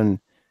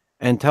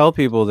and tell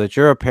people that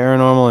you're a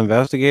paranormal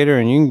investigator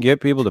and you can get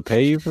people to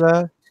pay you for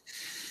that,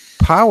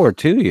 power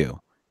to you.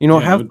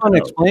 Have fun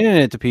explaining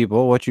it to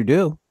people what you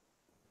do.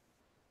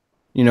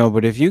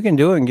 But if you can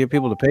do it and get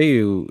people to pay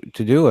you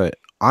to do it,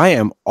 I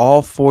am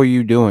all for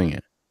you doing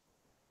it.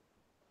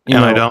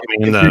 I don't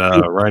mean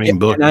that writing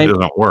books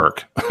doesn't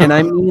work. And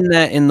I mean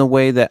that in the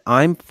way that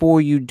I'm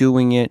for you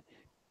doing it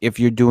if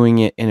you're doing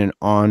it in an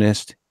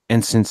honest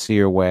and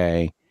sincere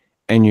way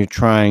and you're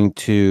trying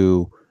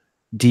to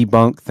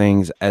debunk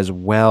things as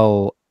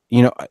well,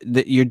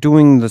 that you're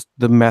doing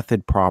the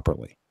method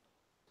properly.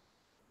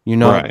 You're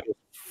not right.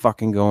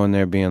 fucking going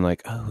there being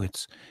like, oh,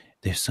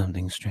 there's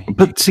something strange.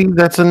 But see,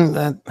 that's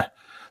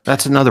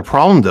another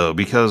problem though,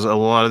 because a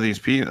lot of these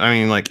people, I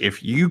mean, like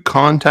if you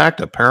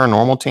contact a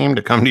paranormal team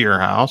to come to your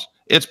house,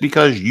 it's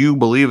because you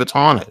believe it's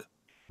haunted.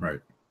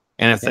 Right.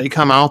 And if they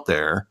come out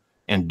there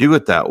and do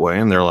it that way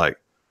and they're like,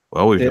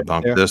 well, we've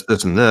debunked this,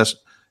 and this,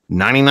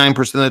 99%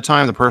 of the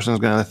time, the person's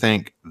going to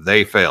think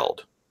they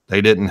failed.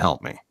 They didn't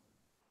help me.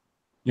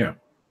 Yeah.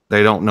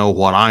 They don't know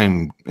what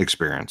I'm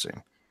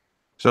experiencing.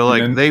 So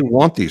like they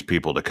want these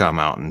people to come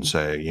out and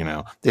say,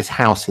 this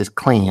house is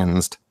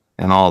cleansed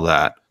and all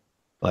that.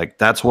 Like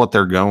that's what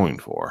they're going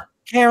for.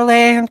 Carol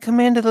Ann, come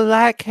into the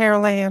light,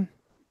 Carol Ann.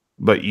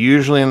 But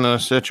usually in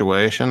those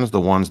situations,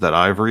 the ones that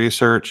I've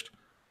researched,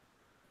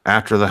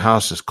 after the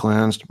house is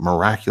cleansed,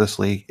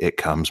 miraculously it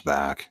comes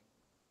back.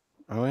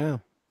 Oh yeah.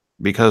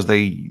 Because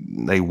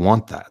they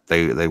want that.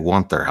 They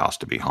want their house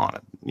to be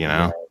haunted,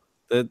 Yeah.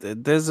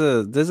 There's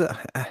a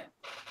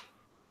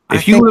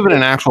if you live in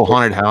an actual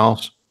haunted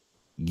house,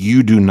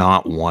 you do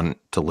not want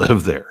to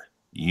live there.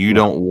 You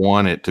don't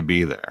want it to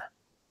be there.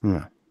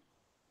 No,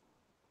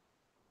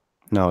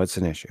 it's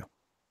an issue.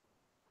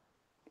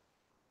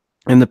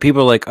 And the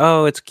people are like,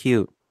 oh, it's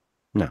cute.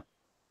 No,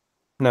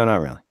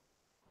 not really.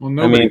 Well,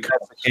 nobody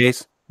that's the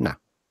case. No.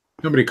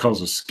 Nobody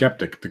calls a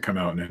skeptic to come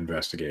out and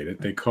investigate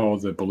it. They call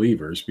the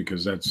believers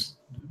because that's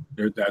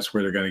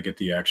where they're going to get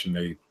the action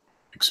they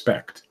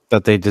expect.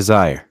 That they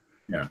desire.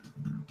 Yeah.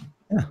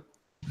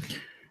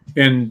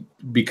 And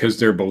because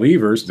they're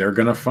believers, they're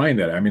going to find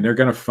that. I mean, they're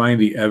going to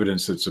find the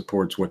evidence that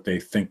supports what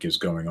they think is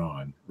going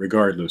on,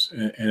 regardless.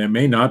 And it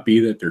may not be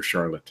that they're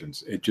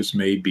charlatans. It just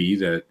may be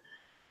that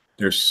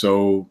they're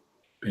so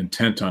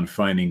intent on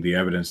finding the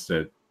evidence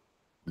that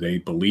they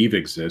believe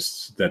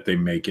exists that they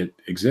make it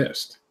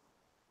exist.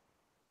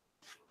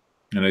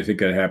 And I think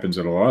that happens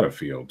in a lot of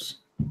fields.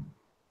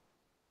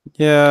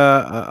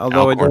 Yeah,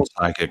 although I don't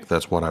psychic.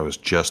 That's what I was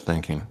just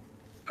thinking.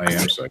 I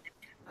am psychic.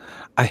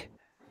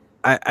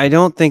 I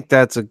don't think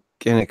that's an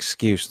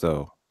excuse,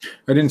 though.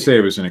 I didn't say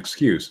it was an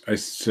excuse. I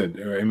said,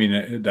 I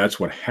mean, that's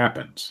what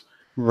happens.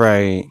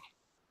 Right.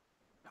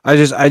 I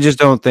just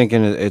don't think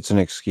it's an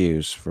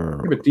excuse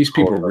for. Yeah, but these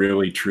people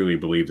really truly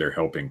believe they're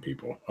helping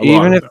people. A lot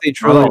Even of if them, they not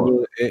truly, all of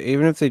them.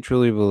 even if they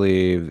truly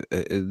believe,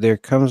 there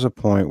comes a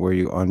point where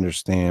you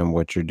understand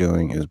what you're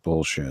doing is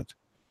bullshit.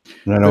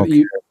 And I But don't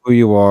care who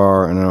you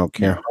are, and I don't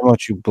care Yeah. how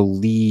much you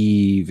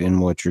believe in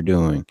what you're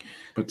doing.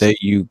 But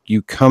That you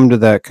come to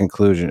that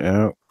conclusion. And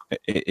I don't,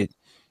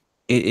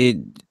 it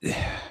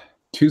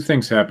two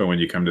things happen when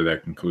you come to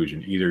that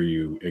conclusion. Either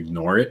you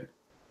ignore it,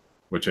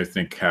 which I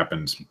think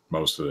happens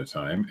most of the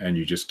time, and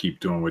you just keep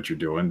doing what you're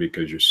doing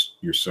because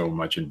you're so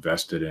much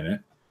invested in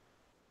it,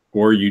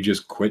 or you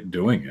just quit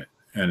doing it.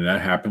 And that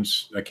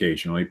happens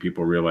occasionally.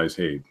 People realize,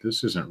 hey,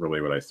 this isn't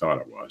really what I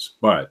thought it was.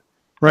 But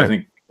I right.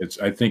 think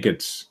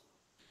it's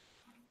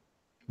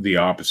the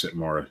opposite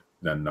more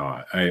than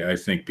not. I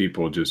think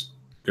people just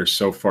they're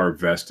so far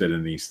vested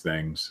in these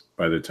things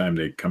by the time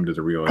they come to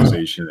the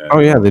realization that Oh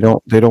yeah, they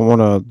don't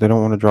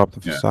want to drop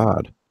the Yeah.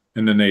 facade.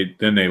 and then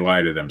they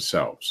lie to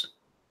themselves.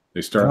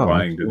 They start Oh,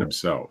 lying to absolutely.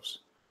 themselves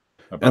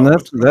about And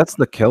what's going that's on.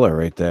 the killer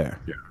right there.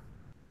 Yeah.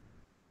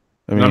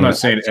 I And mean, I'm not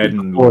saying I've said Ed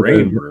and before,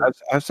 Lorraine were.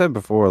 I've said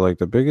before, like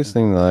the biggest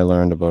thing that I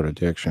learned about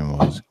addiction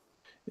was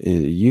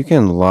you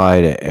can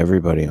lie to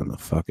everybody on the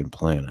fucking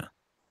planet.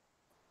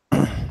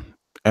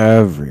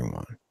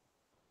 Everyone.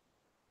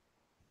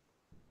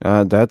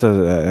 That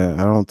does.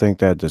 I don't think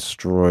that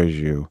destroys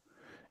you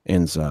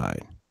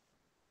inside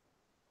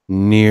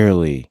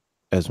nearly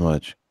as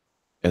much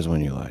as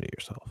when you lie to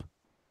yourself.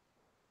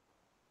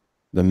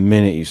 The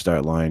minute you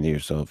start lying to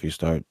yourself, you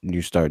start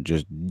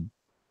just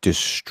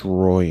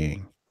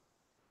destroying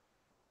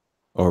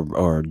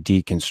or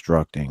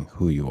deconstructing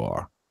who you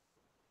are.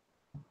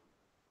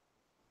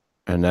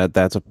 And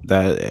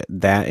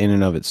that in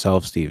and of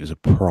itself, Steve, is a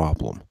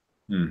problem.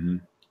 Mm-hmm.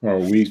 Well,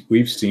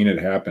 we've seen it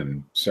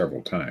happen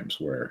several times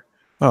where,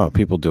 Oh,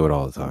 people do it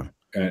all the time.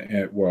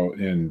 well,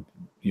 in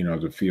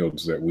the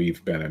fields that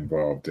we've been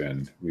involved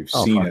in, we've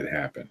Oh, seen fuck. it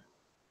happen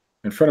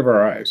in front of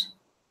our eyes.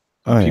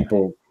 Oh, yeah.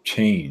 People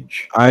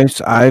change. I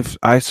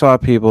saw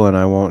people, and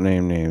I won't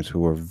name names, who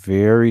were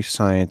very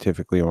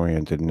scientifically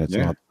oriented, and it's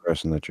Yeah. not the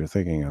person that you're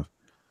thinking of.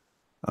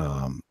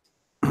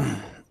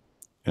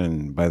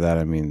 And by that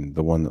I mean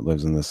the one that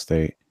lives in the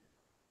state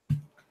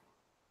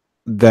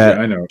that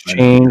Yeah, I know.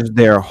 changed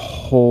their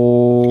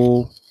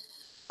whole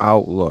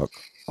outlook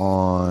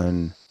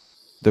on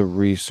the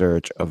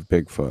research of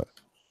Bigfoot.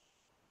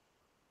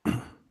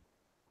 And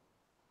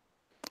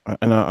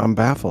I'm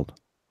baffled.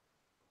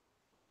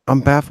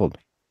 I'm baffled.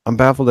 I'm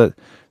baffled that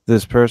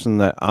this person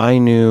that I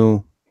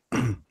knew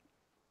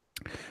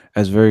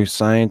as very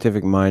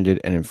scientific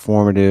minded and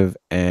informative,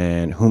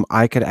 and whom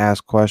I could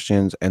ask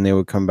questions and they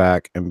would come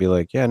back and be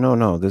like, yeah,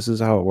 no, this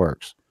is how it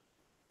works.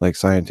 Like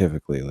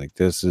scientifically, like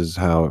this is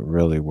how it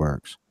really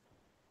works.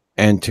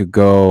 And to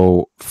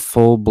go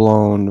full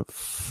blown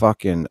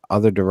fucking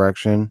other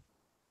direction,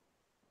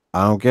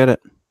 I don't get it.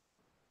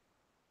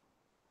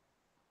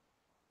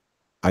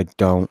 I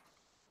don't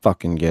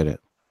fucking get it.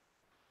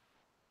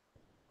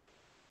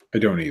 I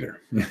don't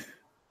either.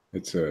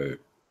 It's a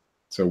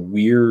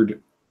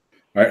weird.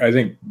 I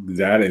think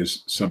that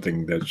is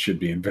something that should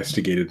be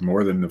investigated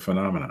more than the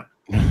phenomena.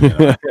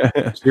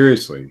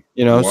 Seriously,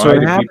 So why it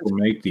do happens. people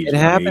make these? It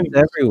happens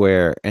 180s?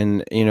 everywhere,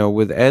 and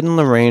with Ed and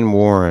Lorraine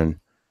Warren,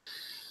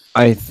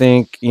 I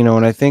think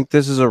and I think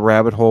this is a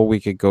rabbit hole we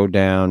could go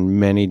down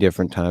many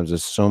different times.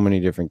 There's so many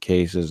different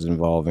cases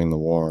involving the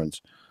Warrens.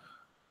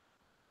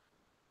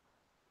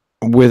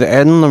 With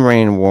Ed and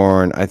Lorraine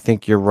Warren, I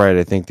think you're right.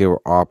 I think they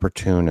were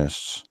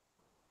opportunists.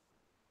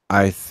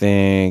 I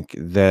think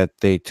that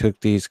they took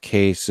these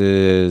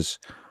cases.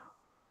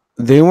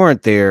 They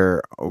weren't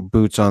there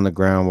boots on the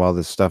ground while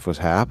this stuff was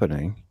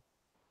happening.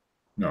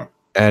 No,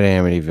 at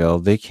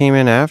Amityville. They came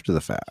in after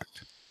the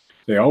fact.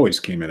 they always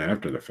came in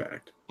after the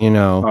fact.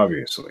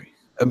 Obviously.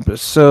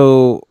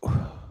 So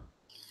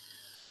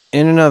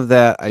in and of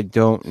that, I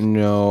don't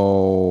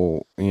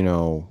know.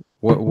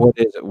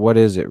 What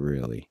is it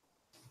really?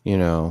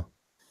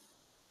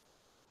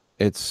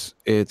 It's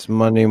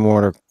Monday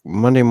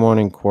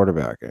morning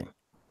quarterbacking.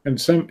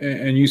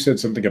 And you said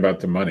something about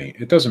the money.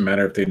 It doesn't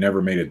matter if they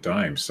never made a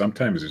dime.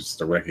 Sometimes it's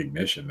the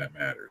recognition that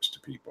matters to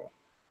people.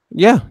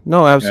 Yeah,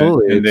 no,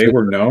 absolutely. And they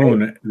were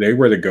known. They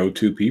were the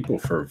go-to people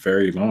for a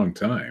very long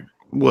time.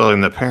 Well,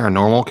 in the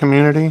paranormal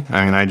community,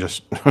 I mean, I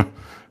just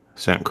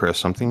sent Chris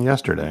something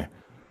yesterday.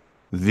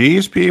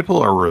 These people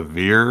are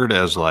revered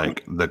as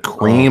like the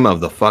cream of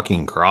the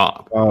fucking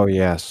crop. Oh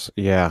yes,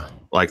 yeah.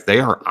 Like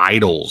they are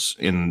idols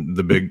in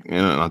the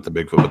not the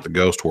Bigfoot, but the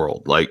ghost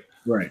world. Like,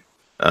 right.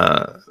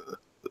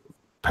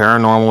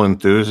 Paranormal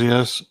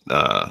enthusiasts.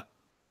 I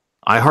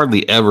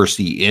hardly ever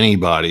see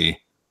anybody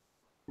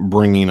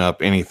bringing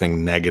up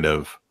anything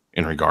negative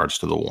in regards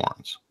to the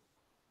Warrens.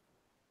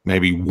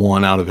 Maybe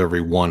 1 out of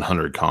every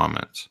 100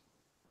 comments,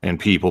 and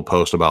people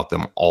post about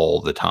them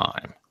all the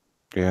time.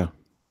 Yeah.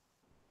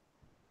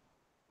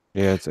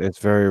 Yeah, it's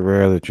very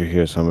rare that you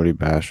hear somebody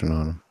bashing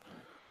on them.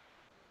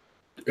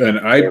 And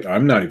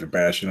I'm not even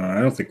bashing on.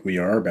 I don't think we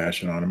are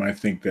bashing on them. I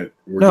think that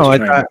we're No,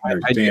 just trying to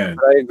understand.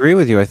 I agree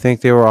with you. I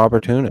think they were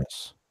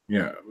opportunists.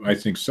 Yeah, I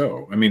think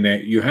so. I mean,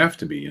 you have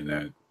to be in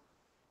that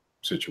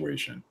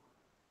situation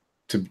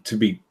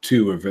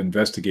to have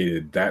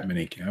investigated that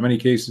many. How many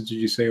cases did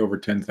you say? Over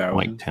Like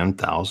 10,000?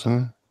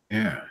 10,000?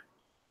 Yeah,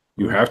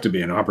 you have to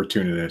be an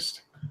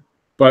opportunist.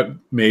 But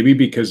maybe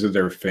because of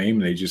their fame,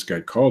 they just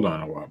got called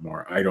on a lot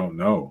more. I don't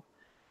know,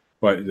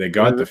 but they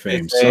got the They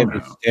fame say if you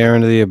somehow. stare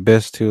into the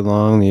abyss too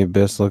long, the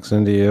abyss looks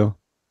into you.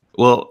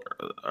 Well,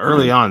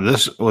 early on,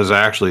 this was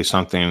actually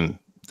something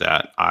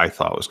that I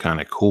thought was kind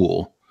of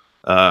cool.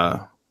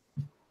 Ed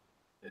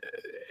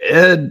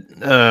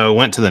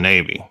went to the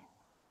Navy.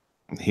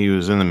 He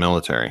was in the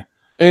military.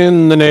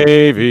 In the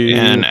Navy.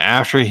 And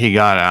after he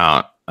got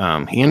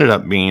out, he ended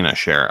up being a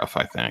sheriff,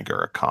 I think,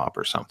 or a cop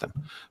or something.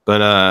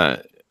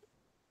 But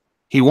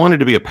he wanted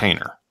to be a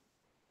painter.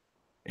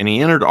 And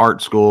he entered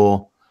art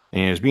school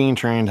and he was being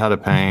trained how to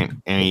paint,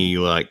 and he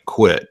like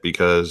quit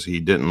because he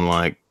didn't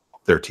like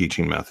their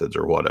teaching methods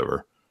or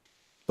whatever.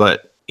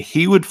 But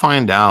he would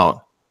find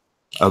out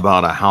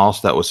about a house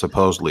that was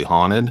supposedly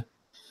haunted,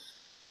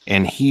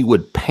 and he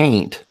would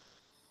paint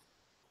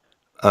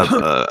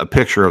a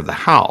picture of the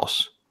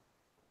house,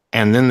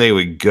 and then they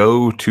would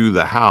go to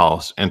the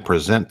house and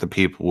present the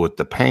people with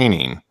the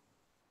painting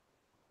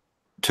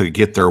to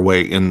get their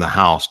way in the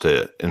house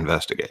to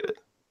investigate it.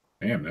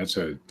 Damn, that's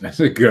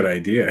a good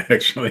idea,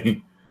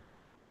 actually.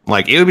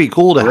 Like, it would be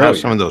cool to have Brilliant.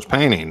 some of those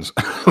paintings.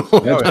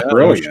 That's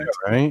brilliant.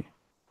 Right?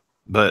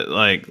 But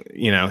like,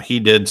 he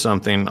did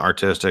something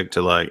artistic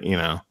to like,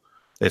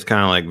 it's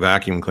kind of like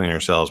vacuum cleaner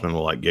salesman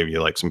will like give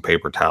you like some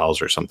paper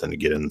towels or something to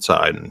get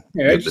inside and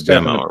Yeah, I get the just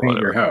happened demo to or paint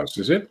whatever. your house.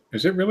 Is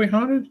it really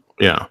haunted?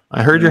 Yeah.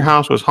 I heard your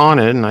house was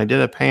haunted and I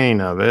did a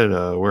painting of it.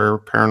 We're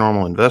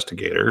paranormal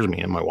investigators, me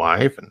and my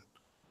wife, and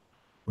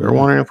we were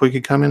wondering if we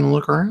could come in and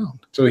look around.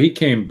 So he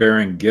came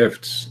bearing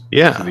gifts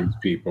to these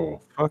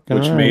people,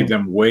 which made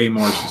them way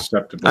more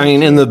susceptible. I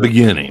mean, in the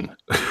beginning.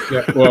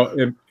 Yeah, well,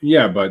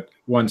 but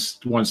once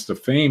the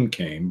fame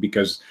came,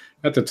 because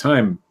at the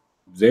time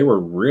they were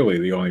really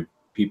the only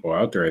people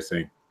out there, I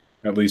think,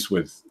 at least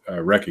with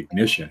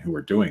recognition, who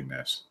were doing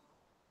this.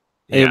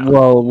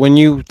 Well, when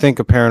you think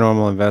of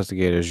paranormal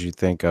investigators, you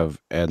think of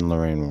Ed and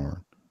Lorraine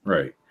Warren.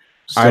 Right.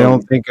 I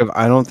don't think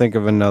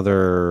of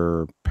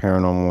another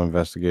paranormal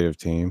investigative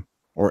team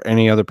or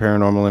any other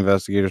paranormal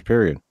investigators,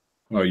 period.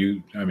 Well,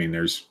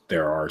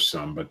 there are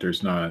some, but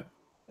there's not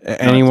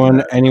anyone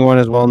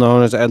as well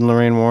known as Ed and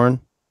Lorraine Warren.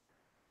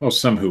 Well,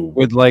 some who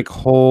with like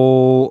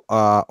whole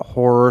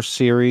horror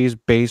series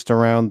based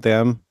around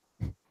them.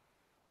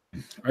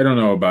 I don't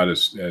know about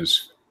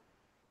as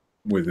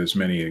with as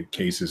many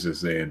cases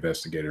as they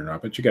investigate or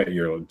not, but you got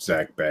your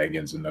Zach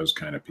Baggins and those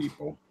kind of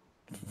people.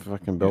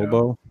 Fucking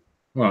Bilbo.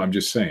 Well, I'm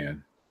just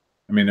saying.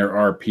 I mean, there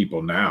are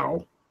people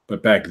now,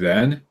 but back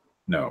then,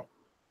 no.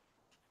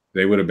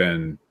 They would have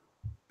been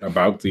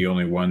about the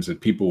only ones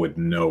that people would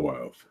know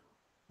of.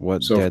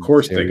 What so of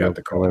course they got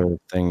the call.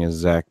 Thing is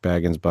Zach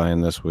Baggins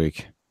buying this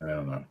week. I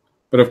don't know.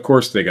 But of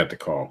course they got the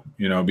call,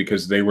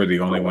 because they were the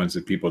only ones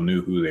that people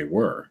knew who they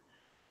were.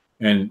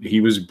 And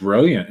he was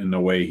brilliant in the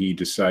way he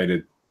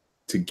decided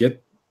to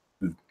get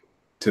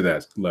to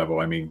that level.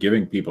 I mean,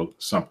 giving people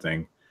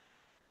something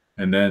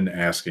and then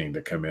asking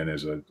to come in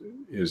is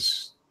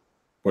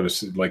what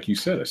is, like you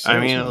said, a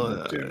salesman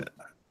would do.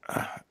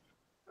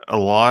 A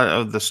lot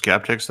of the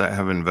skeptics that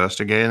have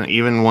investigated,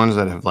 even ones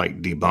that have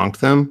like debunked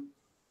them,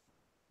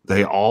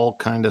 they all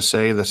kind of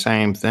say the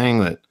same thing,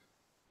 that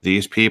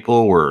these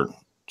people were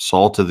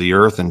salt of the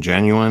earth and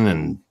genuine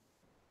and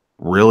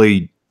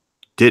really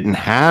didn't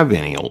have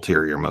any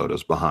ulterior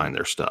motives behind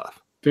their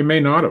stuff. They may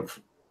not have.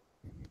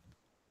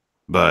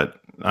 But,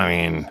 I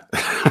mean,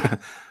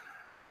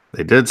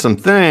 they did some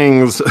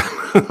things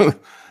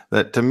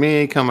that to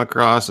me come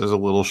across as a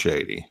little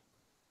shady.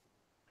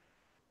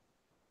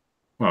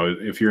 Well,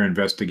 if you're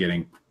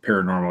investigating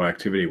paranormal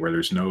activity where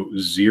there's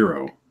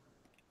zero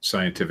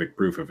scientific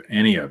proof of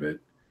any of it,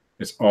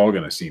 it's all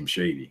going to seem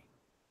shady.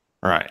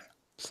 Right.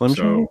 Slim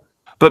Shady?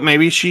 But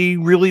maybe she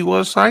really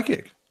was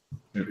psychic.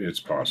 It's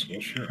possible,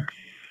 sure.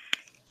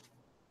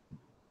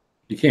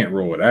 You can't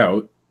rule it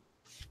out.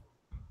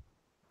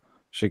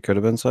 She could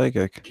have been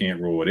psychic.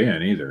 Can't rule it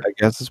in either. I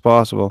guess it's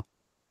possible.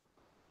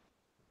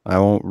 I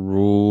won't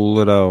rule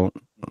it out.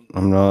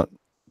 I'm not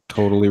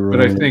totally ruling.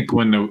 But I think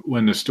when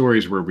the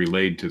stories were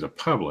relayed to the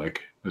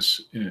public,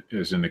 as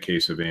in the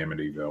case of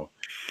Amityville,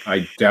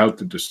 I doubt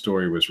that the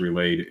story was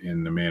relayed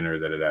in the manner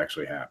that it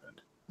actually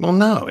happened. Well,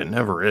 no, it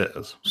never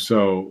is.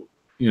 So,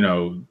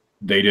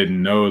 they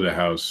didn't know the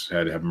house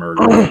had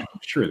murder. I'm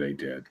sure they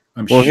did.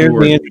 Here's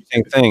the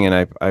interesting thing,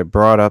 and I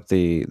brought up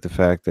the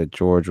fact that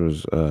George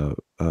was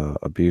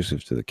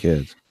abusive to the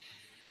kids.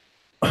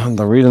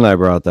 The reason I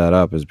brought that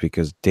up is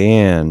because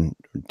Danny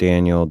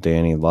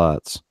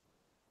Lutz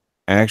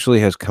actually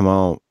has come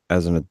out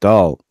as an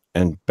adult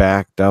and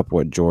backed up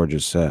what George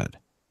has said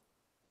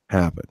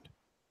happened,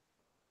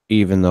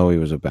 even though he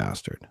was a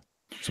bastard,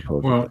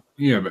 supposedly. Well,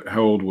 yeah, but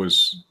how old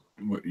was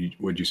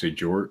what'd you say,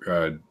 George?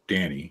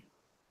 Daniel?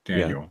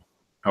 Yeah.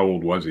 How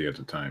old was he at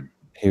the time?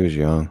 He was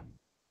young.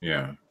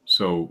 Yeah,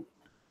 so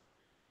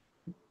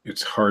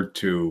it's hard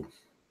to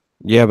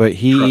Yeah, but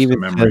trust the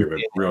memory of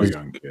a real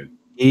young kid.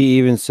 he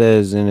even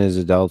says in his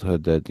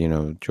adulthood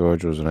that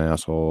George was an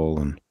asshole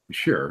and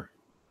Sure.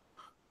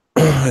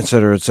 et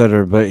cetera, et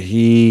cetera. But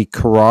he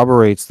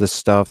corroborates the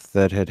stuff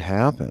that had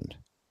happened.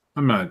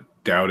 I'm not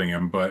doubting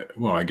him, but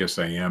well, I guess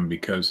I am,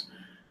 because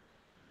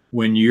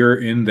when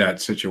you're in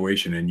that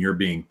situation and you're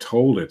being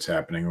told it's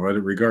happening,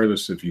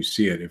 regardless if you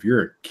see it, if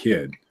you're a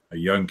kid, a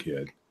young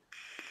kid,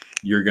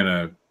 you're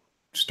gonna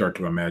start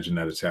to imagine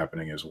that it's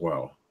happening as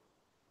well.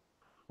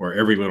 Or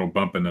every little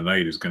bump in the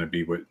night is going to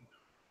be what,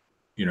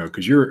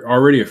 because you're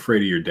already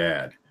afraid of your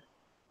dad.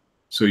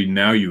 So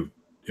now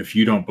if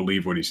you don't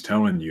believe what he's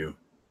telling you,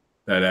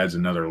 that adds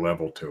another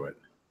level to it.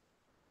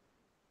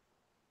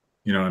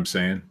 You know what I'm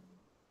saying?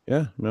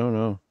 Yeah,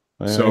 no.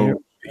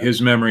 So his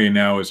memory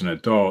now as an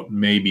adult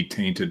may be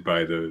tainted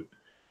by the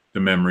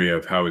memory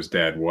of how his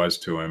dad was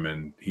to him,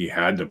 and he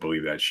had to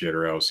believe that shit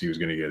or else he was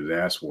going to get his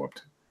ass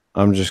whooped.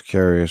 I'm just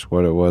curious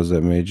what it was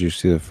that made you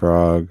see the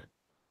frog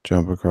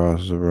jump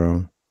across the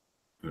room.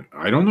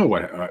 I don't know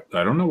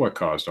what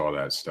caused all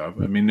that stuff.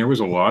 I mean, there was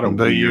a lot of.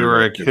 But you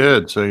were a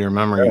kid, so your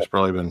memory has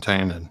probably been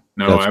tainted.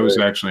 No, That's I was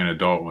actually an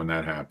adult when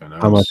that happened.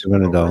 How much of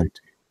an adult?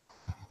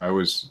 I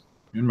was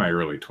in my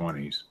early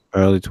 20s.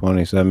 Early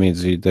 20s. That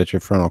means that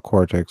your frontal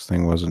cortex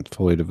thing wasn't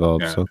fully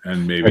developed. Yeah, so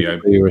and maybe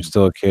you were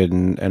still a kid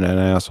and an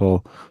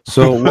asshole.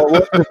 So what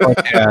was it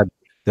about Dad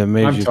that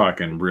made I'm you?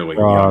 talking really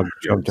young.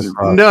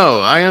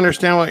 No, I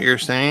understand what you're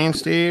saying,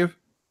 Steve.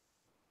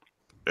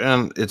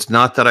 And it's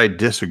not that I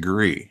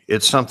disagree.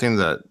 It's something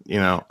that,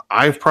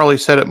 I've probably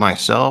said it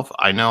myself.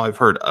 I know I've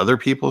heard other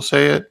people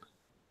say it,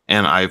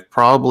 and I've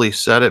probably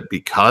said it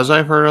because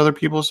I've heard other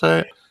people say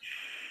it.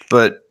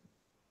 But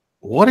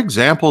what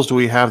examples do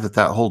we have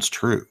that holds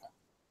true?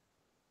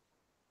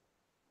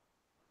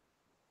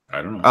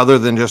 I don't know. Other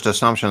than just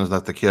assumptions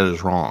that the kid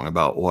is wrong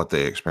about what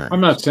they experience. I'm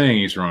not saying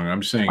he's wrong.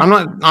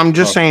 I'm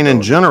just saying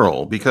in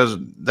general, because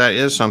that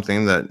is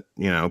something that,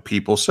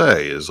 people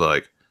say is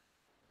like,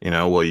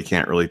 well, you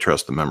can't really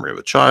trust the memory of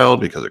a child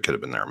because it could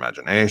have been their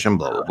imagination,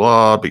 blah, blah,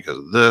 blah, because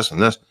of this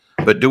and this.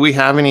 But do we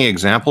have any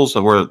examples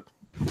of where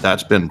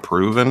that's been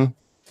proven?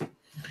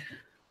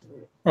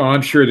 Well,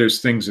 I'm sure there's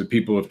things that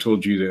people have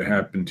told you that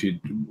happened to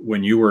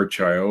when you were a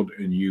child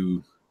and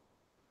you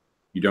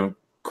don't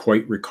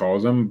quite recall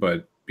them,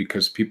 but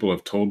because people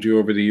have told you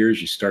over the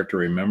years, you start to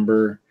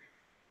remember,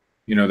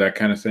 that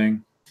kind of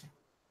thing.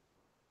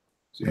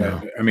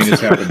 Yeah. I mean,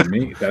 it's happened to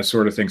me. That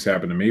sort of things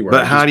happen to me.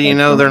 But how do you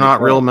know they're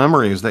not real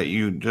memories that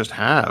you just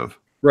have?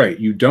 Right.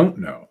 You don't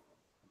know.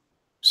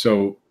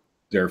 So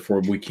therefore,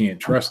 we can't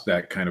trust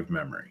that kind of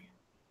memory.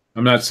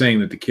 I'm not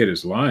saying that the kid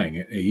is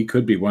lying. He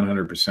could be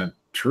 100%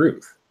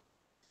 truth,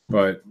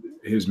 but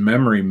his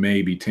memory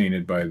may be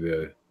tainted by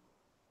the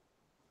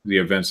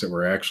events that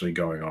were actually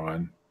going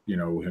on.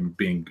 Him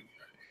being.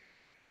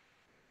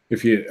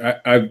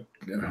 I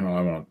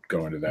won't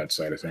go into that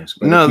side of things.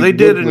 But no, they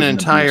did an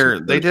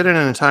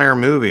entire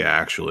movie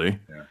actually,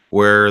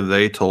 where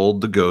they told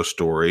the ghost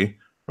story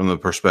from the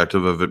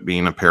perspective of it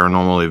being a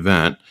paranormal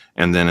event,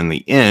 and then in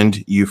the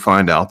end, you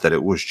find out that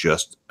it was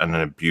just an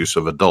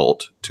abusive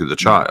adult to the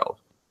child,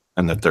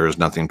 and that there is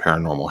nothing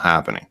paranormal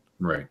happening.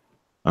 Right.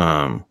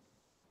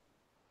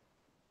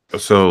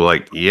 So,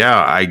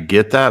 I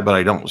get that, but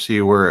I don't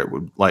see where it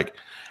would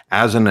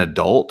as an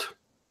adult,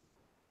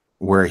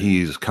 where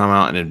he's come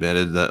out and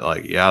admitted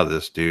that,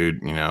 this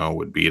dude,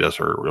 would beat us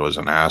or was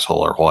an asshole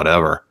or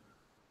whatever.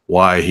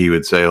 Why he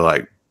would say,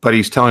 but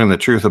he's telling the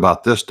truth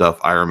about this stuff.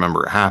 I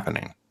remember it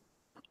happening.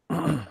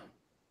 Why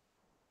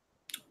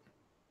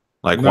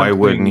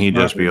wouldn't he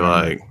just be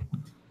like,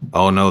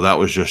 oh, no, that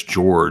was just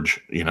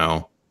George,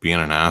 being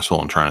an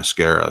asshole and trying to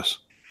scare us?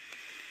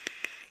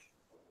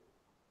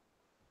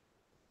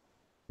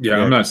 Yeah,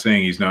 I'm not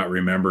saying he's not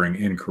remembering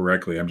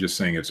incorrectly. I'm just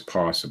saying it's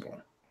possible.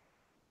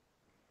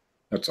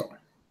 That's all.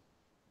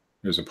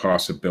 There's a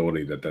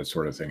possibility that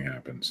sort of thing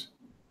happens.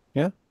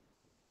 Yeah,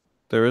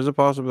 there is a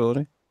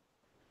possibility.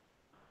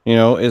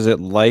 Is it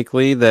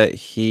likely that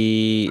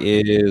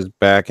he is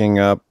backing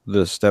up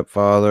the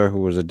stepfather who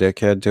was a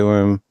dickhead to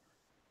him?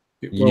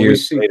 Well, we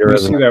see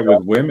that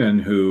with women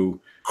who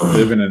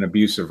live in an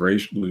abusive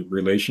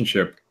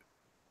relationship,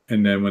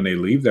 and then when they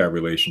leave that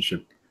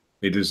relationship,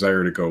 they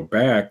desire to go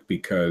back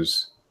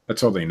because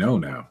that's all they know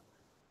now.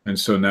 And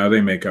so now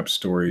they make up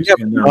stories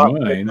in their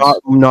minds.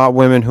 Not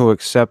women who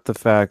accept the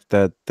fact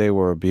that they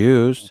were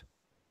abused.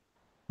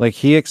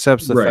 He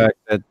accepts the fact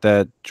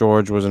that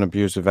George was an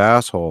abusive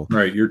asshole.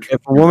 Right. If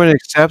a woman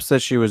accepts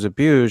that she was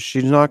abused,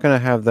 she's not going to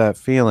have that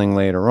feeling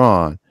later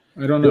on.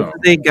 I don't know.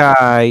 There's a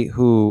guy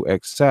who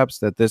accepts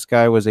that this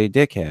guy was a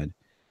dickhead,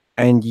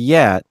 and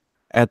yet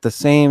at the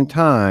same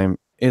time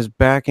is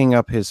backing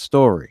up his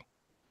story.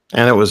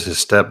 And it was his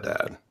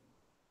stepdad.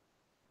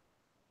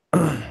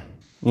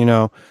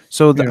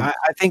 So I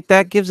think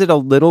that gives it a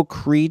little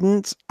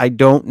credence. I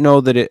don't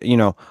know that it,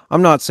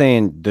 I'm not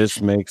saying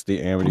this makes the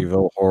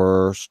Amityville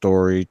horror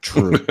story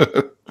true.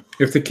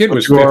 If the kid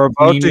was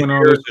 15 when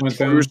all this went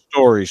down, true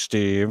story,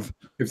 Steve.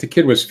 If the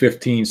kid was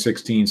 15,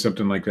 16,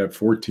 something like that,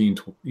 14,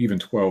 even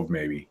 12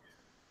 maybe,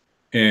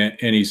 and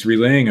he's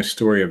relaying a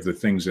story of the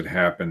things that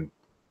happened.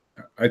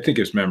 I think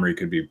his memory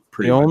could be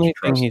pretty The much only thing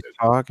trusted. he's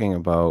talking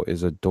about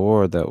is a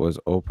door that was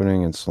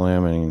opening and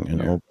slamming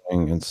and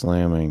opening and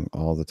slamming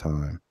all the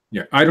time.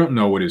 Yeah, I don't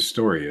know what his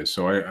story is,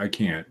 so I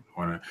can't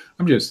want to.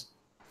 I'm just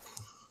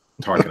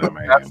talking out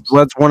my hands.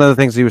 That's one of the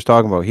things he was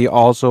talking about. He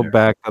also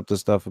backed up the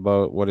stuff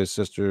about what his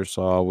sister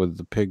saw with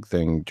the pig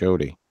thing,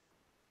 Jody.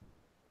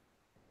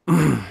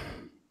 Would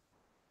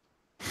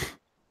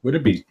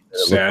it be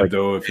sad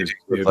though if it's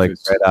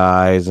red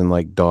eyes and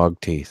like dog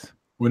teeth?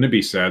 Wouldn't it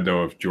be sad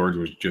though if George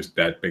was just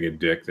that big a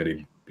dick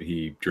that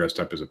he dressed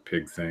up as a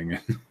pig thing?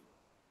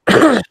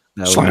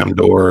 Slam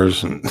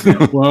doors. And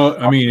well,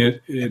 I mean,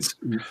 it's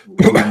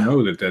we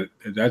know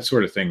that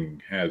sort of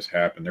thing has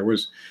happened.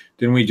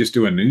 Didn't we just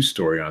do a news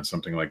story on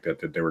something like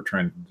that they were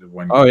trying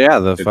when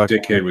the fucking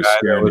dickhead was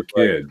scaring the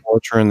kid, like,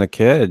 torturing the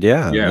kid.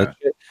 Yeah.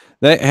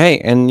 Hey,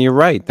 and you're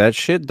right, that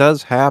shit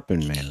does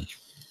happen, man.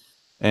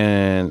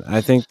 And I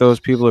think those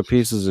people are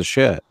pieces of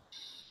shit.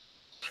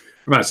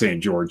 I'm not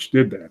saying George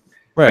did that.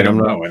 Right. I don't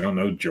know. I don't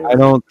know George. I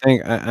don't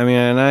think. I mean,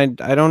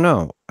 and I don't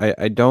know.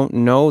 I don't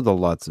know the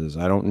Lutzes.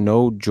 I don't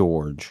know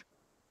George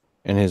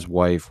and his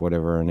wife,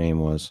 whatever her name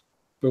was.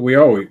 But we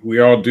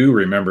all do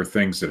remember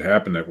things that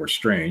happened that were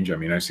strange. I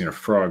mean, I seen a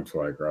frog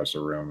fly across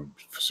a room,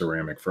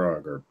 ceramic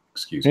frog, or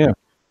excuse me,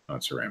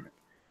 not ceramic.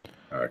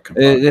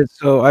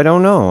 So I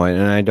don't know,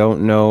 and I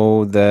don't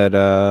know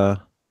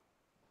that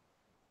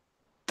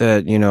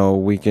that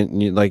we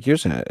can, like you're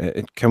saying,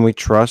 can we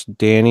trust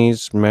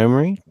Danny's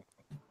memory?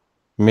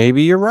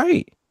 Maybe you're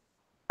right.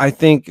 I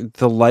think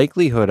the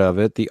likelihood of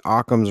it, the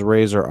Occam's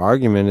razor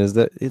argument, is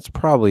that it's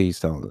probably he's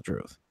telling the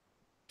truth.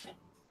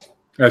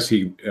 As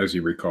he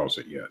recalls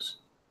it, yes.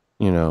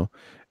 And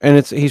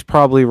he's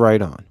probably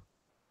right on.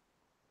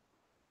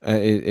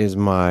 Is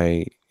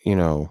my,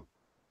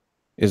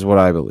 is what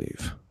I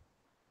believe.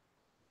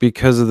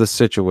 Because of the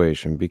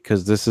situation,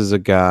 because this is a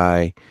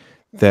guy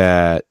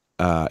that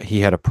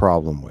he had a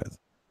problem with.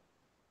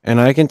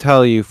 And I can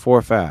tell you for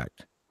a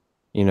fact,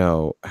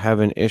 have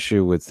an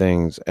issue with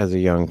things as a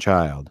young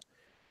child,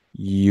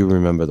 you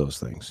remember those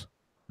things.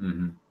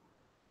 Mm-hmm.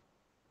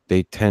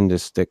 They tend to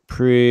stick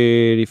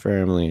pretty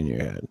firmly in your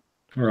head.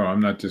 Well, I'm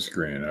not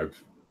disagreeing. I've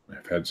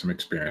had some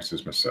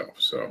experiences myself.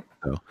 So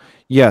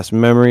yes,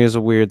 memory is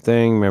a weird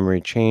thing. Memory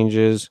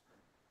changes.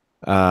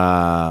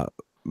 But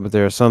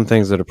there are some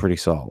things that are pretty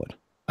solid.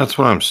 That's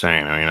what I'm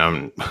saying. I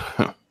mean,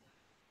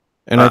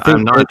 and I think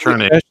I'm not trying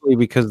to, especially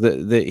because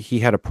he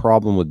had a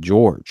problem with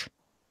George.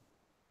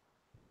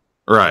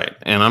 Right.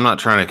 And I'm not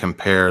trying to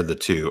compare the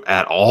two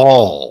at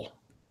all.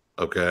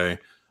 Okay.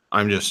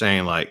 I'm just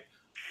saying, like,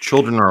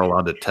 children are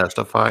allowed to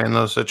testify in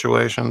those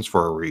situations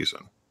for a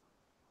reason.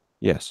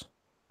 Yes.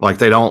 Like,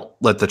 they don't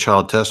let the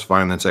child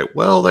testify and then say,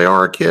 well, they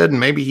are a kid and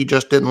maybe he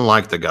just didn't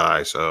like the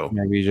guy. So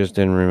maybe he just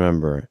didn't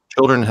remember it.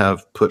 Children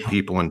have put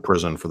people in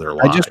prison for their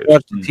lives. I just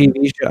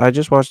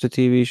watched a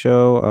TV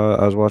show.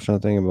 I was watching a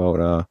thing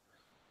about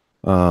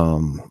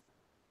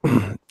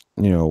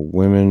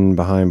women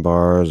behind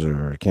bars,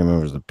 or I can't remember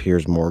if it was the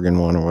Piers Morgan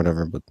one or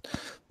whatever, but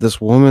this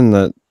woman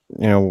that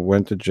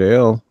went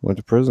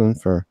to prison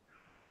for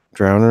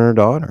drowning her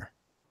daughter,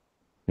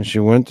 and she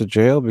went to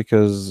jail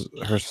because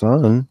her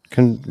son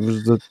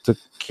was the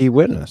key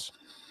witness,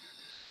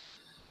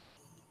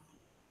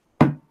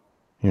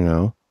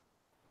 and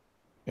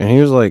he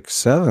was like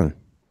 7.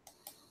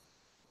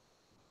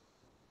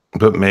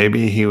 But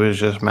maybe he was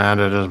just mad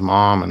at his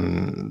mom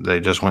and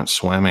they just went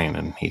swimming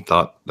and he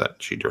thought that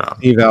she drowned.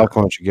 Steve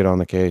Alcorn should get on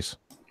the case.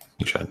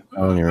 He should.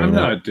 I'm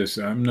not.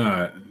 Listen,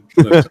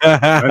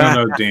 I don't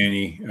know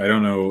Danny. I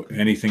don't know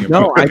anything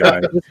about the guy.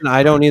 Listen,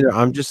 I don't either.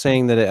 I'm just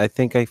saying that I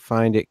think I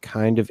find it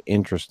kind of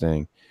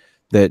interesting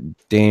that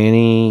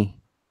Danny,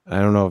 I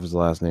don't know if his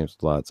last name's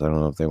Lutz. I don't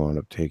know if they wound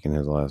up taking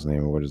his last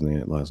name or what his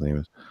last name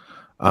is.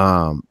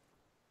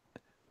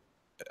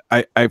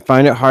 I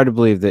find it hard to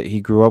believe that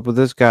he grew up with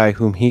this guy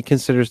whom he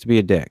considers to be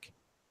a dick.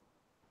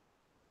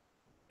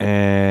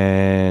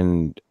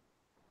 And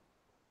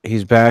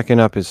he's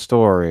backing up his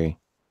story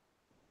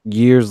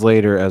years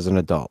later as an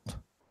adult.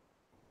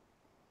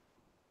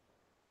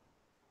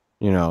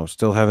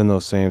 Still having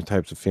those same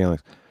types of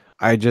feelings.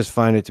 I just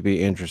find it to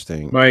be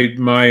interesting.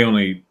 My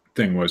only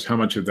thing was how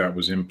much of that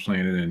was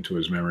implanted into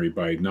his memory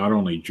by not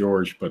only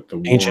George, but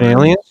the Ancient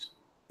Aliens?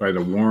 By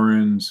the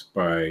Warrens,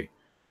 by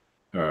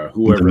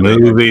whoever the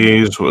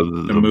movies with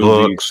the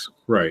books,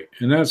 right?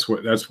 And that's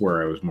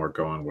where I was more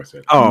going with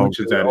it. How much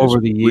of that over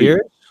the years?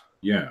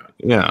 Yeah.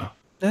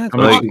 How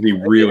much did he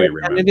really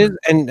remember? And it is,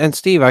 and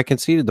Steve, I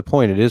conceded the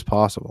point. It is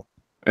possible.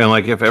 And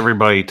like, if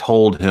everybody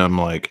told him,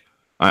 like,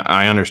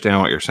 I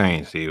understand what you're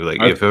saying, Steve. Like,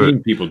 I've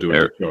seen people do it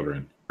to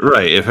children,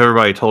 right? If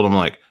everybody told him,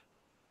 like,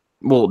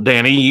 well,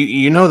 Danny,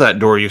 you know that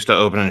door used to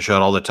open and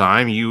shut all the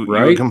time. You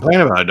would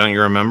complain about it, don't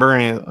you remember?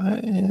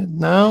 And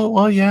no,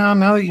 well, yeah.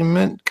 Now that you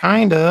meant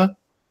kinda.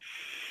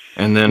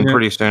 And then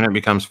pretty soon it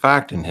becomes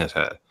fact in his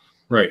head.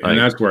 Right. Like, and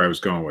that's where I was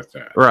going with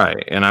that.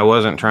 Right. And I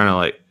wasn't trying to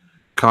like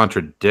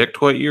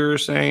contradict what you were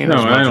saying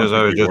as much as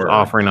I was just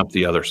offering up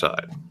the other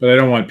side. But I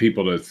don't want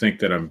people to think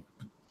that I'm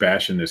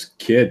bashing this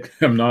kid.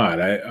 I'm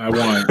not. I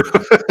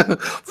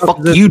want. Fuck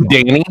you,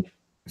 Danny.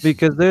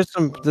 Because there's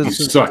You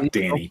suck,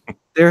 Danny.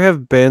 there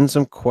have been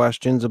some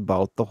questions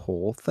about the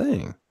whole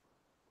thing.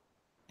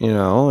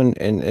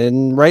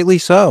 And rightly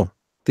so.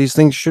 These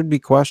things should be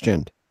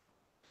questioned.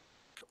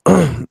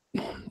 I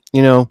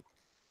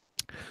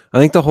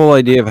think the whole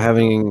idea of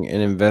having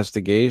an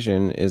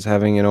investigation is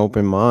having an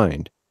open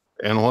mind.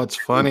 And what's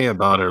funny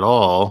about it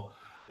all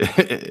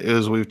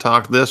is we've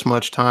talked this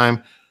much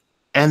time,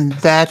 and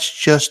that's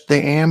just the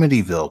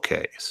Amityville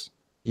case.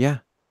 Yeah.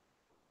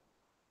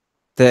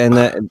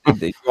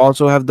 You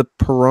also have the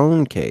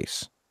Perone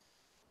case.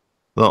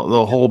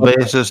 The whole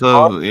basis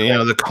of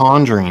the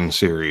Conjuring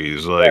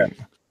series, like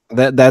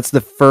That's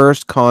the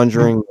first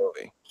Conjuring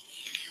movie.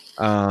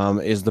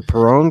 Is the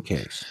Perone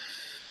case,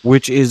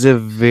 which is a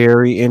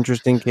very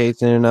interesting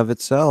case in and of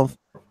itself.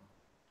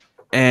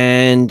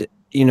 And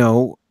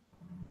The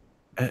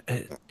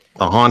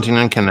Haunting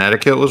in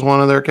Connecticut was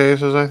one of their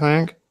cases, I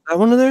think. that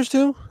one of theirs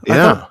too. I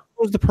Yeah, thought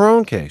it was the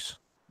Perone case.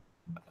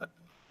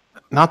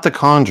 not the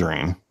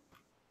Conjuring.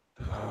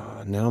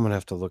 Now I'm gonna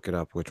have to look it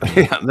up. Which one?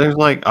 Yeah, there's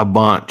like a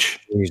bunch.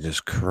 Jesus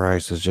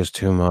Christ, it's just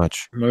too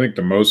much. I think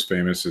the most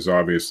famous is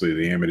obviously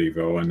the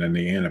Amityville, and then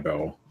the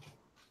Annabelle.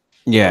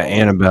 Yeah,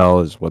 Annabelle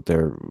is what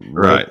they're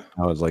Right.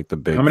 That was like the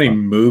big. How many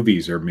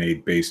movies are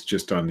made based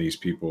just on these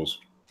people's,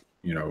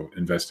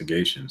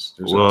 investigations?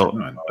 There's a Well,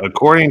 ton.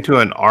 according to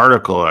an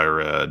article I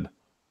read,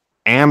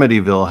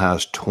 Amityville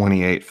has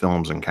 28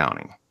 films and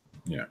counting.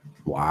 Yeah.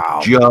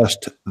 Wow.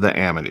 Just the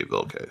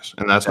Amityville case.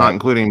 And that's not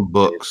including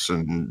books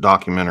and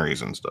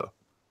documentaries and stuff.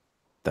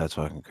 That's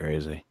fucking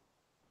crazy.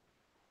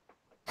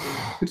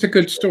 It's a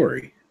good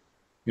story,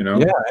 Yeah,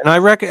 and I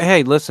reckon.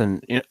 Hey,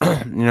 listen,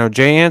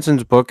 Jay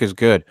Anson's book is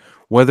good.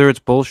 Whether it's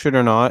bullshit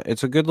or not,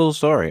 it's a good little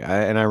story.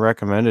 I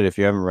recommend it if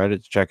you haven't read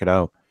it. Check it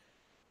out.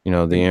 The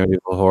Amityville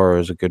Horror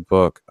is a good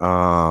book.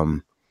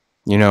 And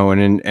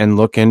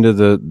look into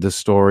the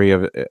story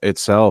of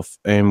itself,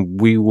 and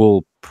we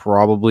will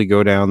probably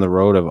go down the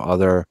road of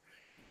other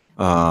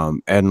Ed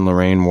and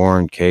Lorraine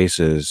Warren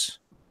cases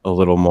a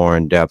little more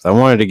in depth. I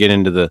wanted to get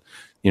into the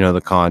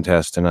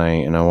contest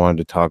tonight, and I wanted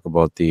to talk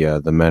about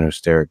the men who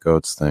stare at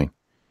goats thing,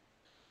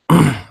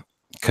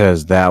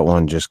 because that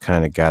one just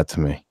kind of got to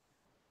me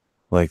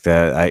like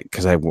that.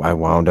 Because I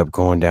wound up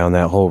going down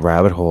that whole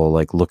rabbit hole,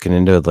 like looking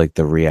into like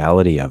the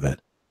reality of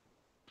it,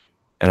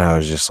 and I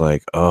was just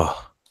like,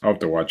 oh. I'll have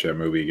to watch that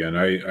movie again.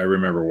 I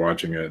remember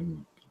watching it.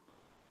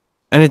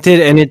 And it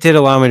did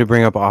allow me to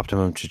bring up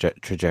Optimum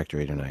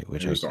Trajectory tonight,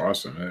 which It was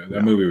awesome.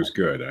 That movie was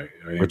good.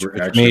 which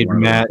actually made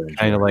Matt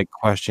kind of like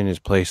question his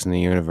place in the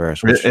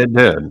universe. It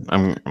did.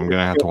 I'm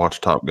gonna have to watch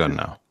Top Gun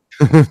now.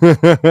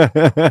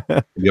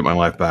 Get my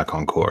life back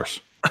on course.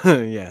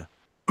 Yeah.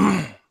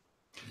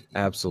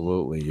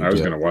 Absolutely. I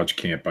was gonna watch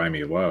Can't Buy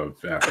Me Love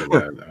after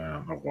that. I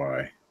don't know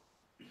why.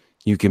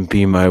 You can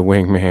be my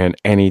wingman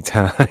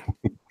anytime.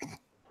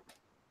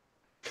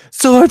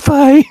 Sword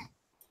fight.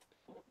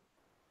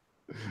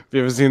 Have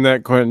you ever seen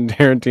that Quentin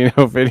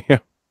Tarantino video?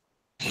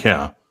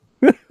 Yeah.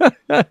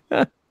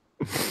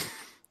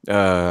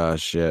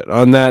 Shit.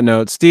 On that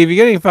note, Steve, you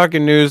got any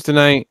fucking news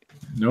tonight?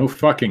 No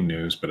fucking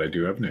news, but I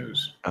do have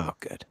news. Oh,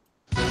 good.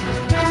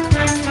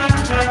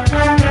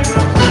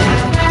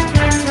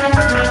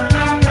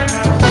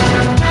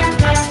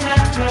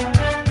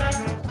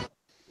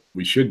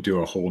 We should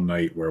do a whole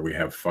night where we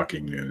have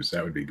fucking news.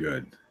 That would be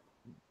good.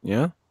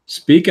 Yeah.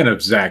 Speaking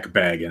of Zach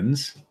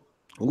Baggins.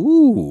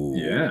 Ooh.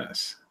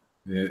 Yes.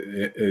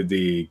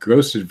 The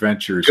Ghost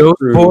Adventures Ghost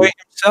crew. Boy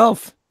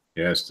himself.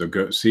 Yes, the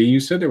go. See, you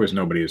said there was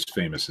nobody as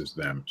famous as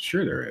them.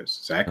 Sure, there is.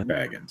 Zach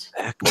Baggins.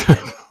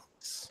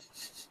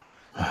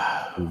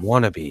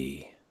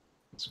 Wannabe.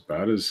 It's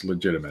about as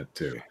legitimate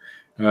too.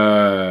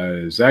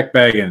 Zach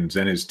Baggins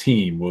and his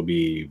team will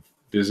be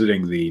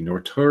visiting the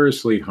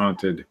notoriously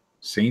haunted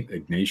St.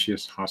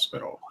 Ignatius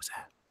Hospital. What was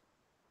that?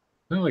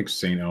 Isn't that like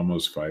St.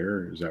 Elmo's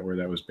Fire? Is that where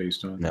that was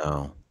based on?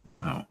 No.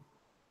 Oh,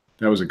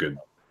 that was a good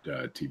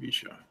TV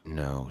show.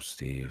 No,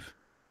 Steve.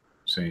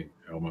 St.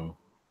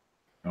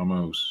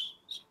 Elmo's.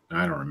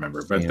 I don't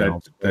remember, but St.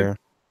 Elsewhere?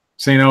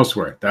 St.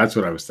 Elsewhere. That's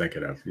what I was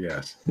thinking of.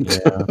 Yes. Yeah.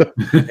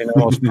 St.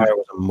 Elmo's Fire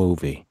was a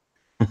movie.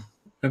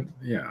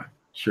 Yeah,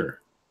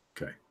 sure.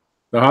 Okay.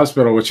 The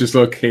hospital, which is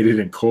located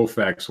in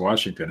Colfax,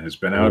 Washington, has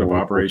been out of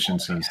operation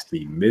since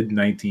the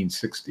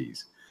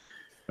mid-1960s,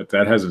 but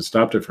that hasn't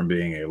stopped it from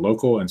being a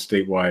local and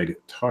statewide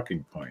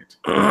talking point.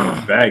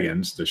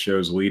 Baggins, the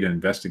show's lead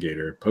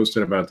investigator,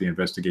 posted about the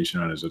investigation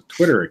on his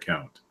Twitter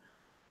account.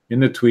 In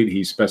the tweet,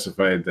 he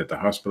specified that the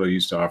hospital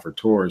used to offer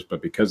tours,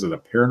 but because of the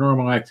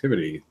paranormal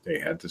activity, they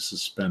had to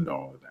suspend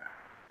all of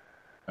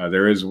that.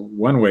 There is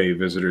one way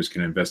visitors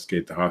can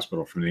investigate the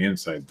hospital from the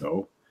inside,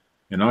 though.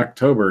 In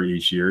October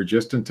each year,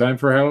 just in time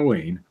for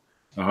Halloween,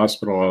 the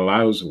hospital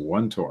allows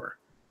one tour.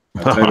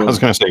 I was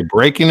going to say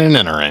breaking and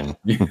entering.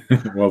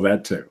 Well,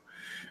 that too.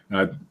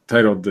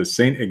 Titled the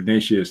St.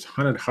 Ignatius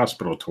Haunted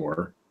Hospital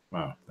Tour.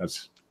 Wow,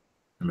 that's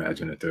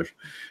imaginative.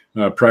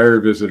 Prior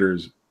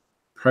visitors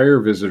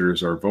prior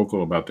visitors are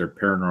vocal about their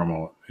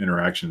paranormal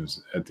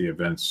interactions at the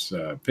event's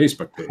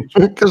Facebook page.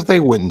 Because they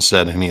wouldn't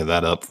set any of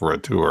that up for a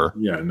tour.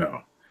 Yeah,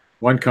 no.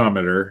 One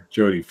commenter,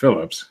 Jody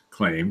Phillips,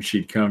 claimed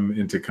she'd come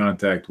into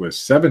contact with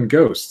 7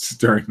 ghosts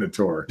during the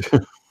tour.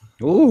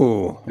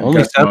 Ooh, And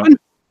only got some- 7?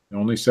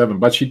 Only 7,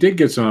 but she did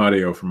get some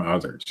audio from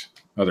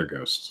other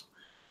ghosts.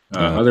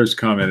 Others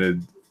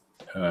commented.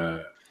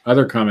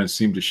 Other comments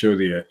seem to show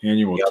the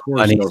annual tour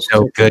Money's sells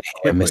so good tickets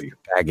here, quickly. Mr.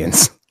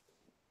 Baggins.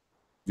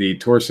 The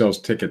tour sells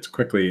tickets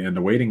quickly, and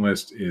the waiting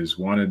list is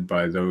wanted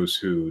by those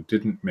who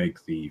didn't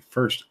make the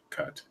first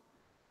cut.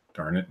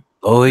 Darn it.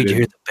 Lloyd, didn't-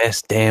 you're the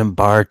best damn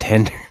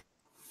bartender.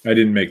 I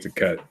didn't make the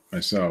cut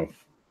myself.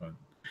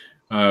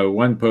 But,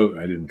 one post,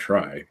 I didn't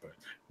try, but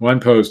one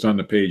post on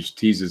the page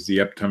teases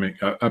the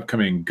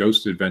upcoming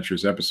Ghost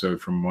Adventures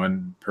episode from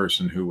one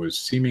person who was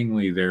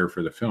seemingly there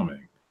for the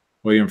filming.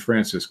 William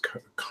Francis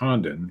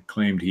Condon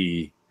claimed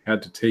he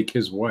had to take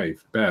his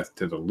wife, Beth,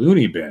 to the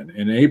loony bin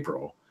in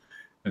April.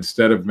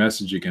 Instead of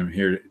messaging him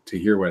here to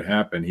hear what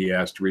happened, he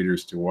asked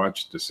readers to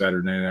watch the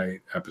Saturday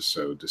night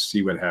episode to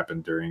see what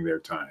happened during their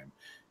time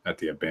at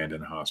the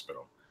abandoned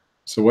hospital.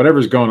 So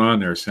whatever's going on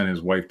there sent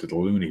his wife to the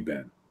loony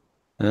bin.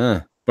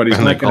 But he's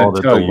And they not going called to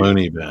it tell the you.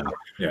 loony bin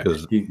Yeah,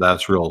 because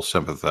that's real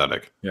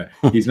sympathetic. yeah,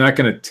 he's not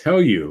going to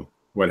tell you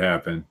what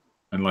happened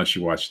unless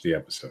you watch the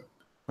episode.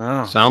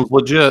 Oh. Sounds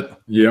legit.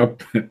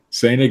 Yep.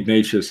 St.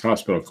 Ignatius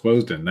Hospital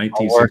closed in No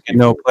work and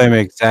no 1964. play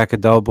makes Zach a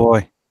dull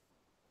boy.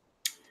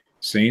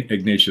 St.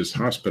 Ignatius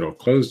Hospital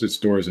closed its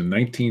doors in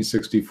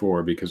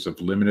 1964 because of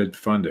limited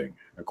funding,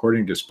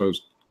 according to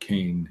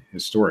Spokane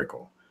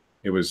Historical.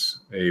 It was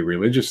a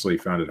religiously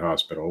founded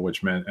hospital,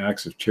 which meant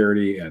acts of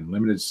charity and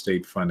limited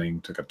state funding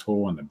took a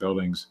toll on the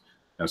building's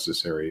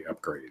necessary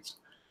upgrades.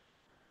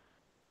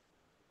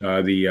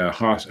 The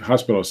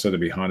hospital is said to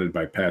be haunted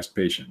by past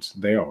patients.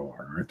 They all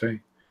are, aren't they?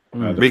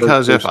 The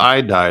Because first if person-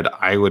 I died,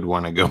 I would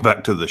want to go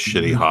back to the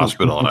shitty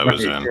hospital I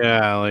was in.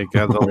 Yeah, like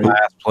the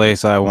last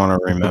place I want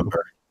to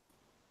remember.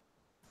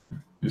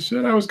 You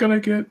said I was going to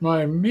get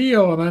my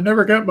meal, and I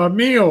never got my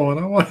meal,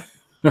 and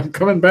I'm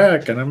coming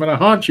back, and I'm going to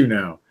haunt you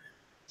now.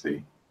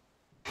 See,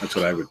 that's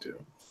what I would do.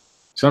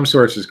 Some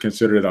sources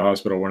consider the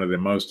hospital one of the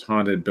most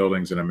haunted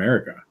buildings in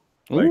America,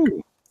 like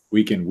Ooh.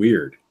 Weak and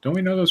Weird. Don't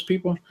we know those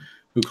people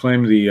who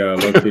claim the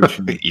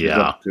location is Yeah.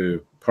 up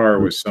to par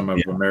with some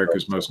of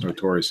America's most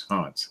notorious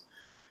haunts?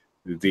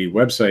 The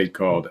website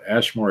called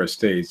Ashmore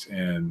Estates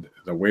and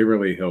the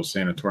Waverly Hills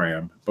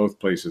Sanatorium, both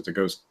places the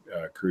ghost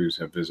crews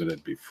have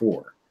visited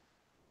before.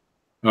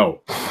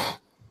 Oh,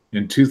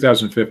 in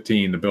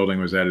 2015, the building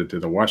was added to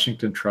the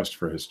Washington Trust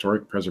for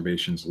Historic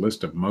Preservation's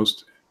list of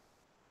most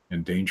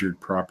endangered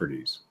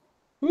properties.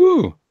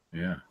 Ooh.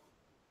 Yeah.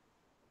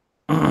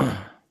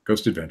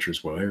 Ghost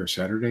Adventures will air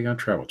Saturday on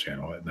Travel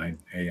Channel at 9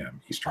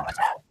 a.m. Eastern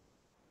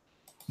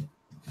Time.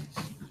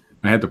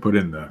 I had to put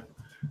in the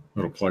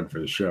little plug for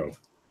the show.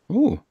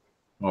 Ooh.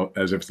 Well,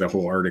 as if the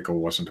whole article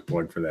wasn't a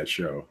plug for that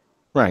show.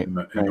 Right. In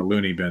the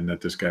loony bin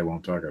that this guy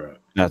won't talk about.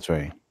 That's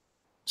right.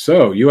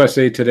 So,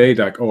 USA Today.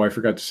 Oh, I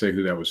forgot to say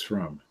who that was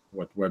from.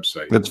 What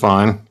website? It's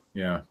fine.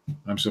 Yeah,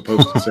 I'm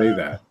supposed to say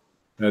that.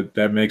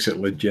 That makes it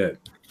legit.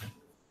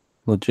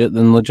 Legit,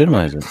 then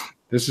legitimize it.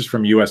 This is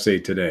from USA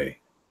Today,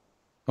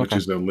 which Okay.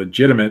 is a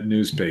legitimate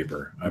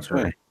newspaper, I've That's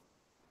heard. right.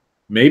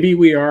 Maybe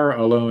we are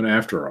alone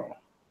after all.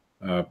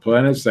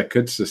 Planets that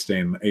could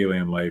sustain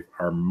alien life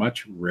are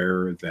much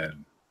rarer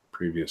than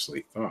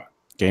previously thought.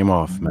 Game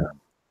off, man.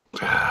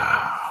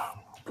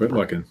 Quit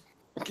looking.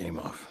 Game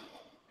off.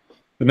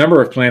 The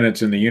number of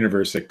planets in the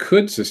universe that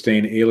could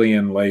sustain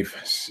alien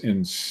life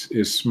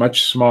is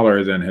much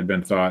smaller than had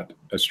been thought,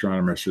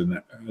 astronomers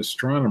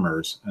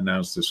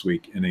announced this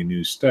week in a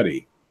new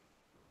study.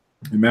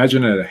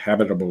 Imagine a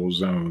habitable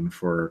zone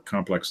for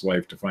complex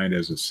life defined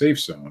as a safe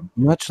zone.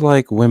 Much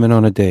like women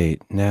on a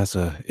date,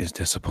 NASA is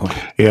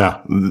disappointed.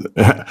 Yeah.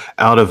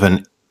 Out of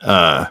an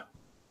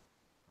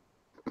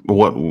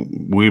what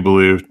we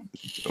believe,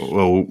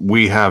 well,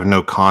 we have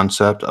no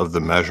concept of the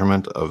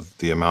measurement of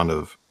the amount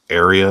of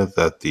area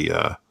that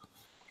the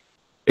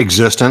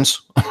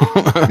existence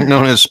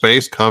known as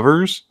space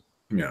covers.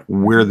 Yeah,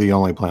 We're the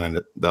only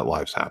planet that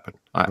life's happened.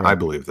 I Right.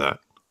 believe that.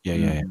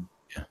 Yeah.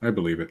 I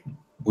believe it.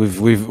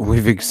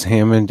 We've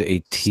examined a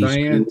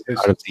teaspoon Scientists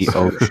out of the said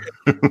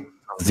ocean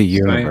of the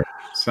universe.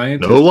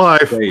 Scientists No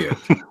life. say it.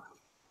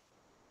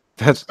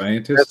 That's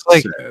Scientists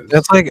like says.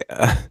 that's like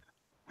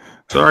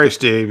Sorry,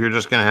 Steve. You're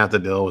just going to have to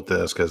deal with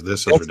this because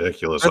this is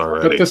ridiculous But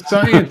already. the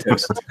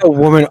scientists. a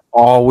woman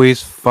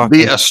always fucking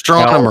The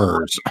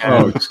astronomers.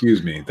 Oh,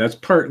 excuse me. That's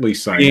partly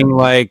science. being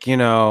like,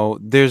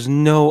 there's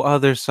no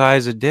other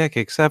size of dick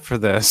except for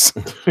this.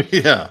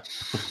 Yeah.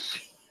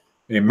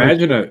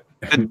 Imagine a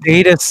The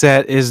data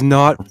set is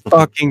not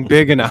fucking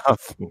big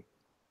enough.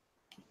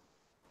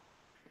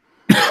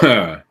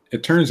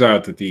 it turns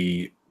out that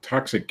the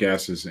toxic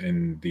gases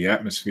in the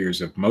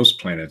atmospheres of most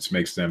planets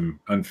makes them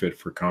unfit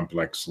for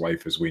complex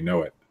life as we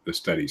know it, the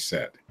study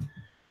said.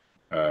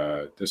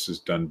 This is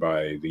done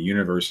by the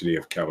University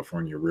of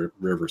California,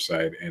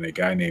 Riverside, and a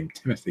guy named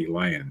Timothy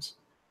Lyons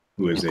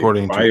who is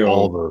according to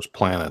all those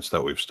planets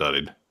that we've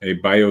studied. a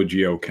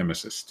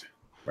biogeochemist,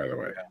 by the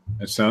way.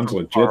 It sounds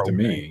legit to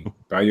me.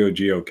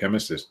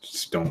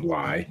 Biogeochemists don't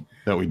lie.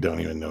 That we don't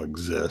even know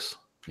exists.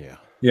 Yeah.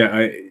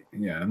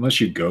 Yeah, unless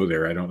you go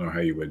there, I don't know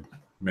how you would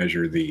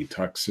measure the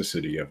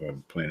toxicity of a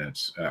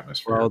planet's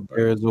atmosphere. Well, but-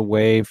 there's a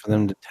way for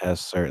them to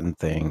test certain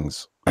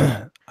things.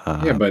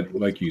 yeah, but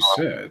like you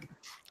said,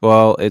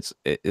 Well,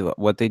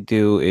 what they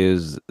do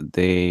is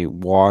they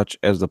watch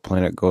as the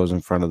planet goes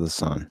in front of the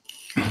sun.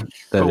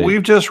 But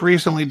we've just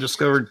recently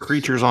discovered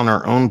creatures on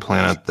our own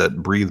planet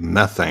that breathe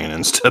methane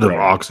instead of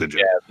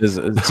oxygen. There's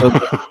so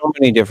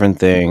many different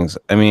things.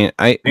 I mean,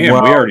 we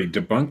already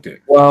debunked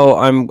it. Well,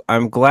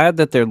 I'm glad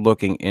that they're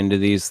looking into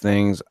these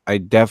things. I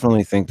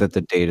definitely think that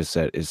the data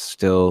set is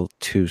still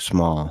too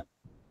small.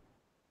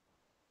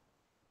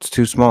 It's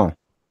too small.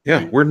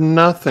 Yeah, we're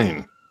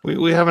nothing.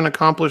 We haven't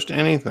accomplished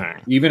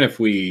anything. Even if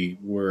we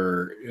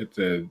were at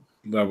the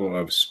level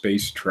of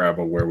space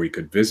travel where we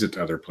could visit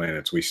other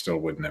planets, we still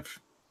wouldn't have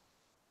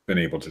been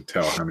able to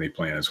tell how many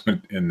planets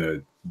went in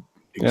the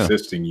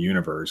existing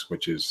universe,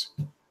 which is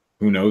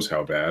who knows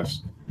how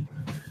vast.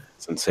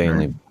 It's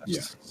insanely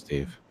vast,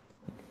 Steve.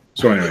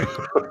 So anyway,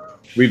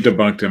 we've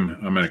debunked him.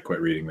 I'm going to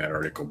quit reading that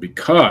article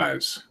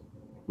because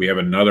we have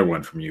another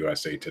one from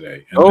USA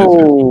Today, and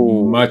this is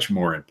much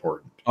more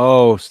important.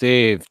 Oh,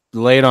 Steve,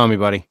 lay it on me,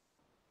 buddy.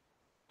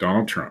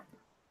 Donald Trump.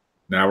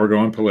 Now we're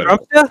going political.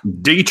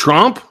 D.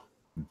 Trump?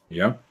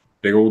 Yep.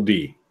 Big old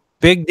D.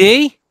 Big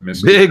D?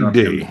 Mr. Big Trump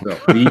D.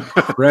 himself,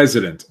 the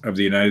president of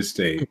the United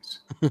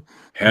States,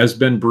 has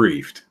been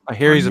briefed I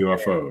hear he's on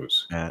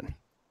UFOs.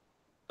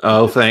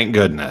 Oh, thank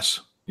goodness.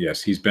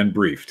 Yes, he's been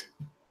briefed.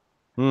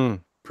 Hmm.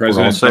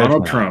 President safe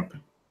Donald now. Trump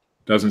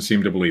doesn't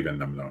seem to believe in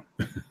them, though.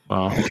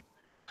 Well,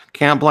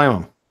 can't blame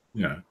him.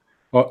 Yeah.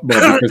 Well,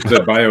 because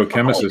the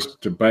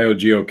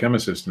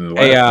biogeochemist in the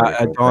lab. Hey,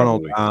 article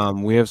Donald,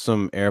 probably- we have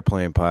some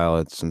airplane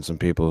pilots and some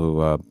people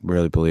who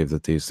really believe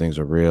that these things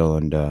are real,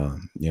 and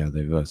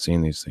they've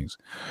seen these things.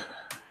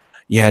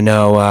 Yeah,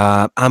 no,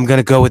 I'm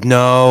gonna go with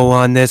no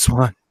on this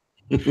one.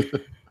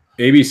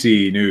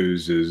 ABC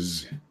News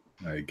is,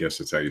 I guess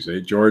that's how you say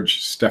it,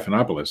 George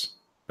Stephanopoulos.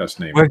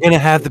 Best name. We're gonna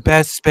have the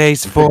best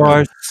space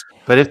force.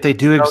 But if they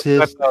do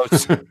exist,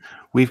 UFOs.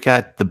 we've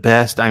got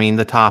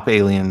the top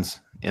aliens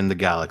in the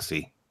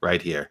galaxy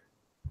right here.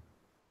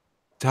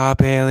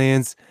 Top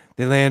aliens.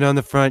 They land on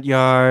the front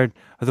yard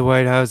of the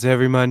White House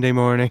every Monday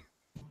morning.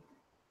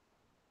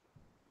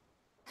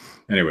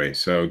 Anyway,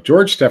 so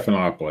George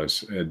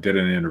Stephanopoulos did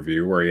an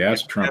interview where he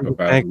asked Trump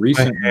about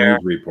recent news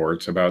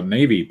reports about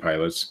Navy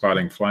pilots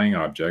spotting flying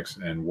objects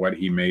and what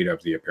he made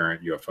of the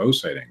apparent UFO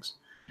sightings.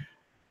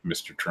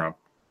 Mr. Trump,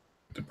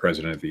 the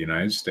president of the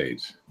United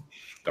States,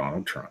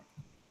 Donald Trump,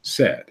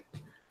 said,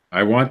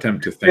 "I want them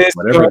to think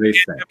whatever they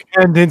think."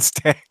 Independence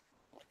Day.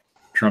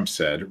 Trump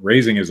said,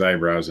 raising his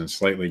eyebrows and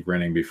slightly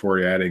grinning before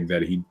adding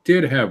that he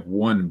did have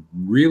one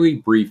really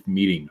brief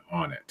meeting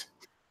on it.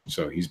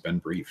 So he's been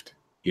briefed.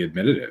 He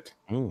admitted it.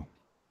 Ooh.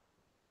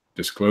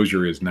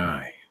 Disclosure is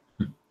nigh.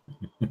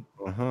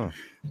 Uh-huh.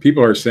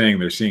 People are saying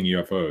they're seeing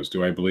UFOs.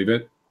 Do I believe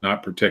it?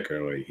 Not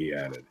particularly, he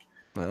added.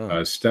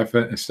 Oh.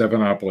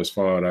 Stephanopoulos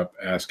followed up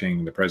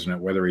asking the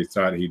president whether he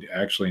thought he'd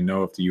actually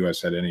know if the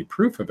U.S. had any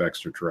proof of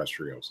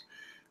extraterrestrials,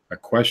 a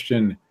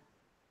question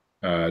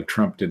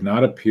Trump did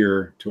not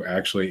appear to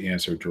actually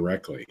answer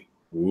directly.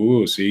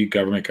 Ooh, see,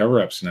 government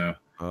cover-ups now.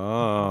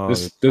 Oh,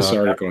 This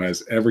article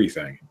has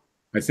everything.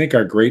 I think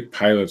our great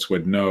pilots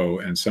would know,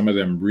 and some of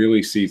them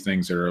really see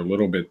things that are a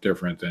little bit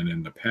different than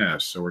in the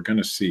past. So we're going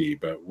to see,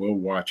 but we'll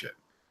watch it,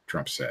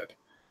 Trump said.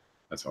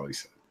 That's all he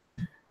said.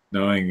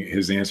 Knowing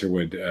his answer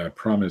would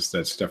promise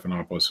that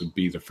Stephanopoulos would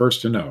be the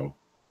first to know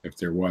if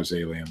there was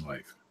alien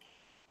life.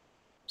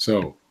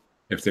 So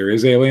if there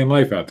is alien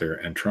life out there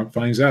and Trump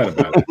finds out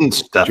about it,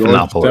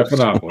 George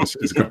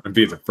Stephanopoulos is going to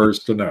be the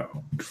first to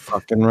know.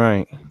 Fucking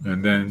right.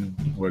 And then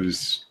what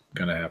is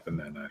going to happen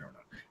then? I don't know.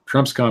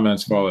 Trump's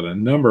comments followed a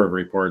number of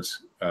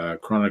reports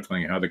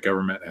chronicling how the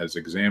government has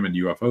examined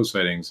UFO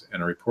sightings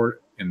and a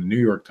report in the New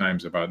York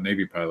Times about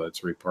Navy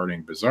pilots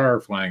reporting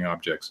bizarre flying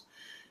objects,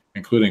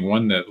 including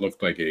one that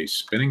looked like a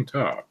spinning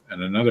top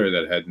and another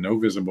that had no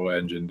visible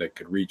engine that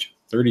could reach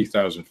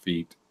 30,000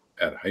 feet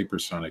at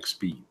hypersonic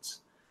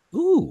speeds.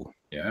 Ooh.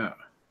 Yeah.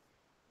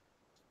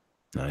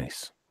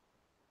 Nice.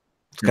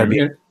 It's got to be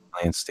a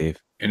plan, Steve.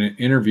 In an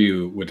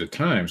interview with the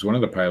Times, one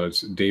of the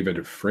pilots, David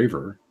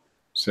Fravor,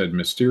 said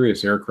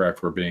mysterious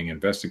aircraft were being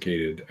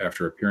investigated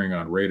after appearing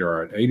on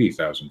radar at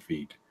 80,000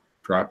 feet,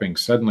 dropping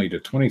suddenly to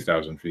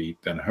 20,000 feet,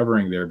 then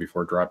hovering there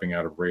before dropping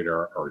out of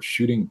radar or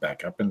shooting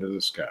back up into the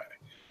sky.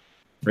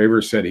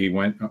 Fravor said he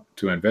went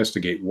to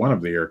investigate one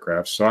of the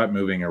aircraft, saw it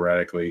moving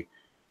erratically,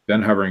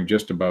 then hovering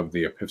just above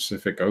the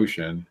Pacific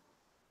Ocean.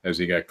 As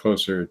he got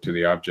closer to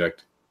the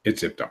object, it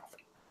zipped off.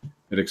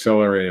 It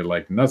accelerated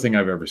like nothing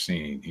I've ever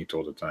seen, he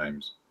told the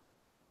Times,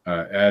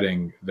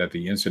 adding that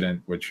the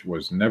incident, which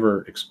was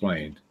never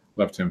explained,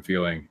 left him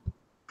feeling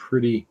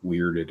pretty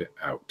weirded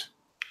out.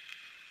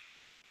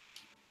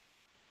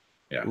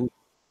 Yeah. Ooh,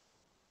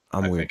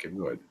 I think it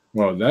would.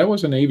 Well, that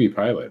was a Navy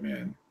pilot,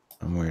 man.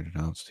 I'm weirded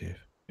out, Steve.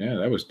 Yeah,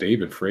 that was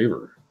David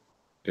Fravor.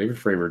 David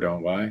Fravor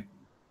don't lie.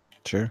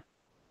 Sure.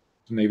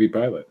 He's a Navy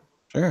pilot.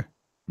 Sure.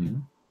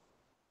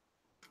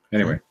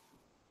 Anyway,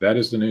 that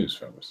is the news,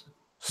 fellas.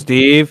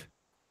 Steve.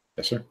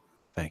 Yes, sir.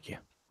 Thank you.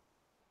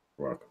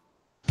 You're welcome.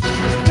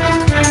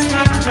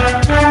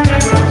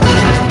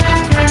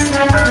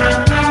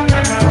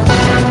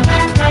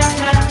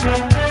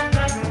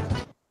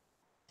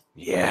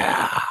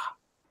 Yeah.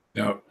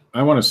 Now,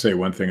 I want to say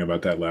one thing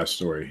about that last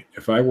story.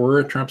 If I were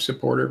a Trump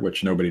supporter,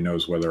 which nobody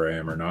knows whether I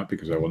am or not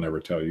because I will never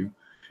tell you,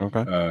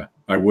 Okay.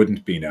 I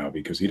wouldn't be now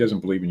because he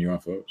doesn't believe in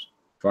UFOs.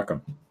 Fuck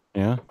him.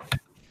 Yeah.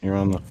 You're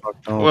on the fuck.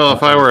 Well,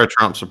 if I were a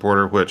Trump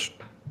supporter, which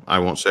I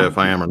won't say if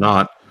I am or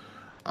not,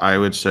 I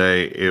would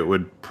say it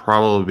would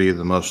probably be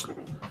the most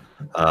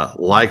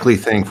likely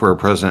thing for a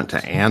president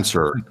to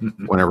answer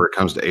whenever it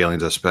comes to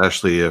aliens,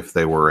 especially if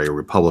they were a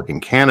Republican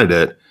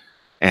candidate,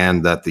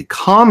 and that the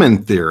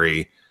common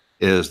theory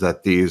is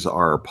that these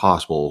are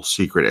possible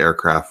secret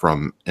aircraft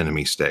from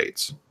enemy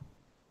states,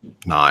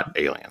 not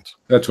aliens.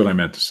 That's what I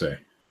meant to say.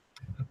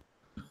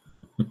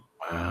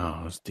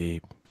 Wow, that's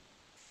deep.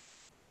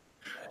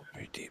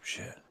 Very deep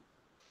shit.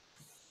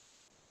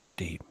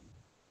 Deep.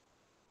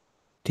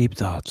 Deep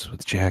thoughts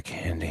with Jack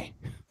Handy.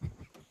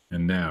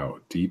 And now,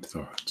 Deep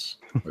Thoughts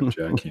with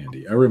Jack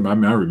Handy. I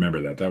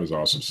remember that. That was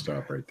awesome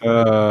stuff right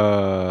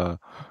there.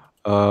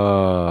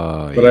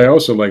 But I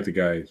also like the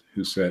guy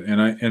who said,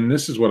 and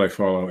this is what I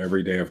follow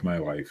every day of my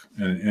life.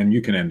 And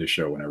you can end the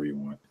show whenever you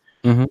want.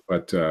 Mm-hmm.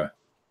 But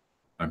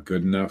I'm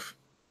good enough.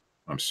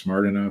 I'm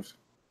smart enough.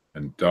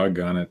 And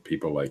doggone it,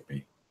 people like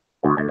me.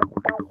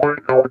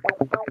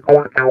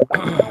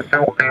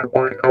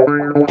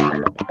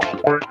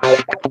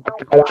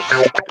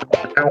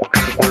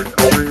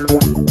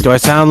 Do I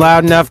sound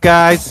loud enough,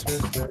 guys?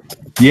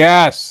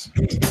 Yes.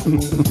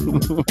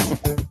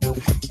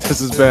 This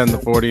has been the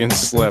Fortean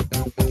Slip,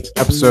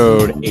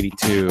 episode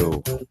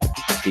 82,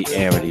 the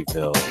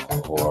Amityville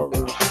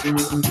Horror.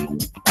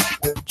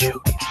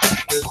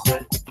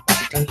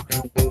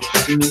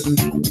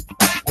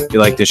 If you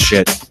like this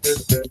shit,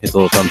 hit the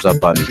little thumbs up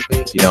button.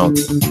 If you don't,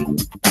 hit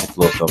the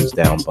little thumbs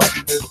down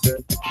button.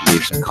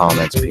 Leave some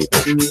comments, people.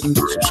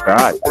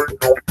 Subscribe.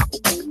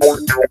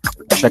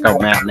 Check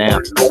out Matt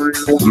Knapp,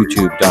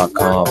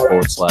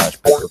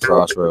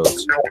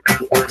 youtube.com/Crossroads,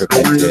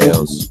 Cryptic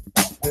Tales.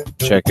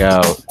 Check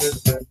out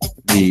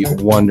the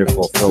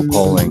wonderful Phil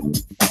Poling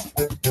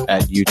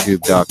at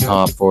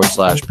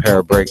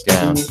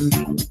youtube.com/Parabreakdown.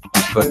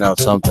 He's putting out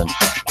something.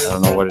 I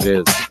don't know what it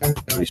is,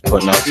 but he's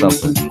putting out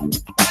something.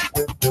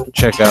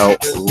 Check out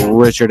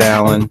Richard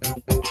Allen,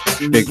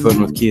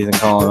 Bigfootin' with Keith and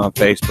Colin on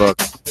Facebook.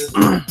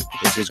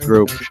 It's his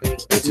group.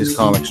 It's his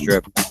comic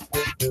strip.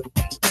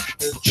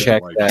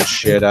 Check that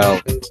shit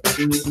out.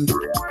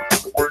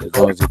 As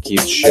long as he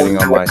keeps shitting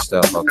on my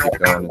stuff, I'll keep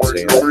going and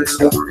saying that this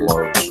stuff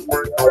blows.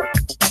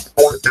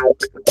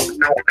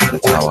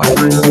 That's how I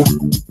roll.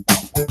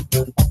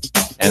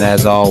 And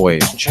as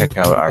always, check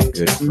out our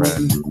good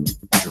friend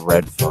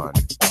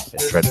Dreadfund at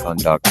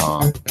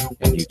dreadfund.com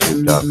and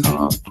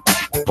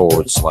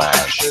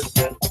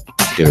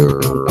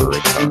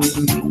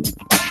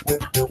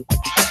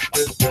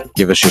youtube.com/Dreadfund.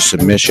 Give us your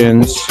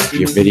submissions,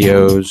 your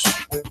videos.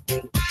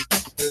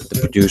 The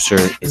producer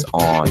is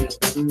on.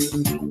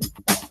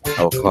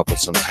 I will come up with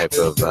some type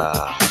of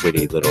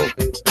witty little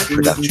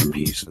production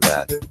piece for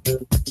that.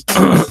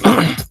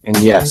 And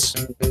yes,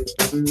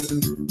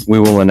 we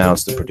will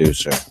announce the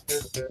producer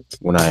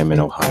when I am in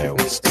Ohio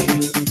with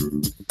Steve.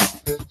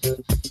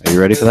 Are you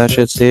ready for that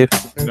shit, Steve?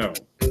 No.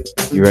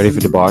 You ready for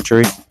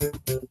debauchery?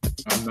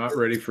 I'm not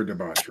ready for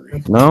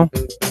debauchery. No?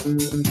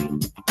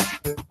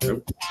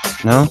 Nope.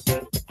 No?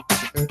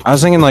 I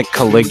was thinking like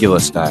Caligula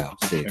style,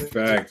 Steve. In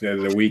fact,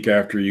 the week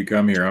after you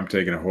come here, I'm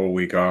taking a whole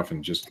week off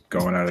and just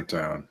going out of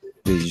town.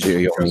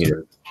 You'll need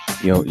it.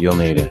 You'll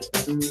need it.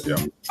 Yeah.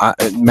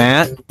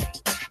 Matt?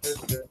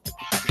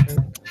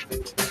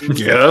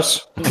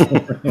 Yes.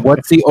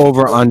 What's the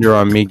over-under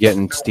on me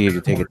getting Steve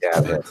to take a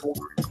dab hit?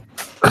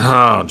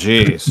 Oh,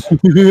 jeez.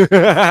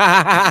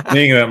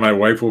 Being that my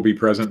wife will be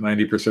present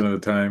 90% of the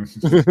time.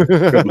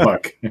 Good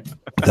luck.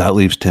 That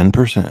leaves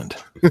 10%.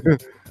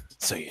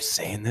 So you're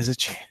saying there's a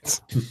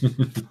chance?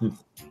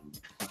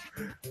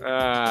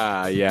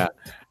 Yeah.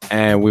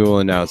 And we will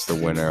announce the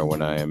winner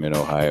when I am in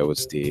Ohio with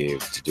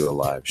Steve to do a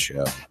live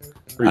show.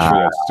 Pretty sure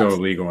that's still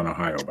illegal in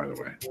Ohio, by the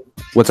way.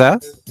 What's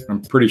that?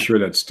 I'm pretty sure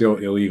that's still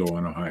illegal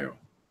in Ohio.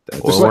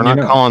 Well, we're not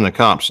calling the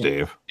cops,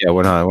 Steve. Yeah,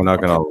 we're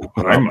not gonna.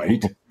 I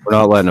might. We're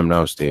not letting them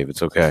know, Steve.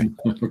 It's okay.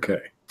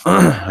 Okay.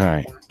 All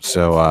right.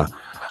 So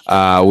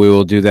we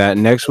will do that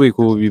next week.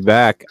 We'll be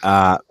back.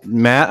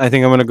 Matt, I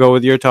think I'm gonna go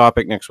with your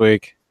topic next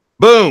week.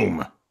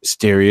 Boom.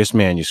 Mysterious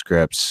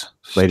manuscripts.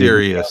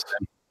 Mysterious.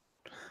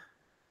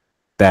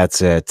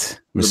 That's it.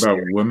 What about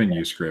women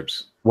use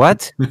scripts?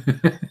 What?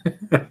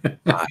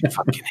 I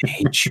fucking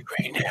hate you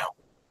right now.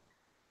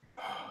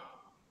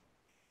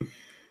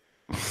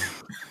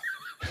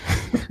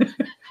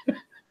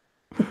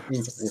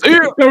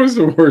 That was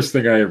the worst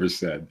thing I ever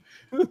said.